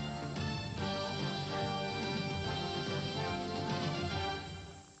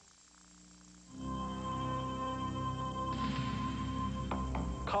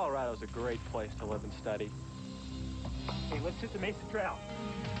 Colorado's a great place to live and study. Okay, let's hit the Mesa Trail.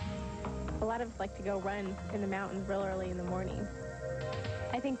 A lot of us like to go run in the mountains real early in the morning.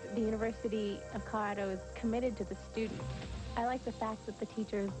 I think the University of Colorado is committed to the students. I like the fact that the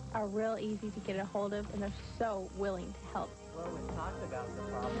teachers are real easy to get a hold of, and they're so willing to help. Well, we talked about the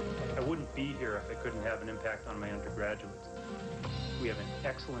problem. I wouldn't be here if I couldn't have an impact on my undergraduates. We have an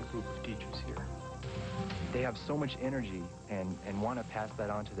excellent group of teachers here. They have so much energy and want to pass that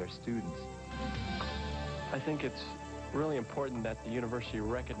on to their students. I think it's really important that the university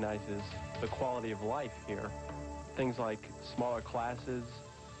recognizes the quality of life here. Things like smaller classes,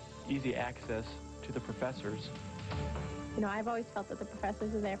 easy access to the professors. You know, I've always felt that the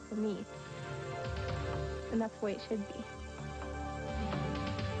professors are there for me. And that's the way it should be.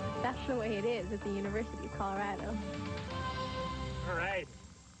 That's the way it is at the University of Colorado. All right.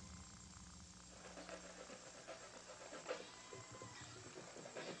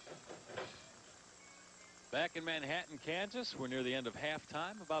 Back in Manhattan, Kansas, we're near the end of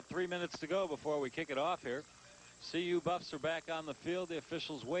halftime. About 3 minutes to go before we kick it off here. CU Buffs are back on the field. The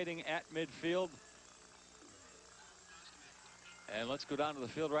officials waiting at midfield. And let's go down to the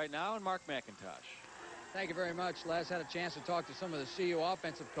field right now, and Mark McIntosh. Thank you very much, Les. Had a chance to talk to some of the CU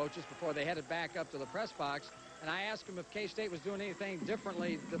offensive coaches before they headed back up to the press box, and I asked them if K-State was doing anything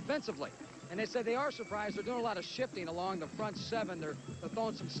differently defensively. And they said they are surprised. They're doing a lot of shifting along the front seven. They're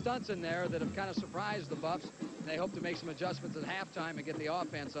throwing some stunts in there that have kind of surprised the Buffs. And they hope to make some adjustments at halftime and get the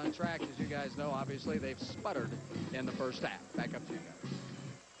offense on track. As you guys know, obviously, they've sputtered in the first half. Back up to you guys.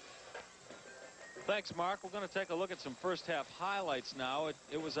 Thanks, Mark. We're going to take a look at some first-half highlights now.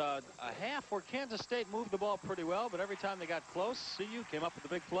 It was a half where Kansas State moved the ball pretty well, but every time they got close, CU came up with a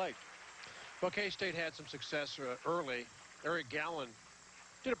big play. Well, K-State had some success early. Eric Gallen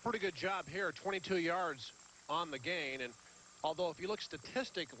did a pretty good job here, 22 yards on the gain. And although if you look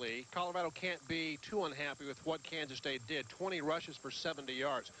statistically, Colorado can't be too unhappy with what Kansas State did. 20 rushes for 70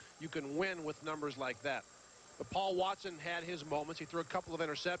 yards. You can win with numbers like that. But Paul Watson had his moments. He threw a couple of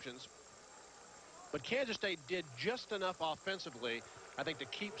interceptions. But Kansas State did just enough offensively, I think, to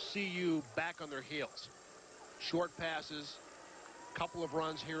keep CU back on their heels. Short passes, couple of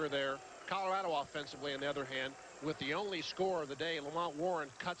runs here or there. Colorado offensively, on the other hand, with the only score of the day, Lamont Warren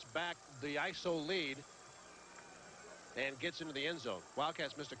cuts back the ISO lead and gets into the end zone.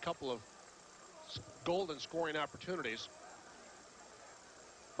 Wildcats missed a couple of golden scoring opportunities.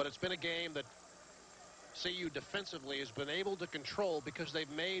 But it's been a game that CU defensively has been able to control because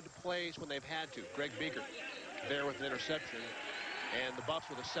they've made plays when they've had to. Greg Beaker there with an interception, and the Buffs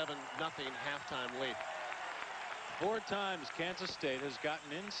with a 7-0 halftime lead. 4 times Kansas State has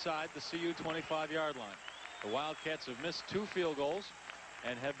gotten inside the CU 25-yard line. The Wildcats have missed 2 field goals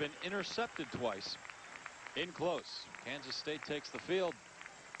and have been intercepted twice. In close, Kansas State takes the field.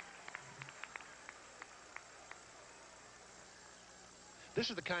 This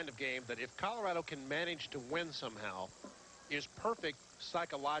is the kind of game that if Colorado can manage to win somehow, is perfect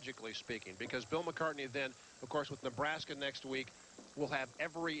psychologically speaking, because Bill McCartney then, of course, with Nebraska next week, will have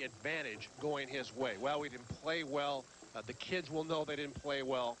every advantage going his way. Well, we didn't play well. The kids will know they didn't play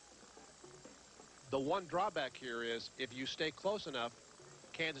well. The one drawback here is if you stay close enough,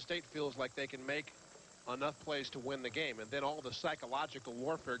 Kansas State feels like they can make enough plays to win the game, and then all the psychological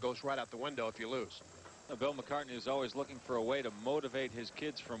warfare goes right out the window if you lose. Now, Bill McCartney is always looking for a way to motivate his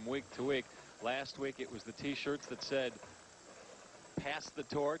kids from week to week. Last week it was the T-shirts that said, "Pass the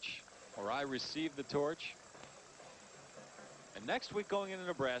torch," or "I received the torch." And next week going into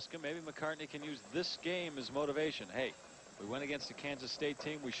Nebraska, maybe McCartney can use this game as motivation. Hey, we went against the Kansas State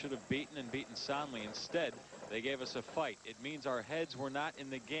team we should have beaten, and beaten soundly. Instead, they gave us a fight. It means our heads were not in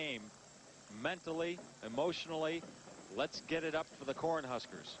the game. Mentally, emotionally, let's get it up for the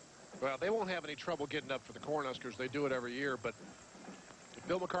Cornhuskers. Well, they won't have any trouble getting up for the Cornhuskers. They do it every year. But if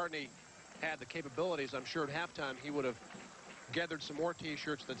Bill McCartney had the capabilities, I'm sure at halftime he would have gathered some more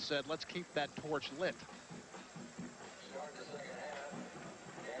T-shirts that said, "Let's keep that torch lit."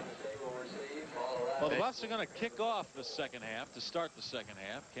 Well, the Buffs are going to kick off the second half to start the second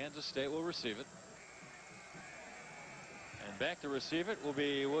half. Kansas State will receive it. And back to receive it will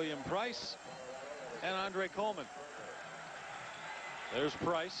be William Price and Andre Coleman. There's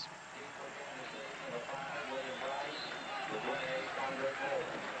Price.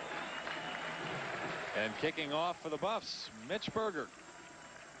 And kicking off for the Buffs, Mitch Berger.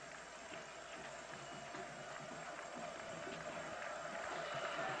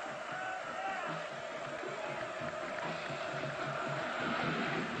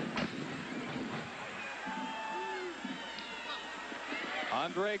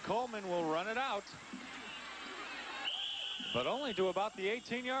 Andre Coleman will run it out, but only to about the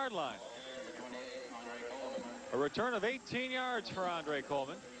 18-yard line. A return of 18 yards for Andre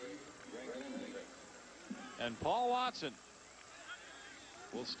Coleman. And Paul Watson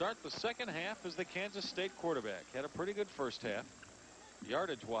will start the second half as the Kansas State quarterback. Had a pretty good first half,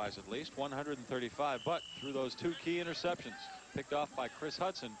 yardage-wise at least, 135, but through those two key interceptions, picked off by Chris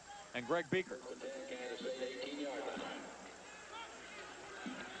Hudson and Greg Beaker.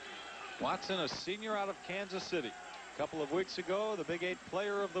 Watson, a senior out of Kansas City. A couple of weeks ago, the Big 8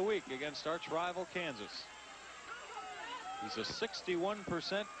 Player of the Week against arch rival Kansas. He's a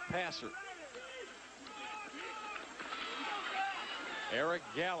 61% passer. Eric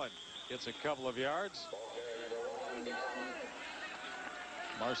Gallen gets a couple of yards.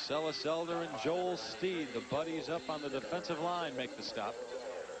 Marcellus Elder and Joel Steed, the buddies up on the defensive line, make the stop.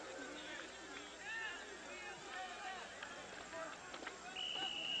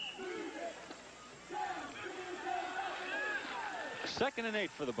 Second and 8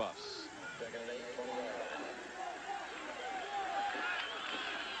 for the Buffs.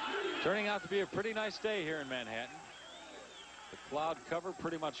 Turning out to be a pretty nice day here in Manhattan. The cloud cover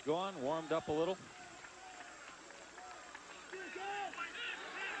pretty much gone, warmed up a little.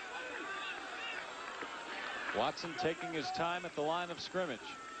 Watson taking his time at the line of scrimmage.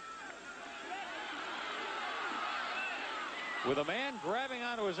 With a man grabbing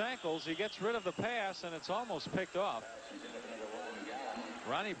onto his ankles, he gets rid of the pass, and it's almost picked off.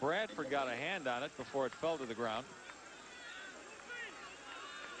 Ronnie Bradford got a hand on it before it fell to the ground.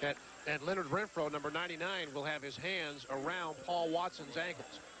 And Leonard Renfro, number 99, will have his hands around Paul Watson's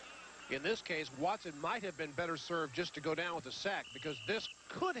ankles. In this case, Watson might have been better served just to go down with a sack, because this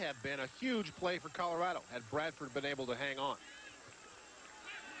could have been a huge play for Colorado had Bradford been able to hang on.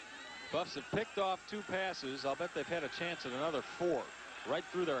 Buffs have picked off 2 passes. I'll bet they've had a chance at another 4 right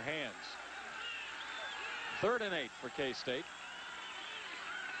through their hands. 3rd and 8 for K-State.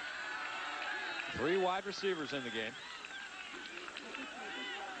 3 wide receivers in the game.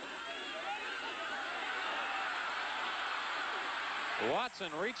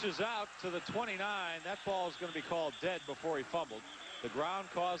 Watson reaches out to the 29. That ball is going to be called dead before he fumbled. The ground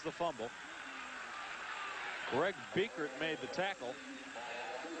caused the fumble. Greg Beaker made the tackle.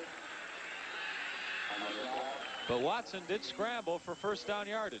 But Watson did scramble for first down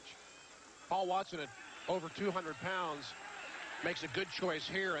yardage. Paul Watson at over 200 pounds makes a good choice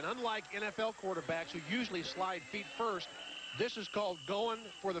here. And unlike NFL quarterbacks who usually slide feet first, this is called going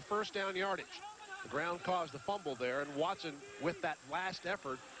for the first down yardage. The ground caused the fumble there, and Watson, with that last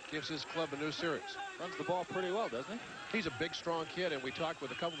effort, gives his club a new series. Runs the ball pretty well, doesn't he? He's a big, strong kid, and we talked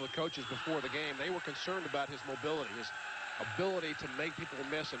with a couple of the coaches before the game. They were concerned about his mobility, his ability to make people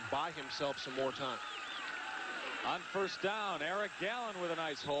miss and buy himself some more time. On first down, Eric Gallen with a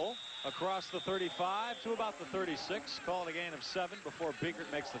nice hole across the 35 to about the 36. Called a gain of 7 before Beaker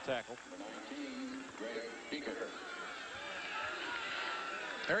makes the tackle.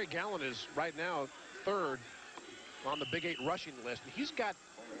 Eric Gallen is right now 3rd on the Big 8 rushing list. And he's got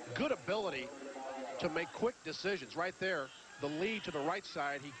good ability to make quick decisions. Right there, the lead to the right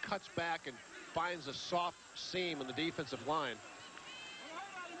side, he cuts back and finds a soft seam in the defensive line.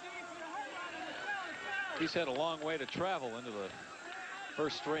 He's had a long way to travel into the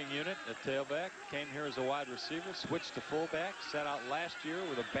first string unit at tailback. Came here as a wide receiver, switched to fullback, sat out last year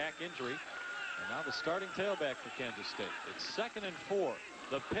with a back injury, and now the starting tailback for Kansas State. It's 2nd and 4.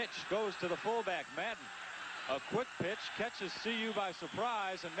 The pitch goes to the fullback, Madden. A quick pitch catches CU by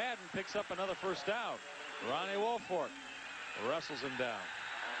surprise, and Madden picks up another first down. Ronnie Woolfolk wrestles him down.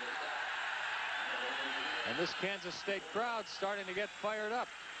 And this Kansas State crowd starting to get fired up.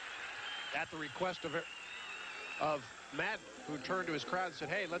 At the request of Madden, who turned to his crowd and said,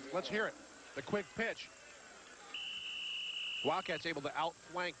 hey, let's hear it. The quick pitch. Wildcats able to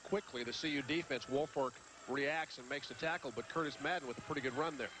outflank quickly the CU defense. Woolfolk reacts and makes the tackle, but Curtis Madden with a pretty good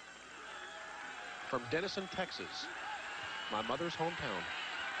run there. From Denison, Texas, my mother's hometown.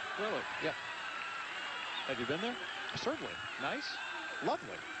 Really? Yep. Have you been there? Certainly. Nice.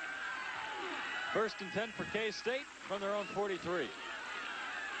 Lovely. 1st and 10 for K-State from their own 43.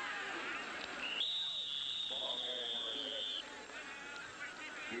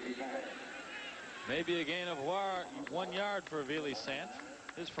 Maybe a gain of 1 yard for Vili Sant.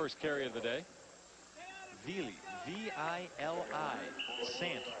 His first carry of the day. Vili, V-I-L-I,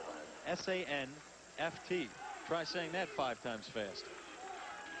 Sant, S-A-N-F-T. Try saying that 5 times fast.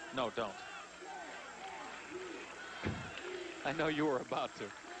 No, don't. I know you were about to.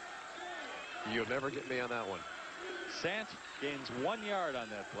 You'll never get me on that one. Sant gains 1 yard on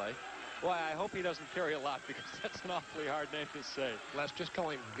that play. Boy, I hope he doesn't carry a lot, because that's an awfully hard name to say. Let's just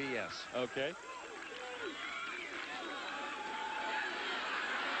call him VS. Okay.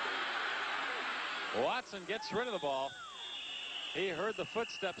 Watson gets rid of the ball. He heard the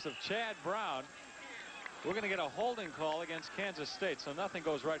footsteps of Chad Brown. We're going to get a holding call against Kansas State, so nothing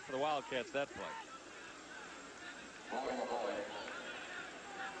goes right for the Wildcats that play.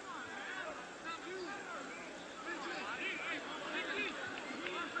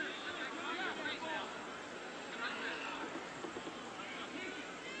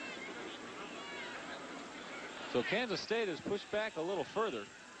 So Kansas State has pushed back a little further.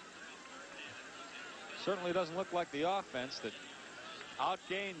 Certainly doesn't look like the offense that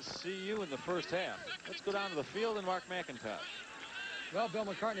outgains CU in the first half. Let's go down to the field and Mark McIntosh. Well, Bill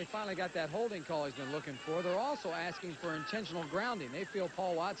McCartney finally got that holding call he's been looking for. They're also asking for intentional grounding. They feel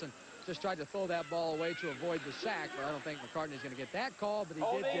Paul Watson just tried to throw that ball away to avoid the sack, but I don't think McCartney's going to get that call, but he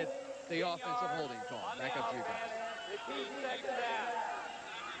did get the offensive holding call. Back up to you guys.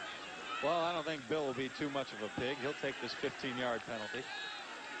 Well, I don't think Bill will be too much of a pig. He'll take this 15-yard penalty.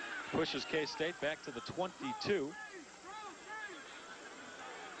 Pushes K-State back to the 22.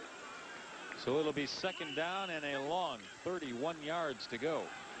 So it'll be 2nd down and a long 31 yards to go.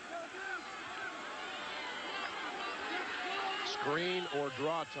 Screen or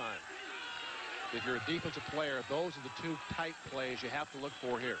draw time. If you're a defensive player, those are the 2 tight plays you have to look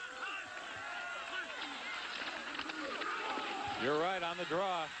for here. You're right on the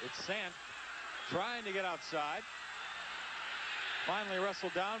draw. It's Sant trying to get outside. Finally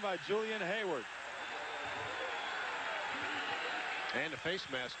wrestled down by Julian Hayward. And a face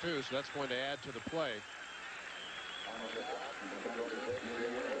mask, too, so that's going to add to the play.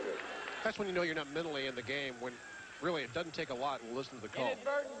 That's when you know you're not mentally in the game, when really it doesn't take a lot. We'll listen to the call.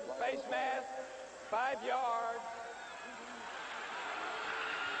 Inadvertent face mask, 5 yards.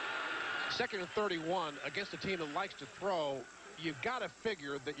 2nd and 31 against a team that likes to throw. You've got to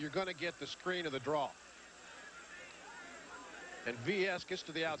figure that you're going to get the screen of the draw. And VS gets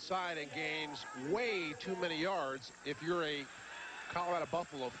to the outside and gains way too many yards if you're a Colorado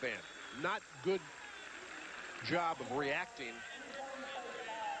Buffalo fan. Not good job of reacting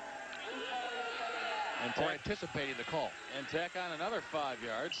or anticipating the call. And tack on another 5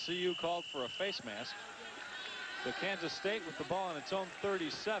 yards. CU called for a face mask. So Kansas State with the ball on its own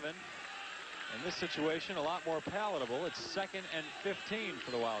 37. In this situation, a lot more palatable. It's 2nd and 15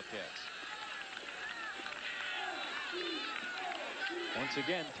 for the Wildcats. Once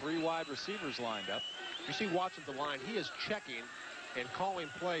again, 3 wide receivers lined up. You see Watson at the line. He is checking and calling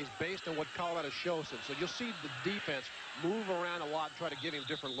plays based on what Colorado shows him. So you'll see the defense move around a lot and try to give him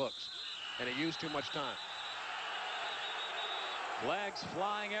different looks. And he used too much time. Flags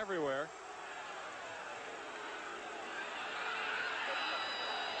flying everywhere.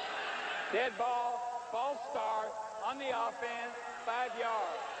 Dead ball, false start on the offense, 5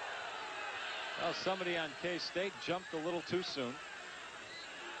 yards. Well, somebody on K-State jumped a little too soon.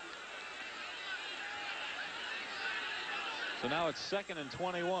 So now it's 2nd and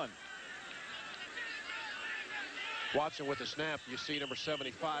 21. Watson with the snap. You see number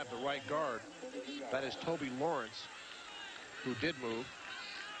 75, the right guard. That is Toby Lawrence, who did move.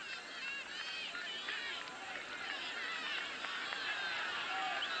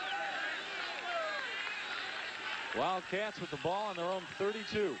 Wildcats with the ball on their own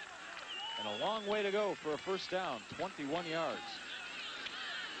 32. And a long way to go for a first down, 21 yards.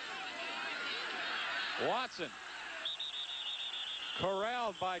 Watson.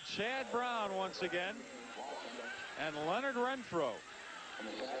 Corralled by Chad Brown once again. And Leonard Renfro.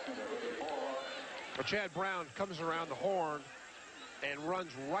 Well, Chad Brown comes around the horn and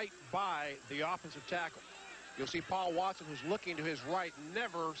runs right by the offensive tackle. You'll see Paul Watson, who's looking to his right,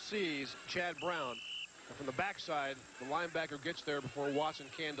 never sees Chad Brown. And from the backside, the linebacker gets there before Watson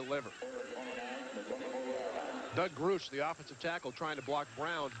can deliver. Doug Grush, the offensive tackle, trying to block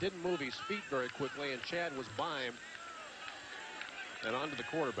Brown, didn't move his feet very quickly, and Chad was by him and onto the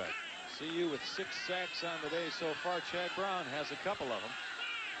quarterback. CU with 6 sacks on the day so far. Chad Brown has a couple of them.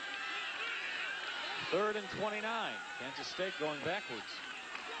 3rd and 29. Kansas State going backwards.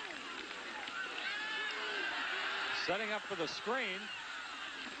 Setting up for the screen,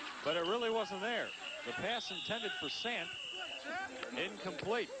 but it really wasn't there. The pass intended for Sant,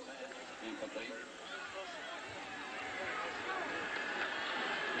 incomplete.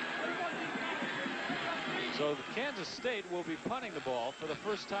 So Kansas State will be punting the ball for the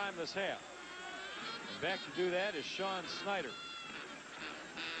first time this half. And back to do that is Sean Snyder.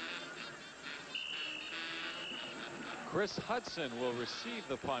 Chris Hudson will receive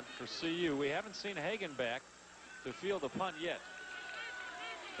the punt for CU. We haven't seen Hagan back to field the punt yet.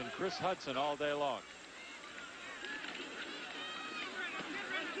 And Chris Hudson all day long.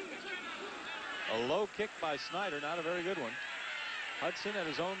 A low kick by Snyder, not a very good one. Hudson at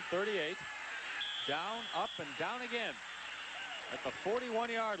his own 38. Down, up, and down again at the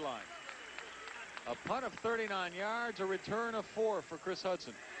 41-yard line. A punt of 39 yards, a return of 4 for Chris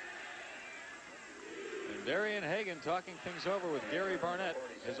Hudson. And Darian Hagan talking things over with Gary Barnett,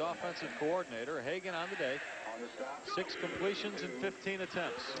 his offensive coordinator. Hagan on the day. 6 completions and 15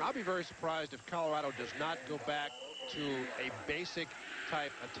 attempts. I'll be very surprised if Colorado does not go back to a basic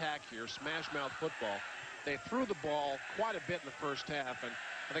type attack here, smash mouth football. They threw the ball quite a bit in the first half, and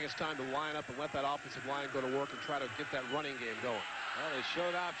I think it's time to line up and let that offensive line go to work and try to get that running game going. Well, they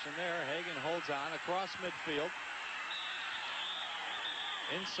showed option there. Hagan holds on across midfield.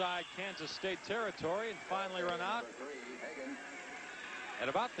 Inside Kansas State territory and finally run out at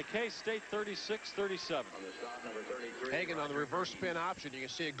about the K-State 36-37. Hagan on the reverse spin option. You can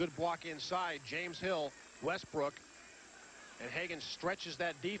see a good block inside. James Hill, Westbrook. And Hagan stretches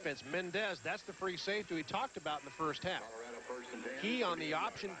that defense. Mendez, that's the free safety we talked about in the first half. He, on the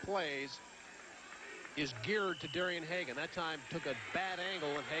option plays, is geared to Darian Hagan. That time took a bad angle,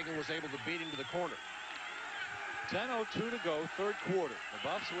 and Hagan was able to beat him to the corner. 10:02 to go, third quarter. The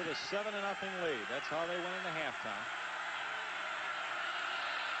Buffs with a 7-0 lead. That's how they went into halftime.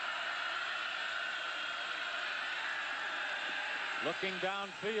 Looking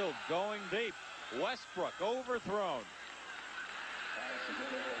downfield, going deep. Westbrook overthrown.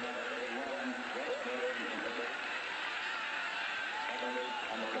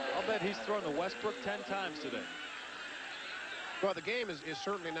 I'll bet he's thrown to Westbrook 10 times today. Well, the game is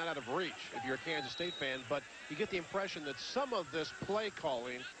certainly not out of reach if you're a Kansas State fan, but you get the impression that some of this play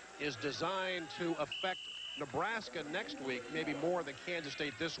calling is designed to affect Nebraska next week, maybe more than Kansas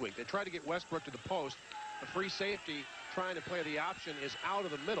State this week. They try to get Westbrook to the post. The free safety trying to play the option is out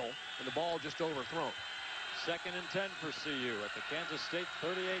of the middle, and the ball just overthrown. 2nd and 10 for CU at the Kansas State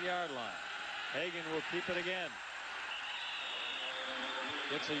 38-yard line. Hagan will keep it again.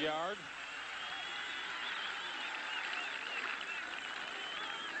 Gets a yard.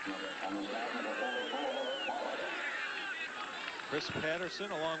 Chris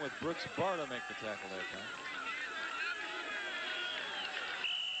Patterson along with Brooks Barta make the tackle that time.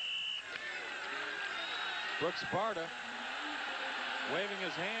 Brooks Barta waving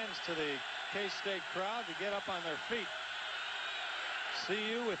his hands to the K-State crowd to get up on their feet.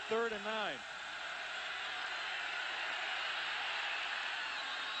 CU with 3rd and 9.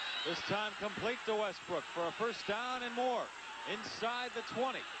 This time complete to Westbrook for a first down and more. Inside the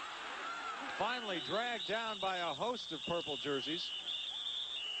 20. Finally dragged down by a host of purple jerseys.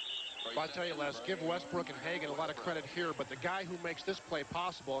 Well, I tell you, Les, give Westbrook and Hagan a lot of credit here, but the guy who makes this play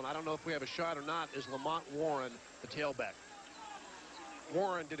possible, and I don't know if we have a shot or not, is Lamont Warren, the tailback.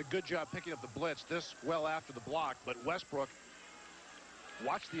 Warren did a good job picking up the blitz this well after the block, but Westbrook,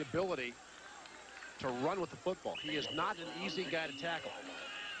 watch the ability to run with the football. He is not an easy guy to tackle.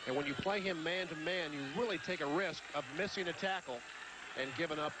 And when you play him man-to-man, you really take a risk of missing a tackle and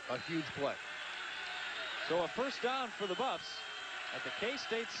giving up a huge play. So a first down for the Buffs at the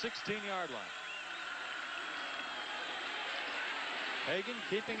K-State 16-yard line. Hagan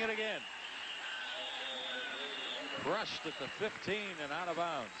keeping it again. Crushed at the 15 and out of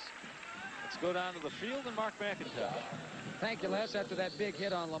bounds. Let's go down to the field and Mark McIntosh. Thank you, Les. After that big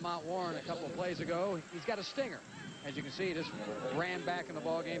hit on Lamont Warren a couple of plays ago, he's got a stinger. As you can see, he just ran back in the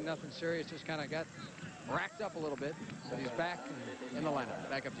ball game. Nothing serious. Just kind of got racked up a little bit. But he's back in the lineup.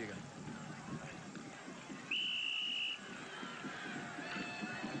 Back up to you guys.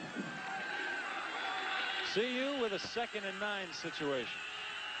 CU with a 2nd and 9 situation.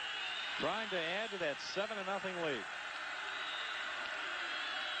 Trying to add to that 7-0 lead.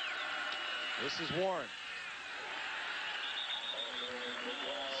 This is Warren.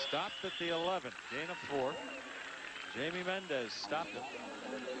 Stopped at the 11. Gain of 4. Jamie Mendez stopped him.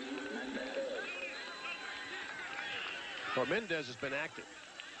 Well, Mendez has been active.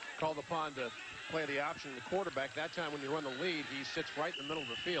 Called upon to play the option. The quarterback, that time when you run the lead, he sits right in the middle of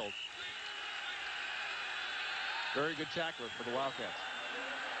the field. Very good tackler for the Wildcats.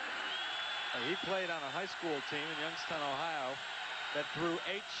 He played on a high school team in Youngstown, Ohio that threw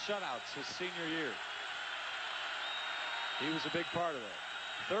 8 shutouts his senior year. He was a big part of that.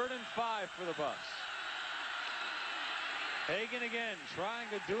 3rd and 5 for the Buffs. Hagan again trying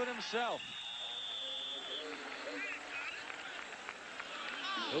to do it himself.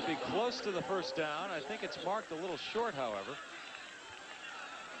 He'll be close to the first down. I think it's marked a little short, however.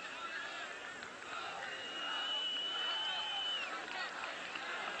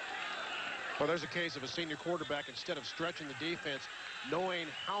 Well, there's a case of a senior quarterback, instead of stretching the defense, knowing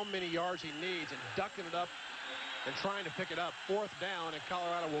how many yards he needs and ducking it up and trying to pick it up. 4th down, and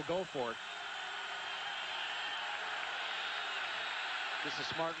Colorado will go for it. This is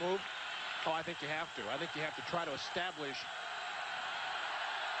a smart move. Oh, I think you have to. I think you have to try to establish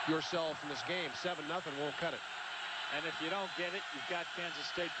yourself in this game. 7-0 won't cut it. And if you don't get it, you've got Kansas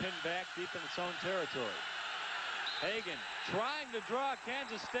State pinned back deep in its own territory. Hagan trying to draw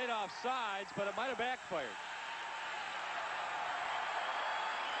Kansas State off sides, but it might have backfired.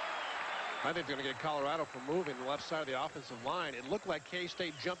 I think they're going to get Colorado from moving the left side of the offensive line. It looked like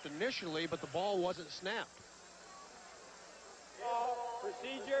K-State jumped initially, but the ball wasn't snapped.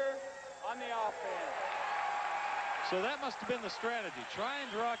 Procedure on the offense. So that must have been the strategy. Try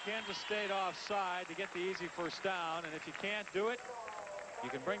and draw Kansas State offside to get the easy first down, and if you can't do it, you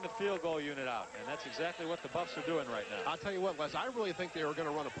can bring the field goal unit out, and that's exactly what the Buffs are doing right now. I'll tell you what, Les, I really think they were going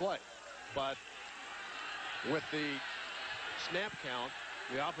to run a play, but with the snap count,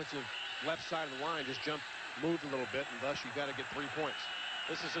 the offensive left side of the line just moved a little bit, and thus you got to get 3 points.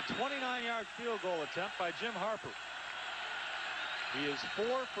 This is a 29-yard field goal attempt by Jim Harper. He is 4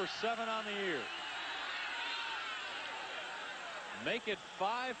 for 7 on the year. Make it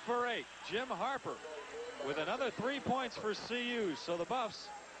 5 for 8. Jim Harper with another 3 points for CU. So the Buffs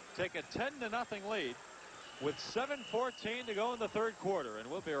take a 10-0 lead with 7:14 to go in the 3rd quarter. And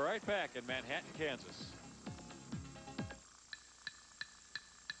we'll be right back in Manhattan, Kansas.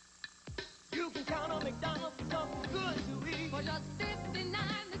 You can count on McDonald's for something good to eat. For just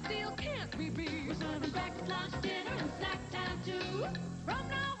 $59, the deal can't be beat. We're serving breakfast, lunch, dinner, and snack time too. From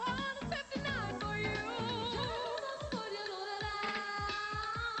now on, it's $59 for you.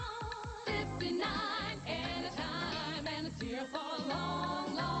 59 anytime, and it's here for a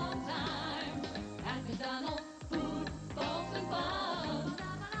long, long time. At McDonald's, food, folks, and fun.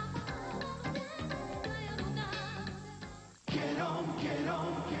 Get on, get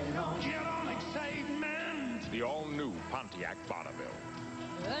on, get on. Get on excitement. The all-new Pontiac Bonneville.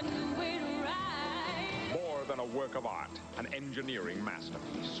 A new way to ride. More than a work of art, an engineering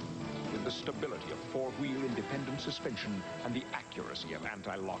masterpiece. With the stability of four-wheel independent suspension and the accuracy of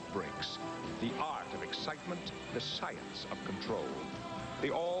anti-lock brakes. The art of excitement, the science of control.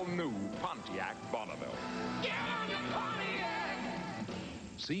 The all-new Pontiac Bonneville. Get on the Pontiac!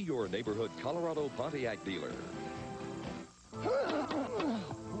 See your neighborhood Colorado Pontiac dealer.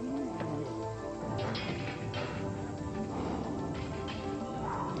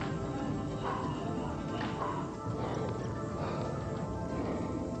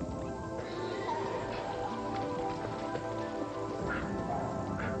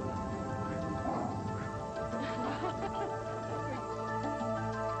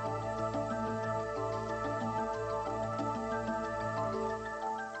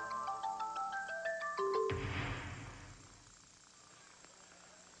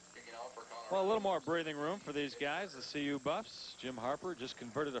 Well, a little more breathing room for these guys, the CU Buffs. Jim Harper just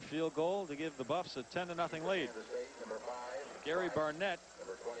converted a field goal to give the Buffs a 10-0 lead. Gary Barnett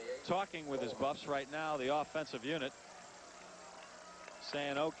talking with his Buffs right now, the offensive unit.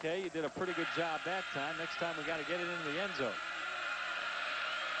 saying, okay, you did a pretty good job that time. Next time we got to get it into the end zone.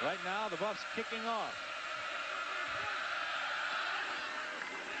 Right now, the Buffs kicking off.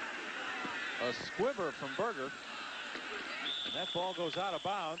 A squibber from Berger. And that ball goes out of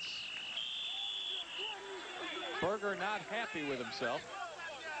bounds. Berger not happy with himself.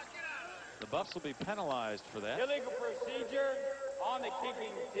 The Buffs will be penalized for that. Illegal procedure on the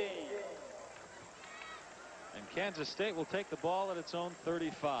kicking team. And Kansas State will take the ball at its own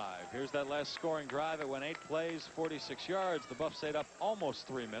 35. Here's that last scoring drive. It went 8 plays, 46 yards. The Buffs stayed up almost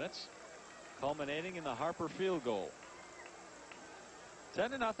 3 minutes, culminating in the Harper field goal.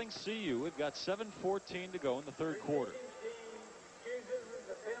 10-0 CU. We've got 7:14 to go in the third quarter. Uses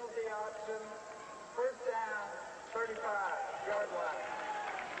the penalty option. First down, 35-yard line.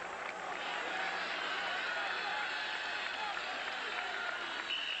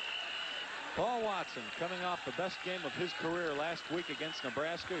 Paul Watson coming off the best game of his career last week against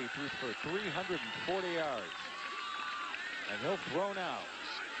Nebraska. He threw for 340 yards. And he'll throw now.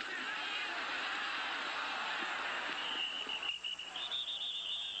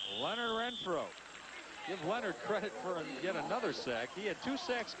 Leonard Renfro. Give Leonard credit for yet another sack. He had 2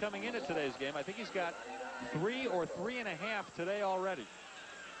 sacks coming into today's game. I think he's got 3 or 3.5 today already.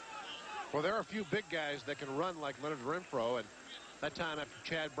 Well, there are a few big guys that can run like Leonard Renfro, and that time after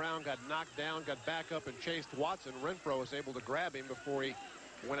Chad Brown got knocked down, got back up and chased Watson, Renfro was able to grab him before he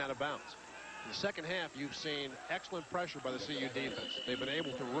went out of bounds. In the second half, you've seen excellent pressure by the CU defense. They've been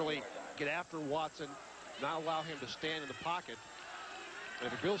able to really get after Watson, not allow him to stand in the pocket.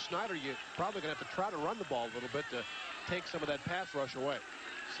 And if you're Bill Snyder, you're probably going to have to try to run the ball a little bit to take some of that pass rush away.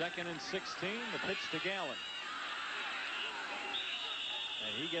 2nd and 16, the pitch to Gallen.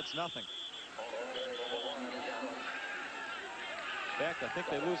 And he gets nothing. In fact, I think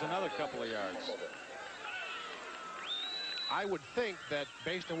they lose another couple of yards. I would think that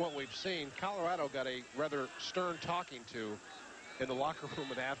based on what we've seen, Colorado got a rather stern talking to in the locker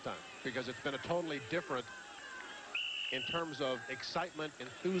room at halftime, because it's been a totally different in terms of excitement,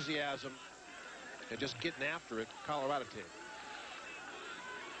 enthusiasm, and just getting after it, Colorado team.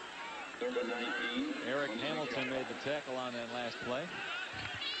 Eric Hamilton made the tackle on that last play.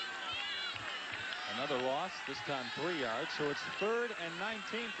 Another loss, this time 3 yards, so it's 3rd and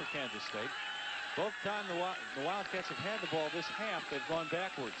 19 for Kansas State. Both times the Wildcats have had the ball this half, they've gone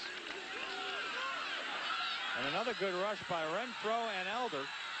backwards. And another good rush by Renfro and Elder.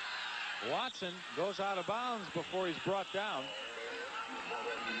 Watson goes out of bounds before he's brought down.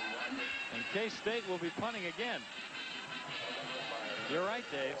 And K-State will be punting again. You're right,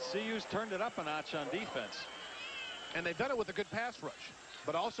 Dave. CU's turned it up a notch on defense. And they've done it with a good pass rush.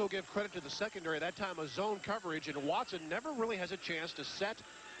 But also give credit to the secondary. That time a zone coverage, and Watson never really has a chance to set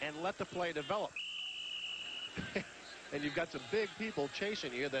and let the play develop. And you've got some big people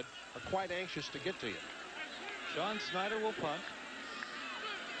chasing you that are quite anxious to get to you. Sean Snyder will punt.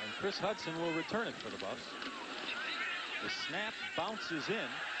 And Chris Hudson will return it for the Buffs. The snap bounces in,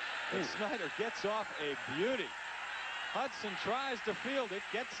 but Snyder gets off a beauty. Hudson tries to field it,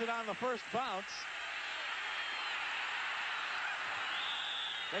 gets it on the first bounce.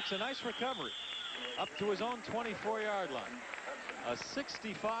 Makes a nice recovery up to his own 24-yard line. A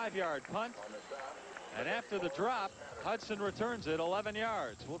 65-yard punt. And after the drop, Hudson returns it 11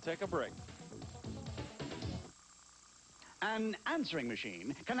 yards. We'll take a break. An answering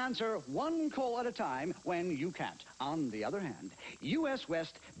machine can answer one call at a time when you can't. On the other hand, US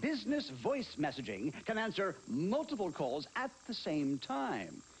West Business Voice Messaging can answer multiple calls at the same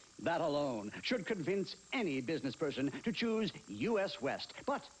time. That alone should convince any business person to choose US West.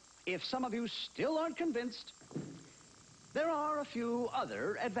 But if some of you still aren't convinced, there are a few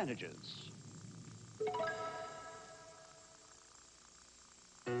other advantages.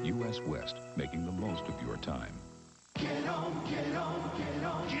 US West, making the most of your time. Get on, get on, get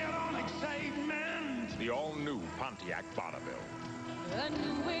on. Get on excitement. The all-new Pontiac Bonneville. A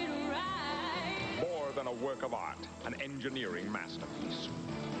new way to ride. More than a work of art, an engineering masterpiece.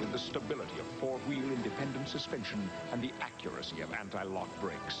 With the stability of four-wheel independent suspension and the accuracy of anti-lock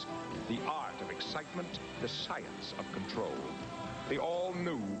brakes. The art of excitement, the science of control. The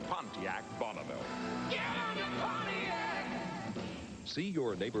all-new Pontiac Bonneville. Get on the Pontiac. See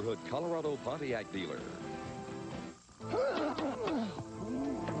your neighborhood Colorado Pontiac dealer.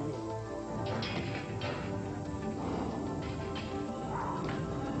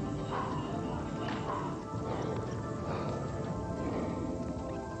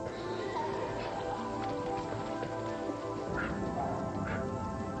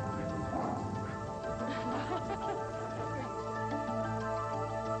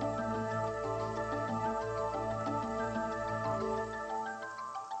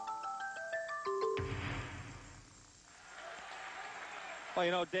 Well,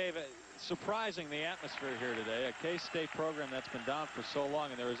 you know, Dave, surprising the atmosphere here today. A K-State program that's been down for so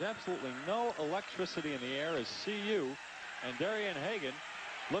long, and there is absolutely no electricity in the air as CU and Darian Hagan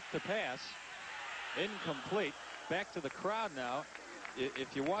look to pass. Incomplete. Back to the crowd now.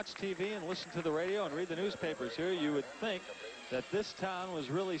 If you watch TV and listen to the radio and read the newspapers here, you would think that this town was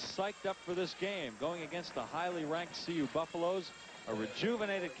really psyched up for this game, going against the highly ranked CU Buffaloes, a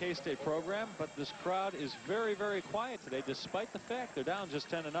rejuvenated K-State program, but this crowd is very, very quiet today, despite the fact they're down just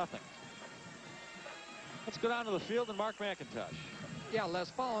 10-0. Let's go down to the field and Mark McIntosh. Yeah,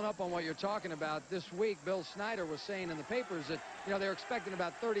 Les, following up on what you're talking about, this week Bill Snyder was saying in the papers that, you know, they're expecting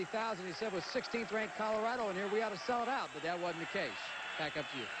about 30,000. He said with 16th ranked Colorado, and here we ought to sell it out, but that wasn't the case. Back up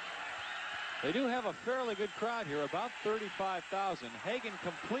to you. They do have a fairly good crowd here, about 35,000. Hagan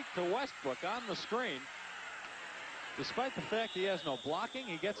complete to Westbrook on the screen. Despite the fact he has no blocking,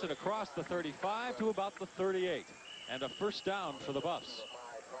 he gets it across the 35 to about the 38. And a first down for the Buffs.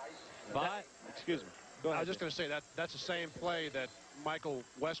 Excuse me. Go ahead. I was just going to say that's the same play that Michael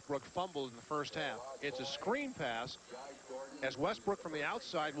Westbrook fumbled in the first half. It's a screen pass as Westbrook from the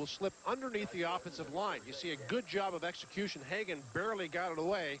outside will slip underneath the offensive line. You see a good job of execution. Hagan barely got it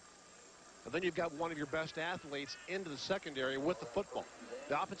away. And then you've got one of your best athletes into the secondary with the football.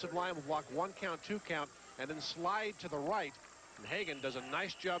 The offensive line will block 1 count, 2 count, and then slide to the right. And Hagan does a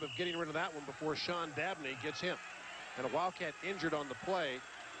nice job of getting rid of that one before Sean Dabney gets him. And a Wildcat injured on the play.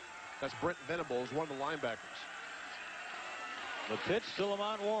 That's Brent Venables, one of the linebackers. The pitch to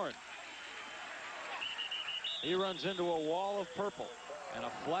Lamont Warren. He runs into a wall of purple, and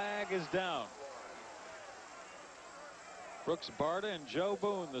a flag is down. Brooks Barta and Joe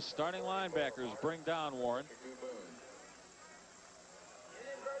Boone, the starting linebackers, bring down Warren.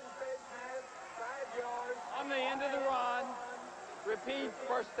 On the end of the run, repeat,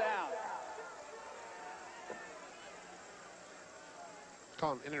 first down.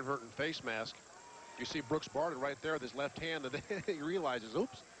 Call an inadvertent face mask. You see Brooks Barta right there with his left hand, and then he realizes,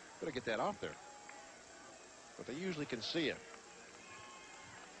 oops, better get that off there. But they usually can see it.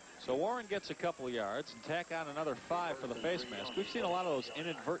 So Warren gets a couple of yards and tack on another 5 for the face mask. We've seen a lot of those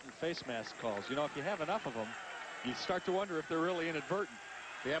inadvertent face mask calls. You know, if you have enough of them, you start to wonder if they're really inadvertent.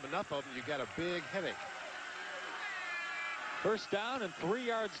 If you have enough of them, you got a big headache. First down and 3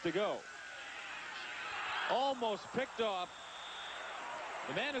 yards to go. Almost picked off.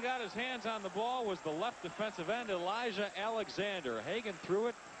 The man who got his hands on the ball was the left defensive end, Elijah Alexander. Hagan threw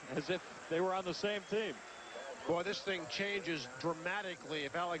it as if they were on the same team. Boy, this thing changes dramatically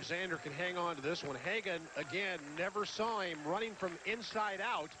if Alexander can hang on to this one. Hagan, again, never saw him running from inside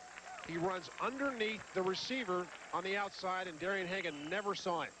out. He runs underneath the receiver on the outside, and Darian Hagan never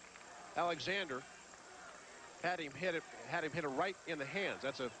saw him. Alexander had him hit it right in the hands.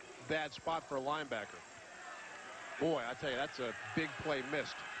 That's a bad spot for a linebacker. Boy, I tell you, that's a big play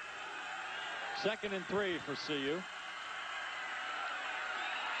missed. 2nd and 3 for CU.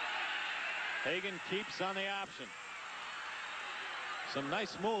 Hagan keeps on the option. Some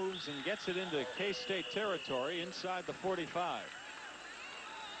nice moves and gets it into K-State territory inside the 45.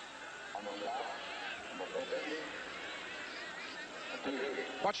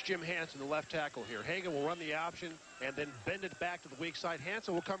 Watch Jim Hansen, the left tackle here. Hagan will run the option and then bend it back to the weak side.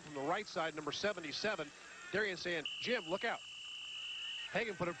 Hansen will come from the right side, number 77. Darian saying, Jim, look out.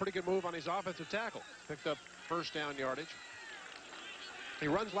 Hagan put a pretty good move on his offensive tackle. Picked up first down yardage. He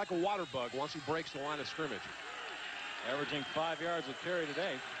runs like a water bug once he breaks the line of scrimmage. Averaging 5 yards a carry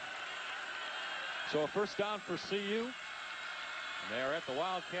today. So a first down for CU. And they are at the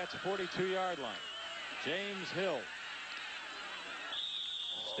Wildcats' 42-yard line. James Hill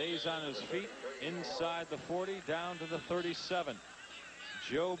stays on his feet inside the 40, down to the 37.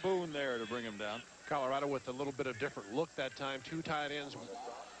 Joe Boone there to bring him down. Colorado with a little bit of different look that time. 2 tight ends,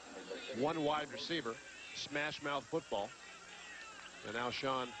 1 wide receiver. Smash mouth football. And now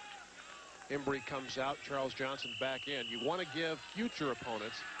Sean Embry comes out. Charles Johnson back in. You want to give future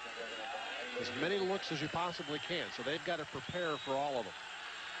opponents as many looks as you possibly can. So they've got to prepare for all of them.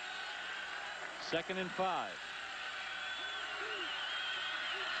 2nd and 5.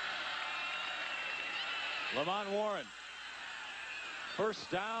 Lamont Warren.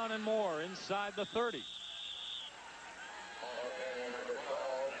 First down and more inside the 30.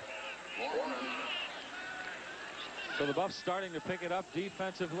 So the Buffs starting to pick it up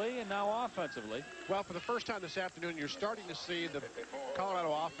defensively and now offensively. Well, for the first time this afternoon, you're starting to see the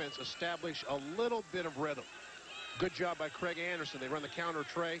Colorado offense establish a little bit of rhythm. Good job by Craig Anderson. They run the counter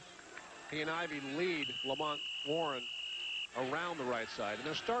tray. He and Ivy lead Lamont Warren around the right side, and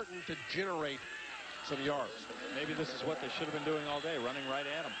they're starting to generate some yards. Maybe this is what they should have been doing all day, running right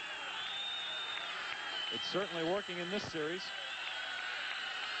at him. It's certainly working in this series.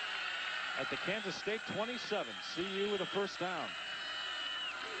 at the Kansas State 27. CU with a first down.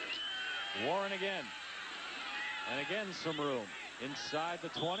 Warren again. And again some room. Inside the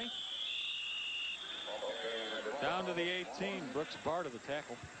 20. Down to the 18. Brooks Barta the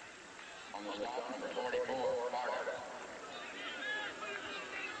tackle. On the stop, number 44, Barta.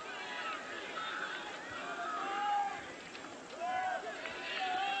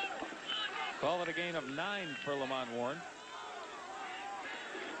 Call it a gain of 9 for Lamont Warren.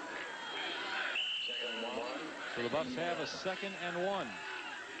 So the Buffs have a 2nd and 1.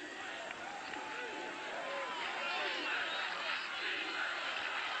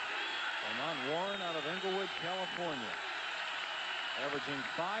 Lamont Warren out of Inglewood, California. Averaging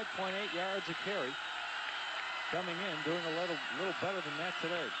 5.8 yards a carry. Coming in, doing a little better than that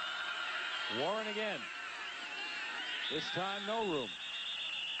today. Warren again. This time no room.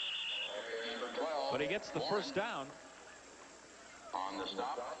 But he gets the first down. On the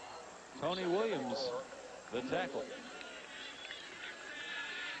stop, Tony Williams, the tackle.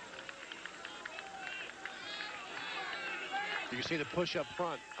 You can see the push up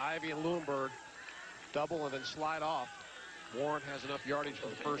front. Ivy and Lewinberg double and then slide off. Warren has enough yardage for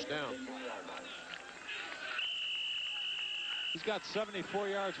the first down. He's got 74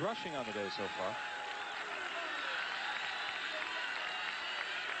 yards rushing on the day so far.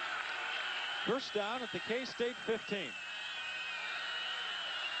 First down at the K-State 15.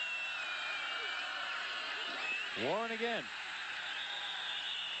 Warren again.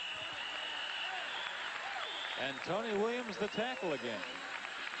 And Tony Williams the tackle again.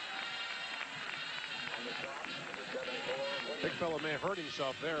 Big fellow may have hurt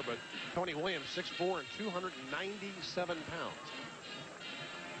himself there, but Tony Williams, 6'4" and 297 pounds.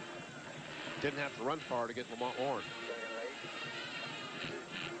 Didn't have to run far to get Lamont Warren.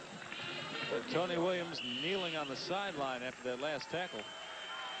 And Tony Williams kneeling on the sideline after that last tackle.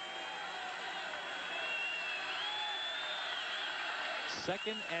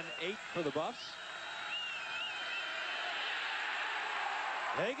 Second and 8 for the Buffs.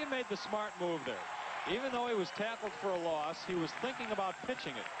 Hagan made the smart move there. Even though he was tackled for a loss, he was thinking about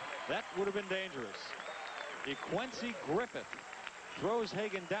pitching it. That would have been dangerous. Quincy Griffith throws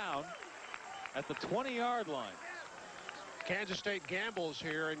Hagan down at the 20-yard line. Kansas State gambles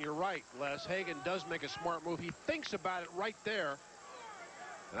here, and you're right, Les. Hagan does make a smart move. He thinks about it right there.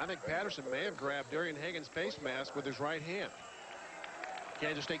 And I think Patterson may have grabbed Darian Hagan's face mask with his right hand.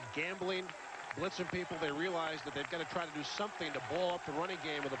 Kansas State gambling, blitzing people. They realize that they've got to try to do something to blow up the running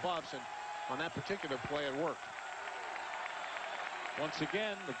game of the Buffs, and on that particular play, it worked. Once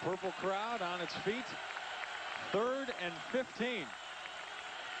again, the purple crowd on its feet. 3rd and 15.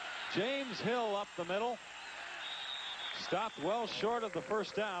 James Hill up the middle. Stopped well short of the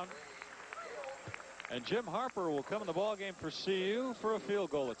first down. And Jim Harper will come in the ballgame for CU for a field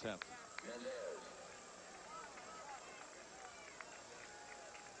goal attempt.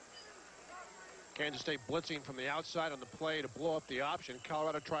 Kansas State blitzing from the outside on the play to blow up the option.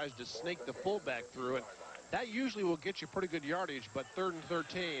 Colorado tries to snake the fullback through it. That usually will get you pretty good yardage, but 3rd and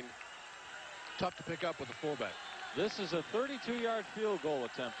 13, tough to pick up with the fullback. This is a 32-yard field goal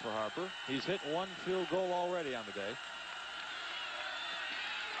attempt for Harper. He's hit 1 field goal already on the day.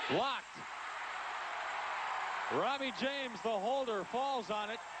 Blocked. Robbie James, the holder, falls on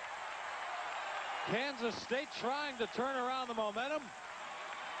it. Kansas State trying to turn around the momentum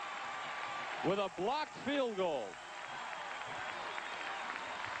with a blocked field goal.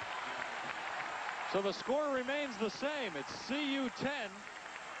 So the score remains the same. It's CU 10,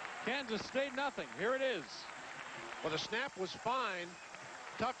 Kansas State nothing. Here it is. Well, the snap was fine.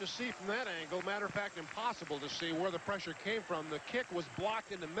 Tough to see from that angle. Matter of fact, impossible to see where the pressure came from. The kick was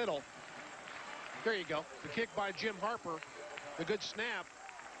blocked in the middle. There you go. The kick by Jim Harper. The good snap.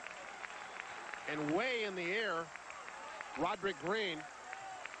 And way in the air, Roderick Green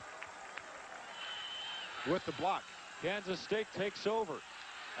with the block. Kansas State takes over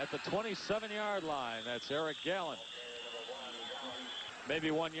at the 27-yard line. That's Eric Gallen. Maybe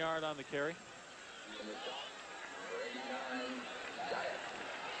 1 yard on the carry.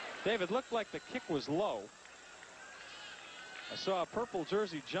 David, looked like the kick was low. I saw a purple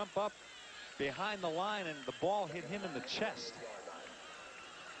jersey jump up behind the line, and the ball hit him in the chest.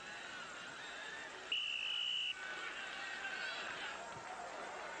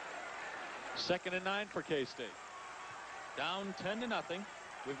 Second and 9 for K-State. Down 10-0.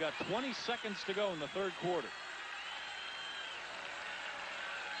 We've got 20 seconds to go in the 3rd quarter.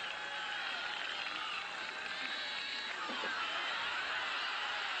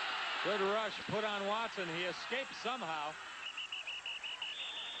 Good rush put on Watson. He escapes somehow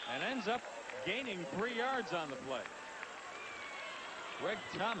and ends up gaining 3 yards on the play. Greg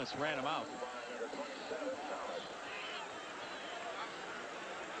Thomas ran him out.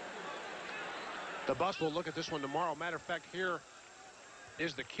 The bus will look at this one tomorrow. Matter of fact, here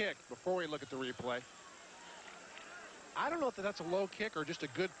is the kick before we look at the replay. I don't know if that's a low kick or just a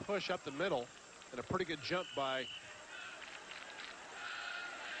good push up the middle and a pretty good jump by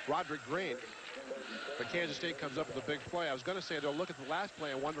Roderick Green. But Kansas State comes up with a big play. I was going to say they'll look at the last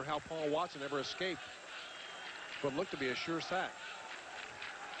play and wonder how Paul Watson ever escaped. But looked to be a sure sack.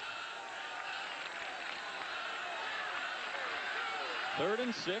 Third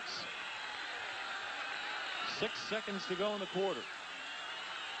and 6. 6 seconds to go in the quarter.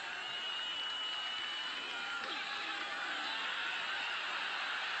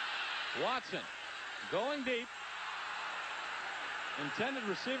 Watson going deep. Intended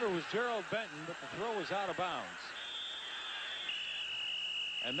receiver was Gerald Benton, but the throw was out of bounds.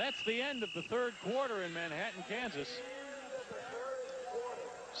 And that's the end of the third quarter in Manhattan, Kansas.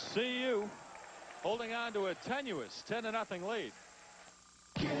 CU holding on to a tenuous 10-0 lead.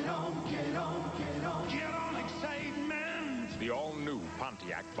 Get on, get on, get on, get on, excitement. The all-new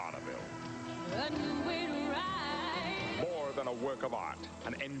Pontiac Bonneville. A new way to ride. More than a work of art,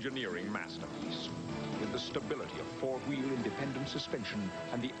 an engineering masterpiece. With the stability of four-wheel independent suspension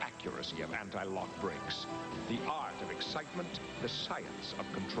and the accuracy of anti-lock brakes. The art of excitement, the science of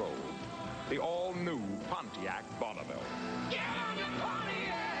control. The all-new Pontiac Bonneville. Get on the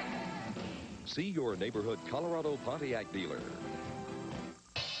Pontiac! See your neighborhood Colorado Pontiac dealer.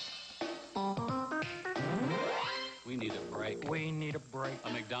 We need a break. We need a break. A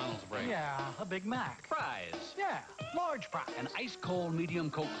McDonald's break. Yeah, a Big Mac. Fries. Yeah, large fries. An ice-cold medium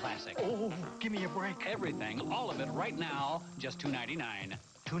Coke Classic. Oh, give me a break. Everything, all of it right now, just $2.99.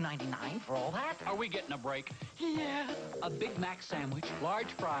 $2.99 for all that? Are we getting a break? Yeah. A Big Mac sandwich,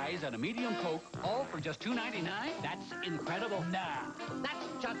 large fries, and a medium Coke, all for just $2.99? That's incredible. Nah, that's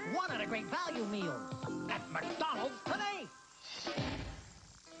just one of the great value meals at McDonald's today.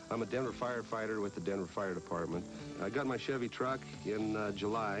 I'm a Denver firefighter with the Denver Fire Department. I got my Chevy truck in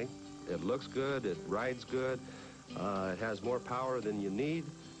July. It looks good, it rides good, it has more power than you need,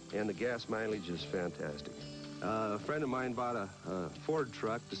 and the gas mileage is fantastic. A friend of mine bought a Ford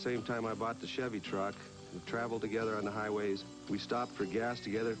truck the same time I bought the Chevy truck. We traveled together on the highways. We stopped for gas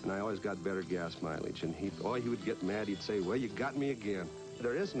together, and I always got better gas mileage. And he would get mad. He'd say, well, you got me again.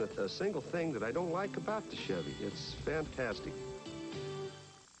 There isn't a single thing that I don't like about the Chevy. It's fantastic.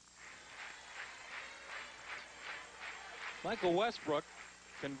 Michael Westbrook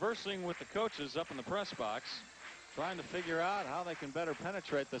conversing with the coaches up in the press box, trying to figure out how they can better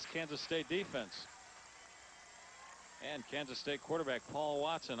penetrate this Kansas State defense. And Kansas State quarterback Paul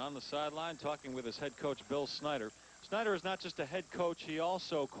Watson on the sideline talking with his head coach Bill Snyder. Snyder is not just a head coach, he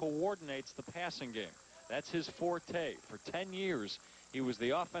also coordinates the passing game. That's his forte. For 10 years, he was the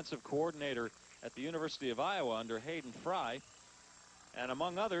offensive coordinator at the University of Iowa under Hayden Fry. And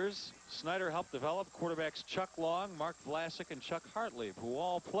among others, Snyder helped develop quarterbacks Chuck Long, Mark Vlasic, and Chuck Hartlieb, who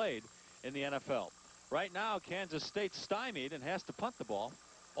all played in the NFL. Right now, Kansas State stymied and has to punt the ball.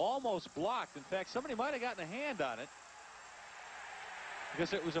 Almost blocked. In fact, somebody might have gotten a hand on it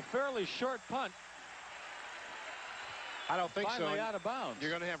because it was a fairly short punt. I don't think so. Finally out of bounds. You're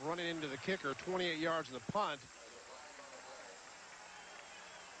going to have running into the kicker 28 yards in the punt.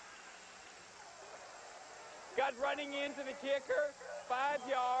 Got running into the kicker, 5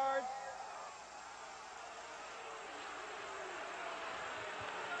 yards.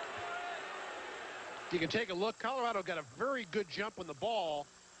 You can take a look. Colorado got a very good jump on the ball,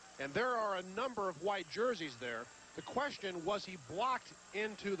 and there are a number of white jerseys there. The question, was he blocked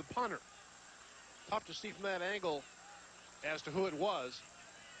into the punter? Tough to see from that angle as to who it was.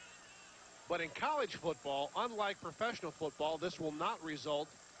 But in college football, unlike professional football, this will not result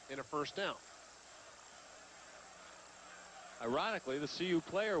in a first down. Ironically, the CU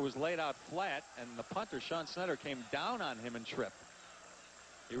player was laid out flat, and the punter, Sean Snyder, came down on him and tripped.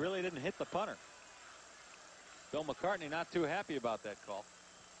 He really didn't hit the punter. Bill McCartney not too happy about that call.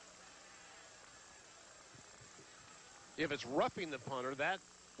 If it's roughing the punter, that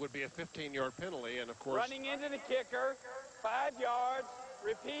would be a 15-yard penalty, and of course... Running into the kicker, 5 yards,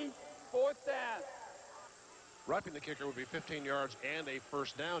 repeat, 4th down. Roughing the kicker would be 15 yards and a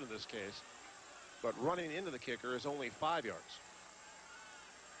first down in this case. But running into the kicker is only 5 yards.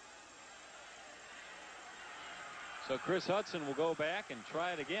 So Chris Hudson will go back and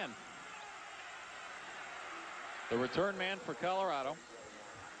try it again. The return man for Colorado.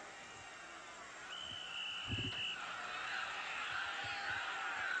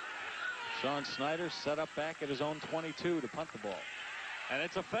 Sean Snyder set up back at his own 22 to punt the ball. And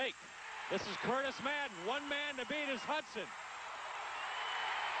it's a fake. This is Curtis Madden. One man to beat is Hudson.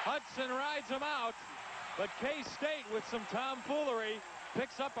 Hudson rides him out, but K-State with some tomfoolery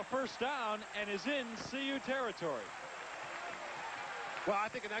picks up a first down and is in CU territory. Well, I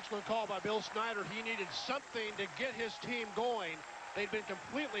think an excellent call by Bill Snyder. He needed something to get his team going. They'd been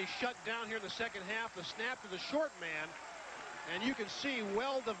completely shut down here in the second half. The snap to the short man, and you can see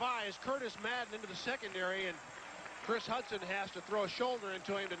well devised Curtis Madden into the secondary, and Chris Hudson has to throw a shoulder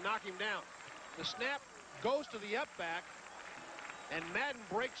into him to knock him down. The snap goes to the up back, and Madden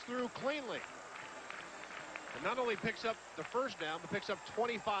breaks through cleanly. And not only picks up the first down, but picks up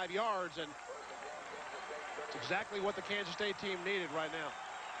 25 yards, and it's exactly what the Kansas State team needed right now.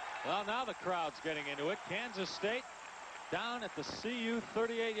 Well, now the crowd's getting into it. Kansas State down at the CU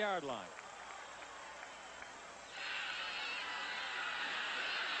 38-yard line.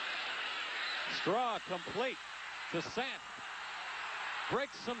 Straw complete to Sant.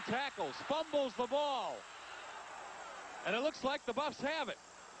 Breaks some tackles, fumbles the ball. And it looks like the Buffs have it.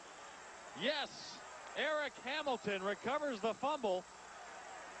 Yes, Eric Hamilton recovers the fumble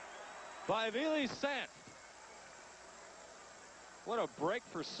by Vili Sant. What a break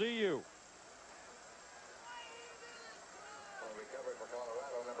for CU.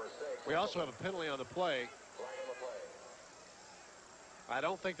 We also have a penalty on the play. I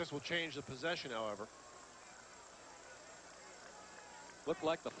don't think this will change the possession, however. Looked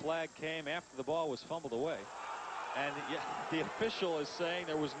like the flag came after the ball was fumbled away. And the official is saying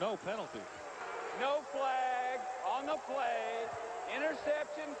there was no penalty. No flag on the play.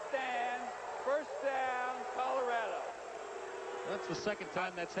 Interception stand. First down, Colorado. That's the second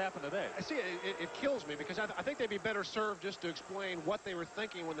time that's happened today. I see it kills me because I think they'd be better served just to explain what they were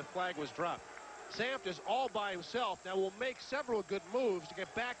thinking when the flag was dropped. Sampt is all by himself. Now will make several good moves to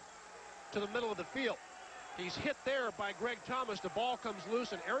get back to the middle of the field. He's hit there by Greg Thomas. The ball comes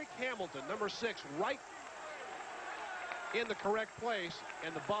loose, and Eric Hamilton, number 6, right in the correct place,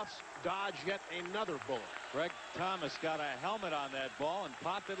 and the Buffs dodge yet another bullet. Greg Thomas got a helmet on that ball and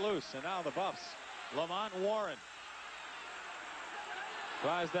popped it loose, and now the Buffs. Lamont Warren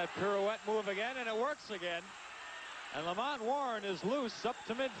tries that pirouette move again, and it works again. And Lamont Warren is loose up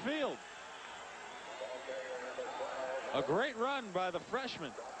to midfield. A great run by the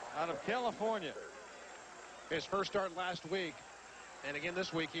freshman out of California. His first start last week, and again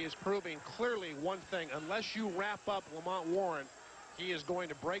this week, he is proving clearly one thing. Unless you wrap up Lamont Warren, he is going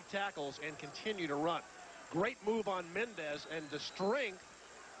to break tackles and continue to run. Great move on Mendez, and the strength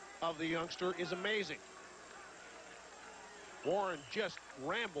of the youngster is amazing. Warren just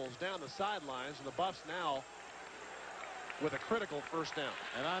rambles down the sidelines, and the Buffs now with a critical first down.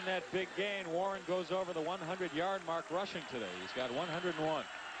 And on that big gain, Warren goes over the 100-yard mark rushing today. He's got 101.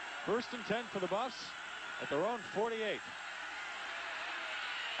 First and 10 for the Buffs at their own 48.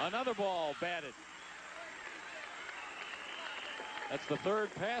 Another ball batted. That's the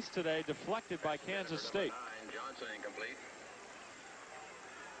third pass today, deflected by Kansas State. Johnson incomplete.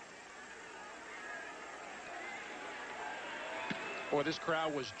 Boy, this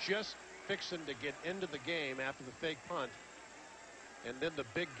crowd was just fixing to get into the game after the fake punt. And then the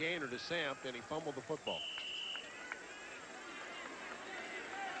big gainer to Sampt, and he fumbled the football.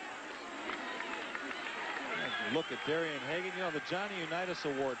 Look at Darian Hagan. You know, the Johnny Unitas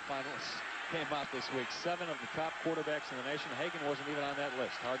Award finalists came out this week. 7 of the top quarterbacks in the nation. Hagan wasn't even on that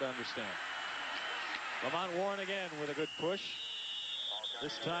list. Hard to understand. Lamont Warren again with a good push.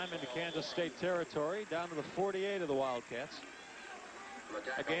 This time into Kansas State territory, down to the 48 of the Wildcats.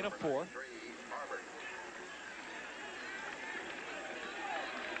 A gain of 4.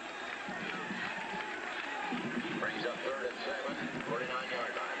 Brings up 3rd and 7,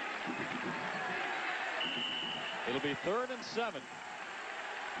 49-yard line. It'll be 3rd and 7.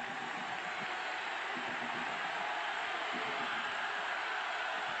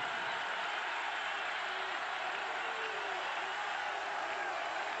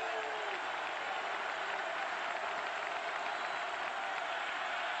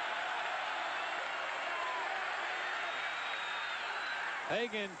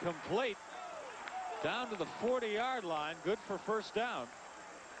 Hagan complete down to the 40-yard line. Good for first down.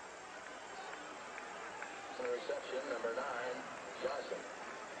 The reception, number 9, Johnson.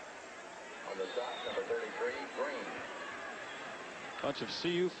 On the stop, number 33, Green. Bunch of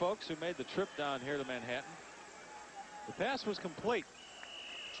CU folks who made the trip down here to Manhattan. The pass was complete.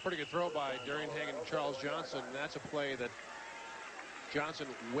 It's a pretty good throw by Darian Hagan and Charles Johnson. That's a play that Johnson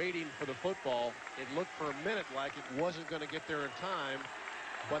waiting for the football. It looked for a minute like it wasn't going to get there in time,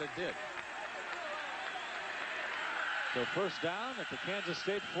 but it did. So first down at the Kansas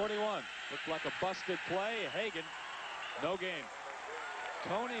State 41. Looked like a busted play. Hagan, no gain.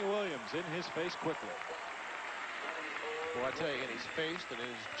 Tony Williams in his face quickly. Well, I tell you, in his face and in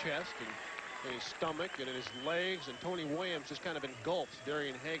his chest and in his stomach and in his legs, and Tony Williams just kind of engulfs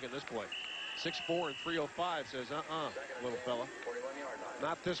Darian Hagan this play. 6'4" and 305 says, little fella.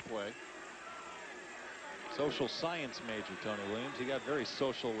 Not this play. Social science major, Tony Williams. He got very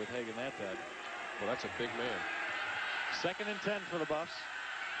social with Hagan that time. Well, that's a big man. 2nd and 10 for the Buffs.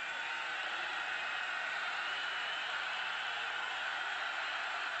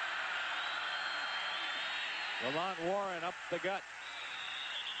 Lamont Warren up the gut.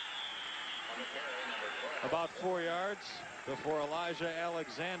 About 4 yards before Elijah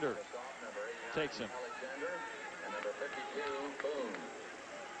Alexander takes him. Alexander and number 52, Boone.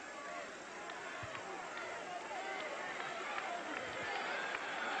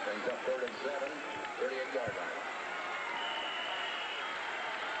 Brings up 3rd and 7, 38-yard line.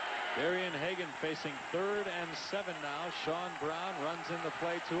 Darian Hagan facing 3rd and 7 now. Sean Brown runs in the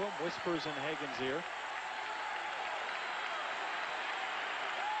play to him, whispers in Hagan's ear.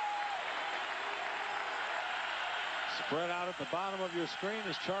 Spread out at the bottom of your screen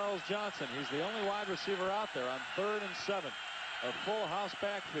is Charles Johnson. He's the only wide receiver out there on 3rd and 7. A full house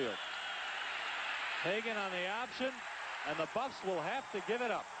backfield. Hagan on the option, and the Buffs will have to give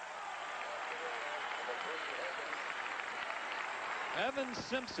it up. Evan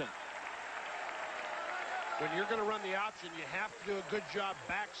Simpson. When you're going to run the option, you have to do a good job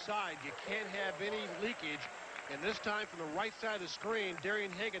backside. You can't have any leakage. And this time from the right side of the screen,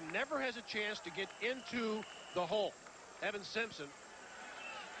 Darian Hagan never has a chance to get into the hole. Evan Simpson,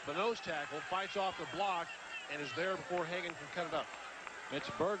 the nose tackle, fights off the block and is there before Hagan can cut it up. Mitch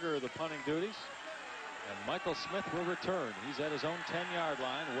Berger, the punting duties. And Michael Smith will return. He's at his own 10-yard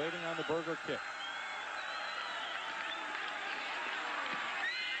line waiting on the Berger kick.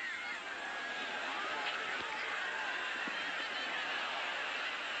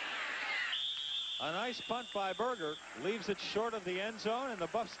 A nice punt by Berger. Leaves it short of the end zone, and the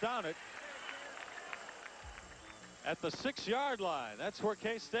Buffs down it at the 6-yard line. That's where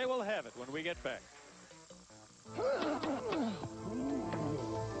K-State will have it when we get back.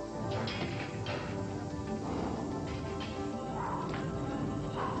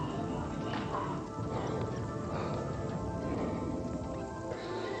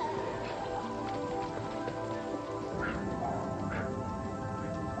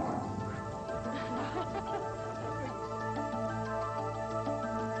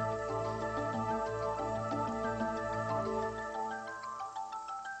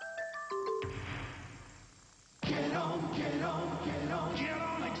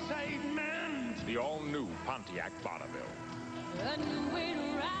 The all-new Pontiac Bonneville. A new way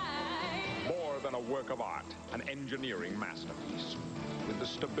to ride. More than a work of art, an engineering masterpiece. With the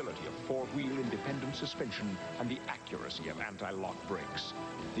stability of four-wheel independent suspension and the accuracy of anti-lock brakes.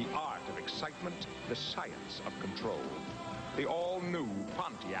 The art of excitement, the science of control. The all-new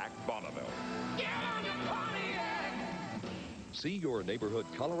Pontiac Bonneville. Get on the Pontiac! See your neighborhood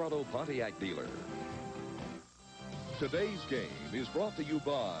Colorado Pontiac dealer. Today's game is brought to you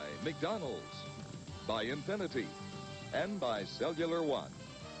by McDonald's, by Infinity, and by Cellular One.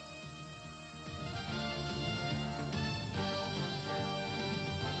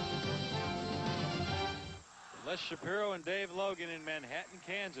 Les Shapiro and Dave Logan in Manhattan,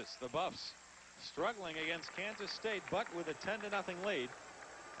 Kansas. The Buffs struggling against Kansas State, but with a 10-0 lead.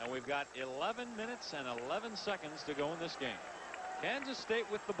 And we've got 11 minutes and 11 seconds to go in this game. Kansas State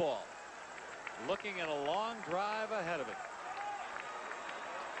with the ball, looking at a long drive ahead of it.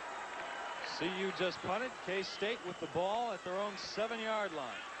 CU just punted. K-State with the ball at their own 7-yard line.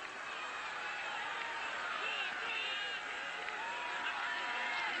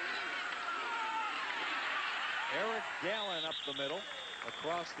 Eric Gallen up the middle,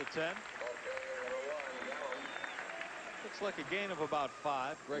 across the 10. Looks like a gain of about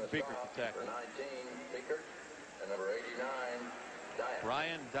 5. Greg Beekert the tackle. 19, Beekert, and number 89, Diet.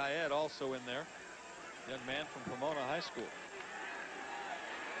 Brian Diet also in there. Young man from Pomona High School.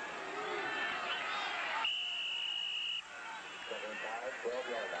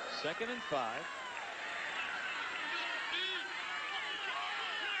 Second and 5.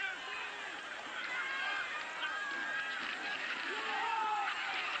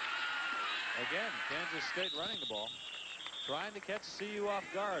 Again, Kansas State running the ball, trying to catch CU off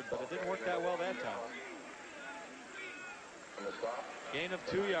guard, but it didn't work that well that time. Gain of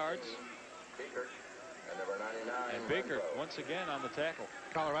 2 yards. And Beekert once again on the tackle.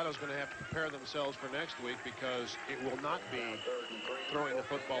 Colorado's going to have to prepare themselves for next week because it will not be throwing the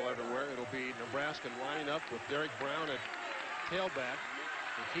football everywhere. It'll be Nebraska lining up with Derek Brown at tailback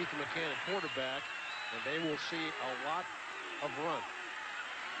and Keith McCann at quarterback, and they will see a lot of run.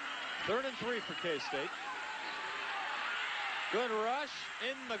 3rd and 3 for K-State. Good rush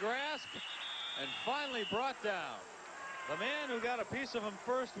in the grasp and finally brought down. The man who got a piece of him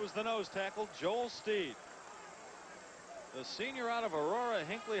first was the nose tackle, Joel Steed, the senior out of Aurora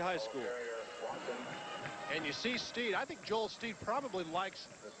Hinckley High School. And you see Steed, I think Joel Steed probably likes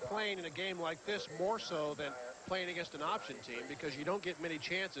playing in a game like this more so than playing against an option team, because you don't get many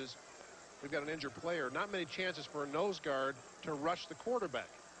chances. We've got an injured player. Not many chances for a nose guard to rush the quarterback.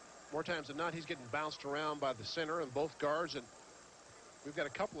 More times than not, he's getting bounced around by the center and both guards, and we've got a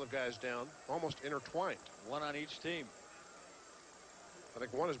couple of guys down, almost intertwined. One on each team. I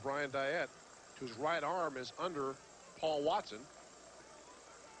think one is Brian Diet, whose right arm is under Paul Watson.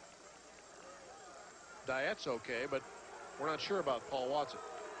 Diet's okay, but we're not sure about Paul Watson.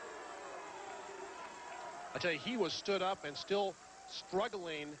 I tell you, he was stood up and still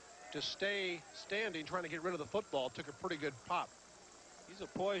struggling to stay standing, trying to get rid of the football. Took a pretty good pop. He's a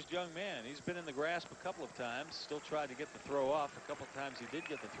poised young man. He's been in the grasp a couple of times. Still tried to get the throw off. A couple of times he did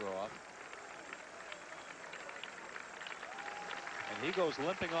get the throw off. And he goes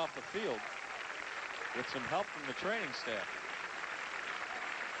limping off the field with some help from the training staff.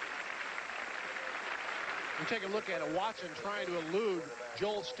 We take a look at it. Watson trying to elude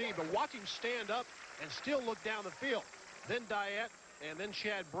Joel Steed, but watch him stand up and still look down the field. Then Diet and then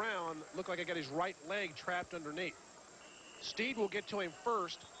Chad Brown look like he got his right leg trapped underneath. Steed will get to him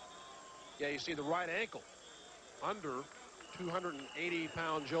first. Yeah, you see the right ankle under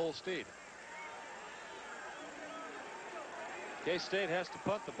 280-pound Joel Steed. K-State has to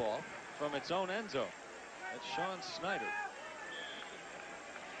punt the ball from its own end zone. That's Sean Snyder.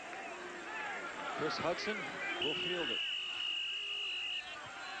 Chris Hudson will field it.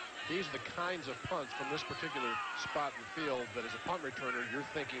 These are the kinds of punts from this particular spot in the field that as a punt returner, you're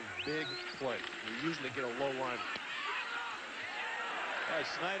thinking big play. You usually get a low line. Boy,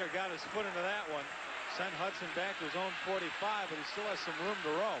 Snyder got his foot into that one. Sent Hudson back to his own 45, but he still has some room to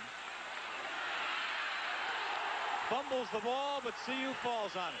roam. Fumbles the ball, but CU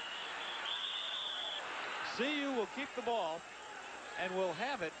falls on it. CU will keep the ball and will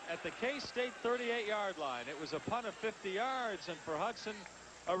have it at the K-State 38-yard line. It was a punt of 50 yards, and for Hudson,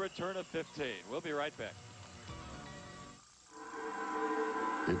 a return of 15. We'll be right back.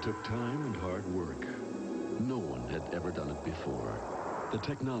 It took time and hard work. No one had ever done it before. The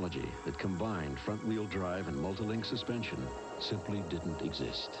technology that combined front-wheel drive and multi-link suspension simply didn't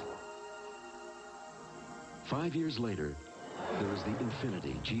exist. 5 years later, there is the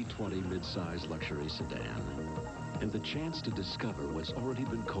Infiniti G20 midsize luxury sedan. And the chance to discover what's already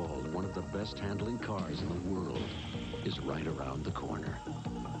been called one of the best handling cars in the world is right around the corner.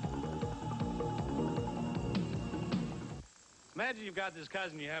 Imagine you've got this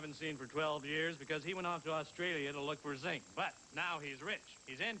cousin you haven't seen for 12 years because he went off to Australia to look for zinc. But now he's rich.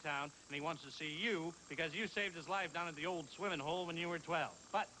 He's in town, and he wants to see you because you saved his life down at the old swimming hole when you were 12.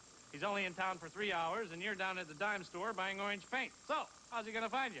 But he's only in town for 3 hours, and you're down at the dime store buying orange paint. So, how's he going to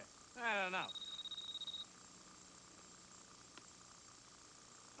find you? I don't know.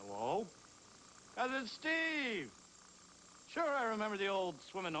 Hello? Cousin Steve! Sure, I remember the old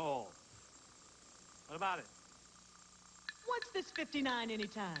swimming hole. What about it? What's this 59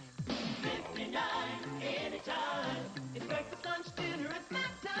 anytime? 59 anytime. It's breakfast, lunch, dinner, and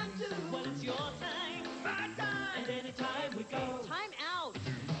snack time too. Well, it's your time, my time, and anytime we go. Time out.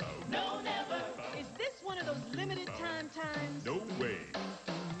 No, never. Is this one of those limited time times? No way.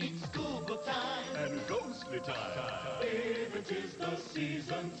 It's school book time. And ghostly time. If it is the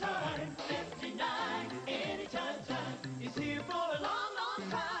season time, 59 anytime time is here for a long, long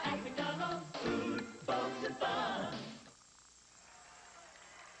time. At McDonald's, food, folks, and fun.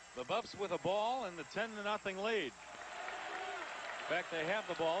 The Buffs with a ball and the 10-0 lead. In fact, they have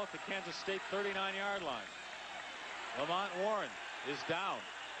the ball at the Kansas State 39-yard line. Lamont Warren is down.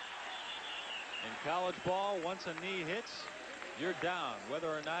 In college ball, once a knee hits, you're down, whether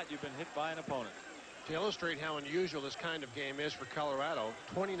or not you've been hit by an opponent. To illustrate how unusual this kind of game is for Colorado,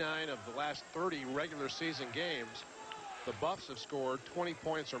 29 of the last 30 regular season games, the Buffs have scored 20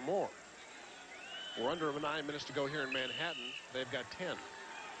 points or more. We're under 9 minutes to go here in Manhattan. They've got 10.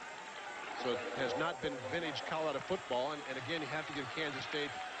 So it has not been vintage Colorado football, and again, you have to give Kansas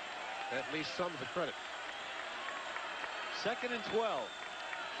State at least some of the credit. 2nd and 12.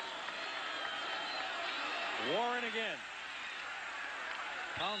 Warren again.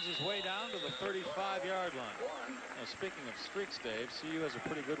 Pounds his way down to the 35-yard line. Now, speaking of streaks, Dave, CU has a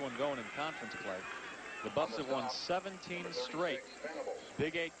pretty good one going in conference play. The Buffs have won 17 straight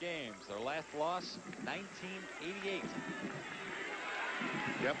Big 8 games. Their last loss, 1988.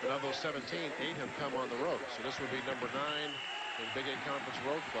 Yep, and of those 17, 8 have come on the road. So this would be number 9 in Big 8 conference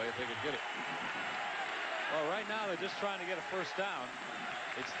road play if they could get it. Well, right now they're just trying to get a first down.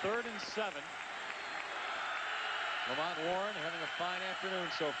 It's 3rd and 7. Lamont Warren having a fine afternoon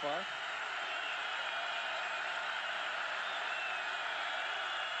so far.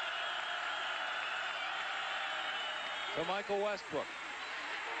 To Michael Westbrook.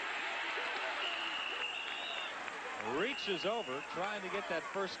 Reaches over, trying to get that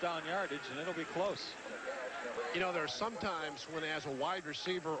first down yardage, and it'll be close. You know, there are sometimes when as a wide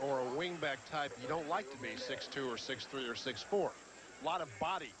receiver or a wingback type, you don't like to be 6'2 or 6'3 or 6'4. A lot of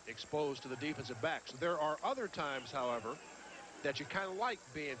body exposed to the defensive backs. There are other times, however, that you kind of like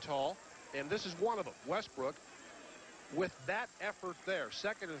being tall, and this is one of them. Westbrook, with that effort there,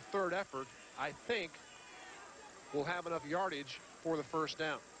 second and third effort, I think will have enough yardage for the first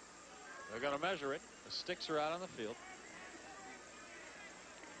down. They're going to measure it. The sticks are out on the field.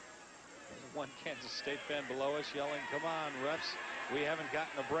 One Kansas State fan below us yelling, "Come on, refs, we haven't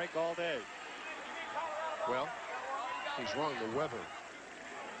gotten a break all day." Well, he's wrong. The weather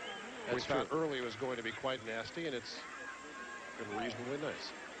we thought early was going to be quite nasty, and it's been reasonably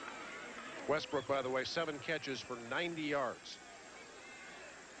nice. Westbrook, by the way, 7 catches for 90 yards.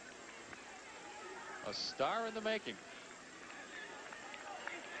 A star in the making.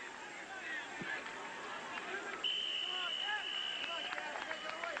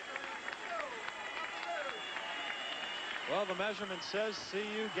 Well, the measurement says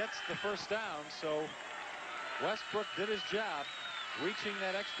CU gets the first down, so Westbrook did his job, reaching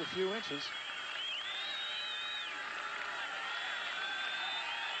that extra few inches.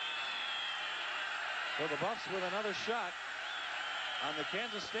 So the Buffs with another shot on the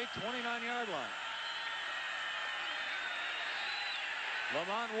Kansas State 29-yard line.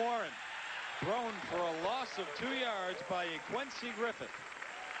 Lamont Warren thrown for a loss of 2 yards by Quincy Griffith.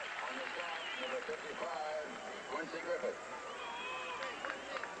 On the stop, number 55, Quincy Griffith.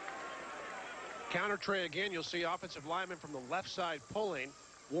 Counter tray again. You'll see offensive lineman from the left side pulling.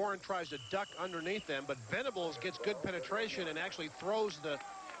 Warren tries to duck underneath them, but Venables gets good penetration and actually throws the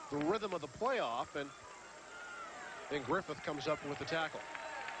rhythm of the playoff, and then Griffith comes up with the tackle.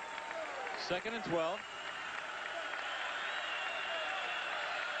 2nd and 12.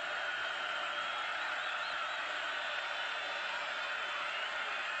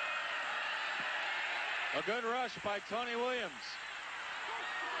 A good rush by Tony Williams.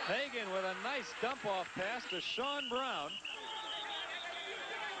 Hagan with a nice dump-off pass to Sean Brown.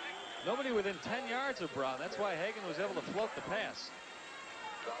 Nobody within 10 yards of Brown. That's why Hagan was able to float the pass.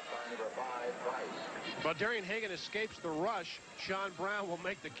 But Darian Hagan escapes the rush. Sean Brown will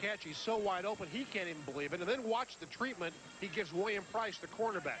make the catch. He's so wide open, he can't even believe it. And then watch the treatment he gives William Price, the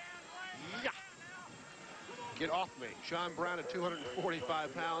cornerback. Yeah. Get off me. Sean Brown at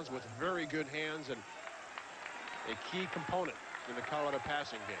 245 pounds with very good hands and a key component in the Colorado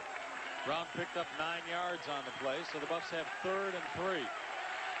passing game. Brown picked up 9 yards on the play, so the Buffs have 3rd and 3.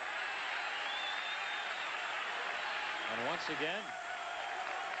 And once again,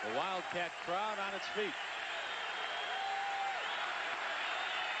 the Wildcat crowd on its feet.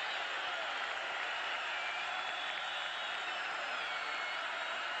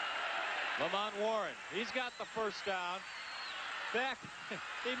 Lamont Warren, he's got the first down. Back,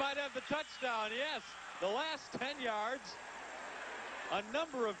 he might have the touchdown, yes. The last 10 yards, a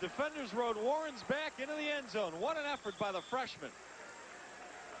number of defenders rode Warren's back into the end zone. What an effort by the freshman.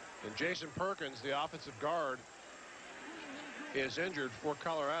 And Jason Perkins, the offensive guard, is injured for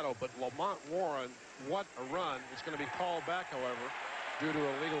Colorado, but Lamont Warren, what a run. It's going to be called back, however, due to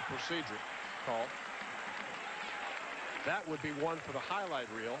a legal procedure call. That would be one for the highlight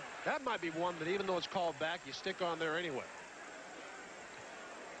reel. That might be one that even though it's called back, you stick on there anyway.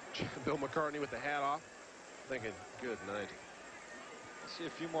 Bill McCartney with the hat off, thinking, good night. See a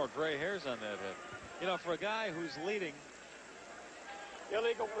few more gray hairs on that head. You know, for a guy who's leading.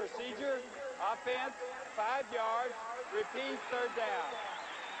 Illegal procedure, offense, 5 yards, repeat, 3rd down.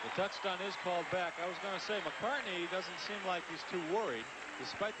 The touchdown is called back. I was going to say, McCartney doesn't seem like he's too worried,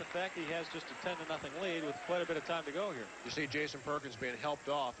 despite the fact he has just a 10-0 lead with quite a bit of time to go here. You see Jason Perkins being helped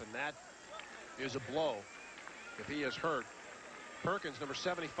off, and that is a blow if he is hurt. Perkins, number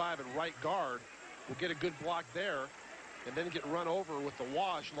 75 in right guard, will get a good block there and then get run over with the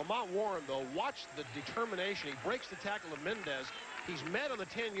wash. Lamont Warren, though, watch the determination. He breaks the tackle of Mendez. He's met on the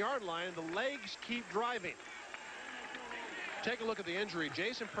 10-yard line, and the legs keep driving. Take a look at the injury.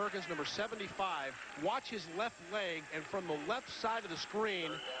 Jason Perkins, number 75. Watch his left leg, and from the left side of the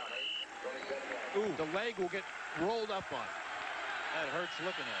screen, the leg will get rolled up on. That hurts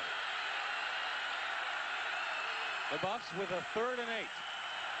looking at it. The Buffs with a 3rd and 8.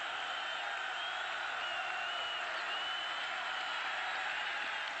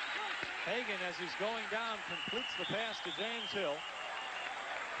 Hagan, as he's going down, completes the pass to James Hill,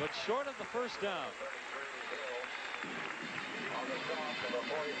 but short of the first down. On the stop, number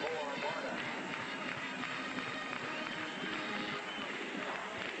 44, Varner.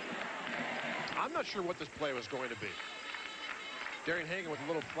 I'm not sure what this play was going to be. Darian Hagan with a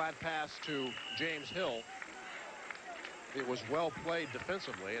little flat pass to James Hill. It was well played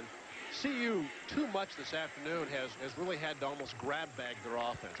defensively, and CU too much this afternoon has really had to almost grab bag their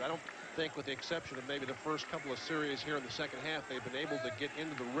offense. I don't think, with the exception of maybe the first couple of series here in the second half, they've been able to get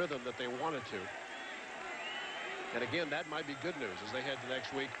into the rhythm that they wanted to. And again, that might be good news as they head to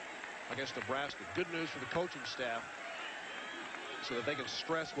next week against Nebraska. Good news for the coaching staff so that they can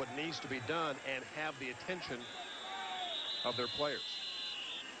stress what needs to be done and have the attention of their players.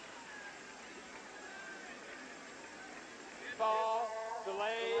 Ball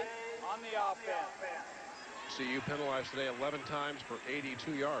delayed on the offense. CU penalized today 11 times for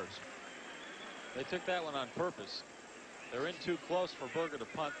 82 yards. They took that one on purpose. They're in too close for Berger to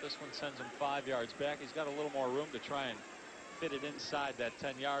punt. This one sends him 5 yards back. He's got a little more room to try and fit it inside that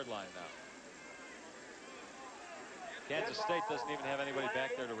 10-yard line now. Kansas State doesn't even have anybody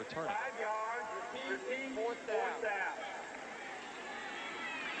back there to return it. 5 yards, repeat, fourth down.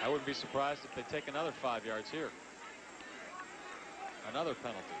 I wouldn't be surprised if they take another 5 yards here. Another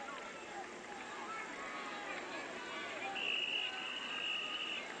penalty.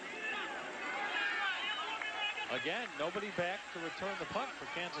 Again, nobody back to return the punt for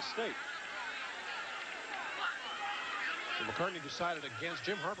Kansas State. So McCartney decided against.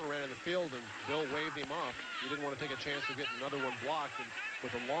 Jim Harper ran in the field, and Bill waved him off. He didn't want to take a chance of getting another one blocked. And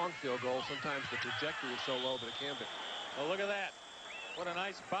with a long field goal, sometimes the trajectory is so low, but it can be. Oh, look at that. What a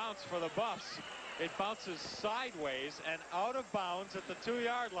nice bounce for the Buffs. It bounces sideways and out of bounds at the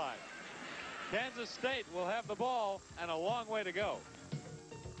 2-yard line. Kansas State will have the ball and a long way to go.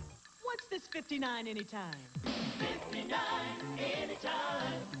 What's this 59 anytime? 59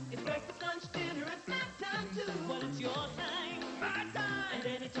 anytime. It's breakfast, lunch, dinner, and snack time too. Well, it's your time, my time, and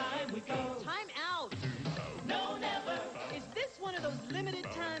anytime we go. Time out. No, never. Is this one of those limited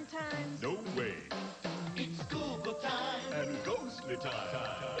time times? No way. It's Google time and ghostly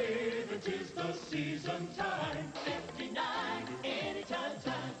time. If it is the season time, 59 anytime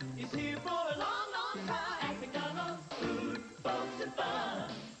time is here for a long, long time. At McDonald's, food, folks, and fun.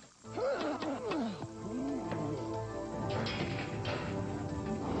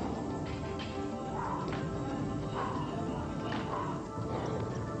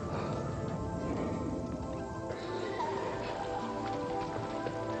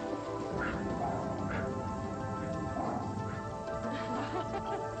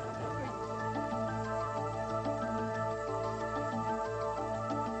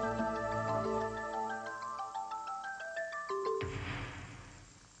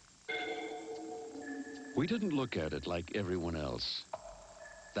 We didn't look at it like everyone else.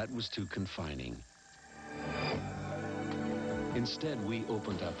 That was too confining. Instead, we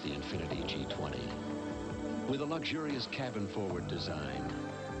opened up the Infiniti G20 with a luxurious cabin-forward design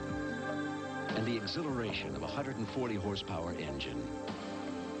and the exhilaration of a 140 horsepower engine.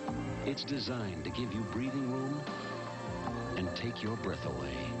 It's designed to give you breathing room and take your breath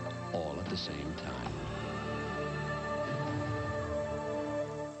away, all at the same time.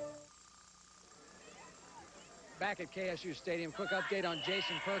 Back at KSU Stadium, quick update on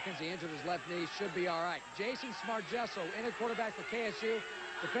Jason Perkins. He injured his left knee, should be all right. Jason Smargesso, in at quarterback for KSU.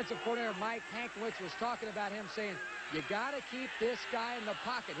 Defensive coordinator Mike Hankwitz was talking about him, saying, you got to keep this guy in the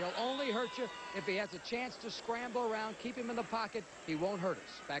pocket. He'll only hurt you if he has a chance to scramble around. Keep him in the pocket. He won't hurt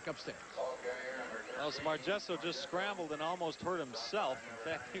us. Back upstairs. Well, Smargesso just scrambled and almost hurt himself.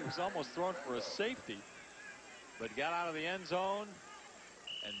 In fact, he was almost thrown for a safety, but got out of the end zone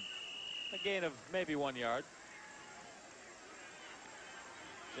and a gain of maybe 1 yard.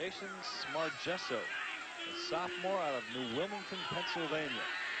 Jason Smargesso, a sophomore out of New Wilmington, Pennsylvania.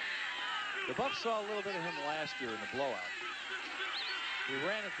 The Buffs saw a little bit of him last year in the blowout. He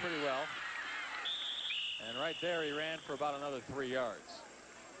ran it pretty well. And right there, he ran for about another 3 yards.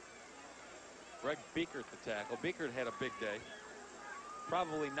 Greg Biekert, the tackle. Biekert had a big day.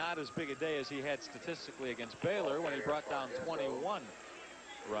 Probably not as big a day as he had statistically against Baylor when he brought down 21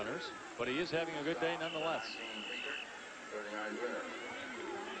 runners. But he is having a good day nonetheless.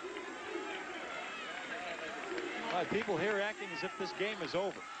 All right, people here acting as if this game is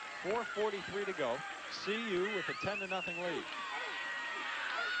over. 4:43 to go. CU with a 10-0 lead.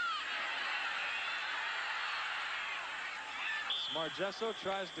 Smargesso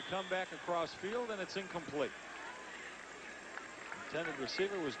tries to come back across field, and it's incomplete. Intended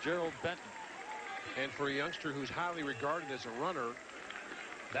receiver was Gerald Benton. And for a youngster who's highly regarded as a runner,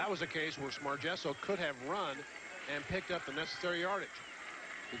 That was a case where Smargesso could have run and picked up the necessary yardage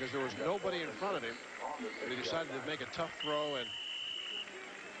because there was nobody in front of him. But he decided to make a tough throw and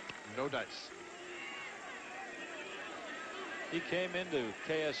no dice. He came into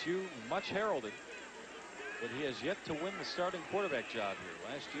KSU much heralded, but he has yet to win the starting quarterback job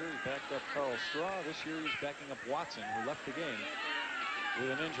here. Last year he backed up Carl Straw. This year he's backing up Watson, who left the game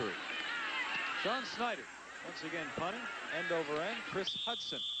with an injury. Sean Snyder once again punting, end over end. Chris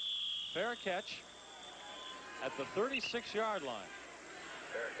Hudson, fair catch at the 36-yard line.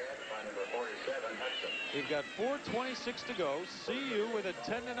 Fair catch by number 47, Hudson. We've got 4:26 to go. CU with a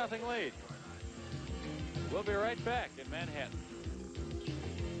 10-0 lead. We'll be right back in Manhattan.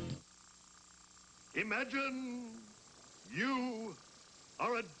 Imagine you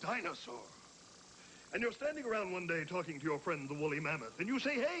are a dinosaur. And you're standing around one day talking to your friend, the woolly mammoth, and you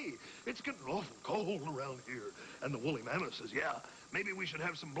say, hey, it's getting awful cold around here. And the woolly mammoth says, yeah, maybe we should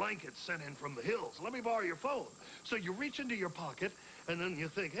have some blankets sent in from the hills. Let me borrow your phone. So you reach into your pocket, and then you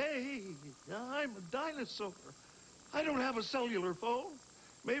think, hey, I'm a dinosaur. I don't have a cellular phone.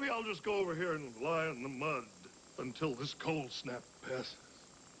 Maybe I'll just go over here and lie in the mud until this cold snap passes.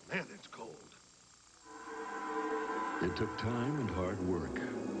 Man, it's cold. It took time and hard work.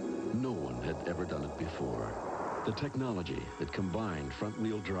 No one had ever done it before. The technology that combined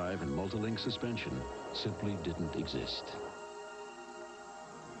front-wheel drive and multi-link suspension simply didn't exist.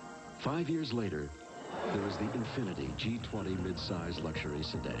 5 years later, there was the Infiniti G20 midsize luxury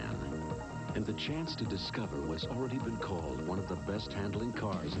sedan. And the chance to discover what's already been called one of the best handling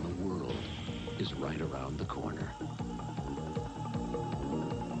cars in the world is right around the corner.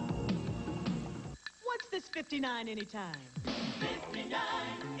 What's this 59 anytime? 59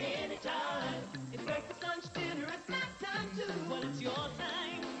 anytime. It's breakfast, lunch, dinner, it's snack time too. Well, it's your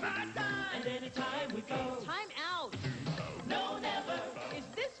time, my time, and anytime we go. Time out. No, never. Is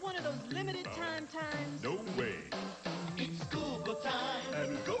this one of those limited time times? No way. It's Google time.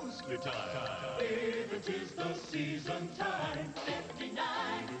 And ghostly time. If it is the season time. 59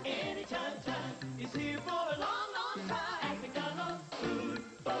 anytime time is here for a long, long time. At McDonald's, food,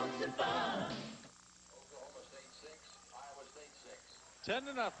 folks, and fun.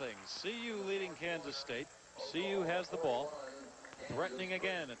 10-0. CU leading Kansas State. CU has the ball, threatening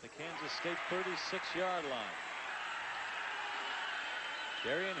again at the Kansas State 36-yard line.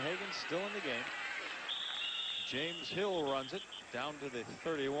 Darian Hagan still in the game. James Hill runs it down to the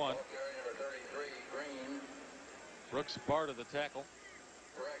 31. Brooks Barta the tackle.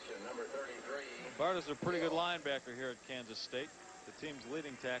 Correction, number 33. Barta's a pretty good linebacker here at Kansas State, the team's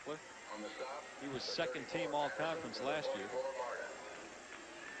leading tackler. On the stop, he was second team all-conference last year.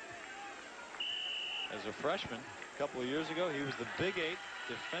 As a freshman, a couple of years ago, he was the Big 8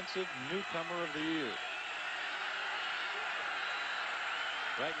 Defensive Newcomer of the Year.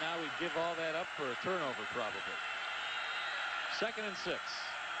 Right now, we'd give all that up for a turnover, probably. 2nd and 6.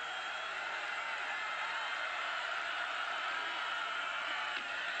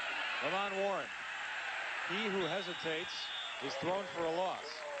 Lamont Warren. He who hesitates is thrown for a loss.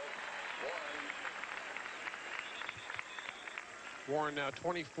 Warren now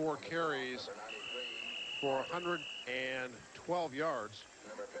 24 carries for 112 yards.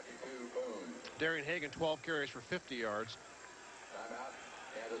 Number 52, Boone. Darian Hagan 12 carries for 50 yards. Timeout,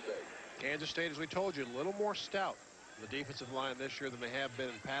 Kansas State. Kansas State, as we told you, a little more stout on the defensive line this year than they have been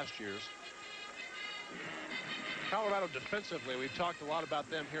in past years. Colorado defensively, we've talked a lot about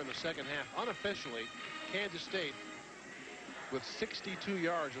them here in the second half. Unofficially, Kansas State with 62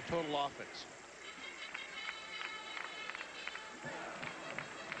 yards of total offense.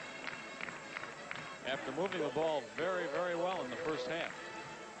 After moving the ball very, very well in the first half.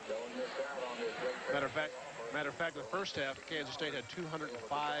 Matter of fact, in the first half, Kansas State had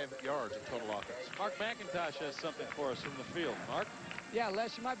 205 yards of total offense. Mark McIntosh has something for us from the field. Mark? Yeah,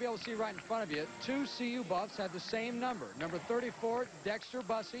 Les, you might be able to see right in front of you. 2 CU Buffs had the same number. Number 34, Dexter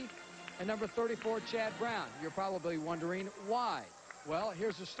Bussey, and number 34, Chad Brown. You're probably wondering why. Well,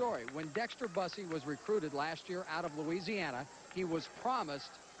 here's the story. When Dexter Bussey was recruited last year out of Louisiana, he was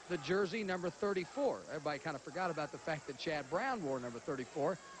promised the jersey number 34. Everybody kind of forgot about the fact that Chad Brown wore number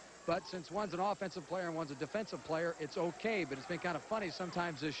 34. But since one's an offensive player and one's a defensive player, it's okay. But it's been kind of funny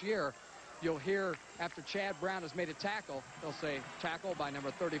sometimes this year. You'll hear after Chad Brown has made a tackle, they'll say tackle by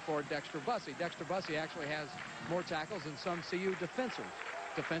number 34, Dexter Bussey. Dexter Bussey actually has more tackles than some CU defensive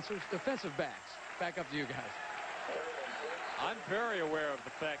backs. Back up to you guys. I'm very aware of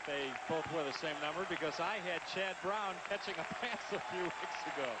the fact they both wear the same number because I had Chad Brown catching a pass a few weeks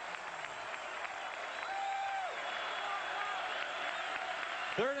ago.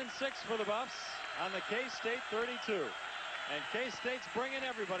 3rd and 6 for the Buffs on the K-State 32. And K-State's bringing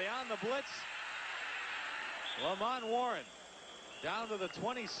everybody on the blitz. Lamont Warren down to the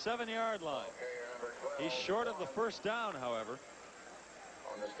 27-yard line. He's short of the first down, however.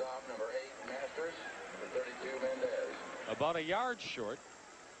 On the stop, number 8, Masters, number 32, Mendez. About a yard short.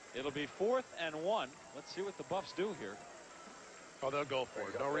 It'll be 4th and 1. Let's see what the Buffs do here. Oh, they'll go for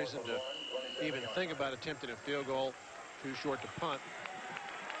it. No reason to even think about attempting a field goal. Too short to punt.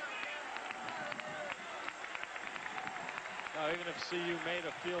 Now, even if CU made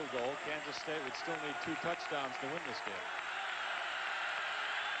a field goal, Kansas State would still need 2 touchdowns to win this game.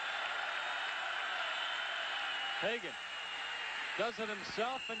 Hagan does it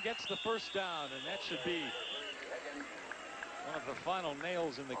himself and gets the first down, and that should be one of the final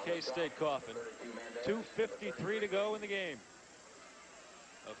nails in the K-State coffin. 2:53 to go in the game.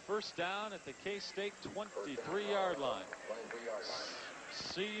 A first down at the K-State 23-yard line.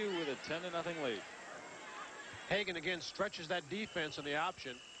 CU with a 10-0 lead. Hagan again stretches that defense in the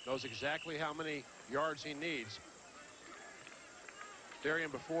option. Knows exactly how many yards he needs.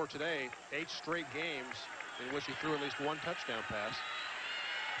 Darian before today, 8 straight games in which he threw at least 1 touchdown pass.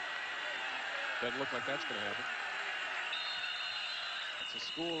 Doesn't look like that's going to happen. It's a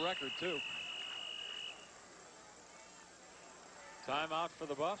school record, too. Timeout for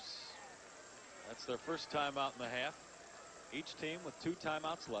the Buffs. That's their first timeout in the half. Each team with 2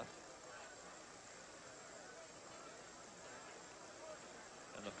 timeouts left.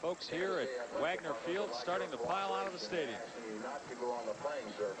 And the folks here at Wagner Field starting to pile out of the stadium. Not to go on the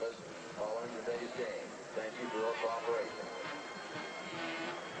playing surface following today's game. Thank you for your cooperation.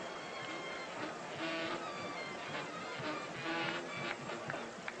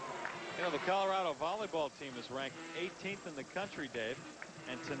 You know, the Colorado volleyball team is ranked 18th in the country, Dave.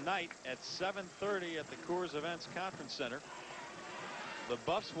 And tonight at 7:30 at the Coors Events Conference Center, the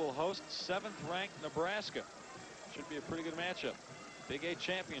Buffs will host 7th-ranked Nebraska. Should be a pretty good matchup. Big 8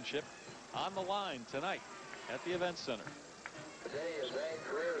 championship on the line tonight at the Events Center. Today is Ag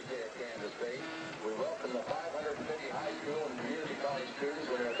Careers Day at Kansas State. We welcome the 550 high school and community college students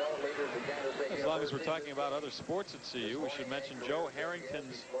and their adult leaders at Kansas State. As long as we're talking about other sports at CU, we should mention Joe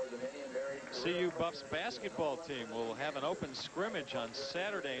Harrington's CU Buffs basketball team will have an open scrimmage on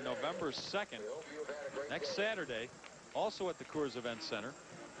Saturday, November 2nd. Next Saturday, also at the Coors Events Center,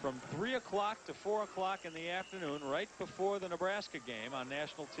 from 3 o'clock to 4 o'clock in the afternoon, right before the Nebraska game on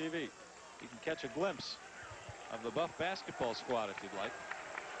national TV. You can catch a glimpse of the Buff basketball squad if you'd like.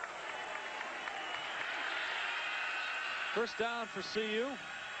 First down for CU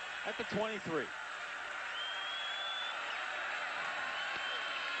at the 23.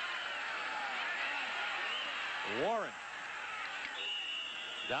 Warren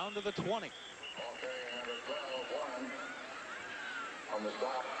down to the 20. On the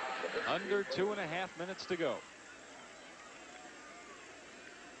stop. Under 2.5 minutes to go.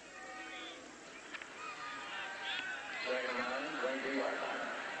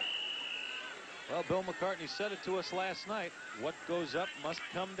 Well, Bill McCartney said it to us last night. What goes up must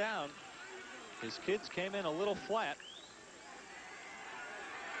come down. His kids came in a little flat,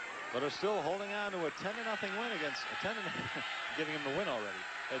 but are still holding on to a 10-0 win against giving him the win already.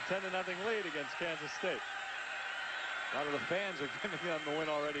 A 10-0 lead against Kansas State. A lot of the fans are giving them the win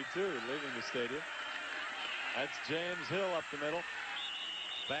already too, leaving the stadium. That's James Hill up the middle.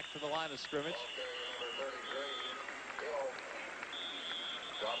 Back to the line of scrimmage.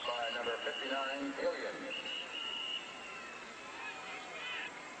 Dropped by number 59, Hillian.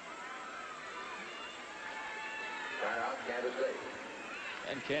 Timeout, Kansas State.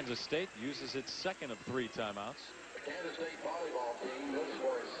 And Kansas State uses its second of 3 timeouts. The Kansas State volleyball team looks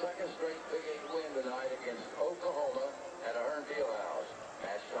for its second straight Big 8 win tonight against Oklahoma at Ahern Fieldhouse.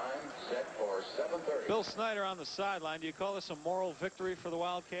 Match time set for 7:30. Bill Snyder on the sideline. Do you call this a moral victory for the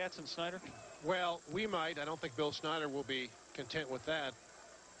Wildcats and Snyder? Well, we might. I don't think Bill Snyder will be content with that.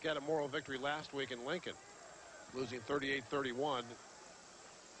 Got a moral victory last week in Lincoln, losing 38-31.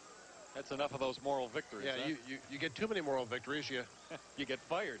 That's enough of those moral victories. Yeah, huh? you get too many moral victories, you you get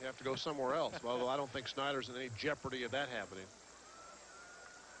fired. You have to go somewhere else. Although I don't think Snyder's in any jeopardy of that happening.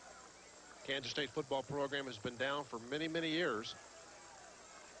 Kansas State football program has been down for many, many years.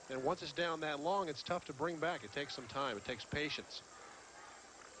 And once it's down that long, it's tough to bring back. It takes some time. It takes patience.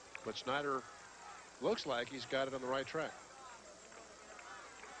 But Snyder looks like he's got it on the right track.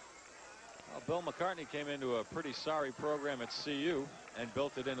 Well, Bill McCartney came into a pretty sorry program at CU and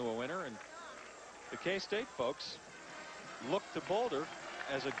built it into a winner. And the K-State folks look to Boulder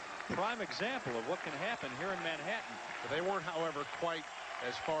as a prime example of what can happen here in Manhattan. They weren't, however, quite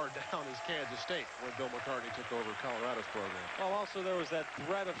as far down as Kansas State when Bill McCartney took over Colorado's program. Well, also there was that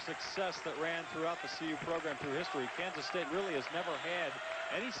thread of success that ran throughout the CU program through history. Kansas State really has never had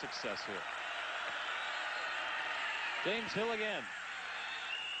any success here. James Hill again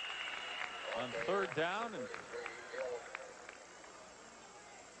on 3rd down, and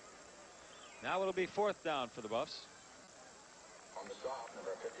now it'll be 4th down for the Buffs. On the stop,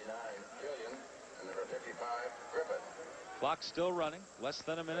 number 59, Killian, and number 55, Griffith. Clock still running. Less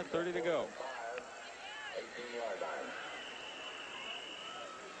than a minute 30 to go. 18-yard line.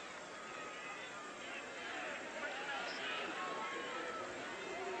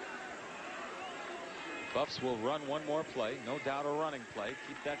 Buffs will run one more play. No doubt a running play.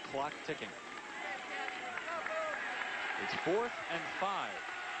 Keep that clock ticking. It's 4th and 5.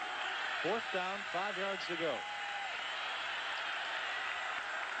 4th down, 5 yards to go.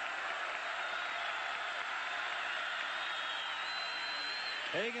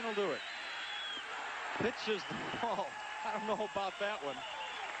 Hagan will do it. Pitches the ball. I don't know about that one.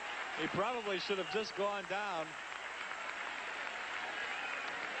 He probably should have just gone down.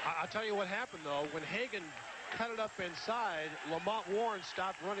 I'll tell you what happened, though. When Hagan cut it up inside, Lamont Warren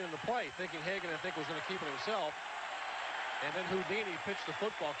stopped running the play, thinking Hagan, I think, was going to keep it himself. And then Houdini pitched the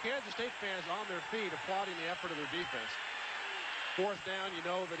football. Kansas State fans on their feet applauding the effort of their defense. 4th down, you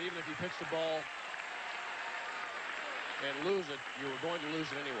know that even if you pitch the ball and lose it, you were going to lose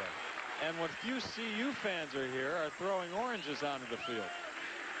it anyway. And what few CU fans are here are throwing oranges onto the field.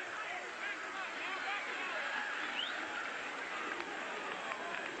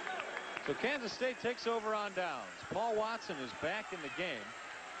 So Kansas State takes over on downs. Paul Watson is back in the game.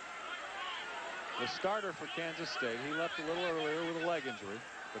 The starter for Kansas State. He left a little earlier with a leg injury,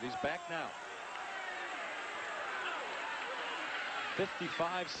 but he's back now.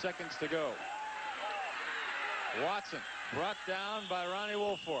 55 seconds to go. Watson brought down by Ronnie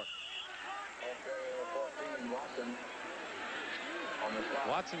Woolfolk.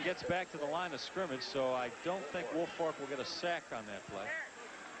 Watson gets back to the line of scrimmage, so I don't think Woolfolk will get a sack on that play.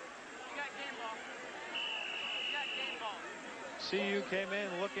 CU came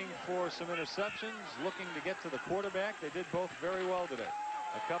in looking for some interceptions, looking to get to the quarterback. They did both very well today.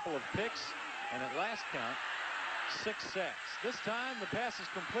 A couple of picks, and at last count, 6 sacks. This time the pass is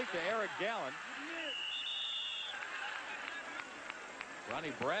complete to Eric Gallen.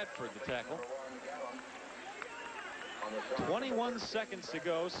 Ronnie Bradford the tackle. 21 seconds to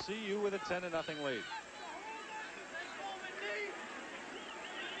go. CU with a 10-0 lead.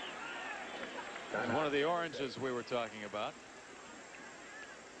 There's one of the oranges we were talking about.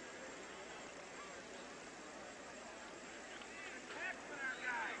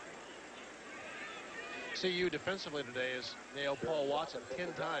 CU defensively today has nailed Paul Watson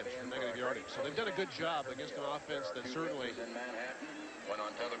 10 times for negative yardage. So they've done a good job against an offense that certainly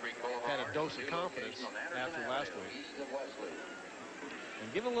had a dose of confidence after last week.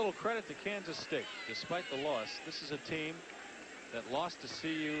 And give a little credit to Kansas State. Despite the loss, this is a team that lost to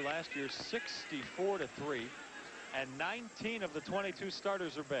CU last year 64-3, and 19 of the 22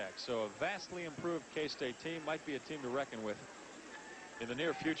 starters are back. So a vastly improved K-State team might be a team to reckon with in the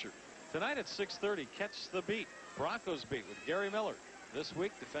near future. Tonight at 6:30, Catch the Beat, Broncos Beat with Gary Miller. This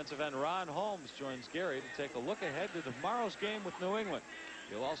week, defensive end Ron Holmes joins Gary to take a look ahead to tomorrow's game with New England.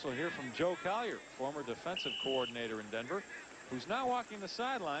 You'll also hear from Joe Collier, former defensive coordinator in Denver, who's now walking the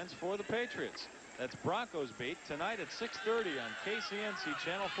sidelines for the Patriots. That's Broncos Beat tonight at 6:30 on KCNC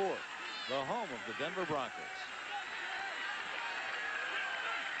Channel 4, the home of the Denver Broncos.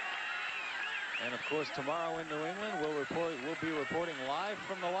 And of course, tomorrow in New England, we'll be reporting live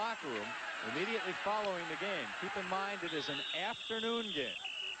from the locker room immediately following the game. Keep in mind, it is an afternoon game,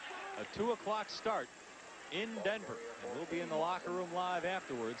 a 2 o'clock start in Denver, and we'll be in the locker room live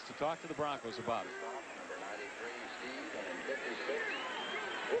afterwards to talk to the Broncos about it.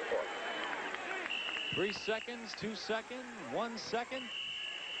 3 seconds, 2 seconds, 1 second.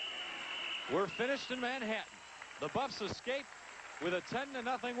 We're finished in Manhattan. The Buffs escape with a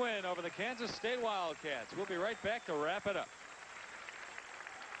 10-0 win over the Kansas State Wildcats. We'll be right back to wrap it up.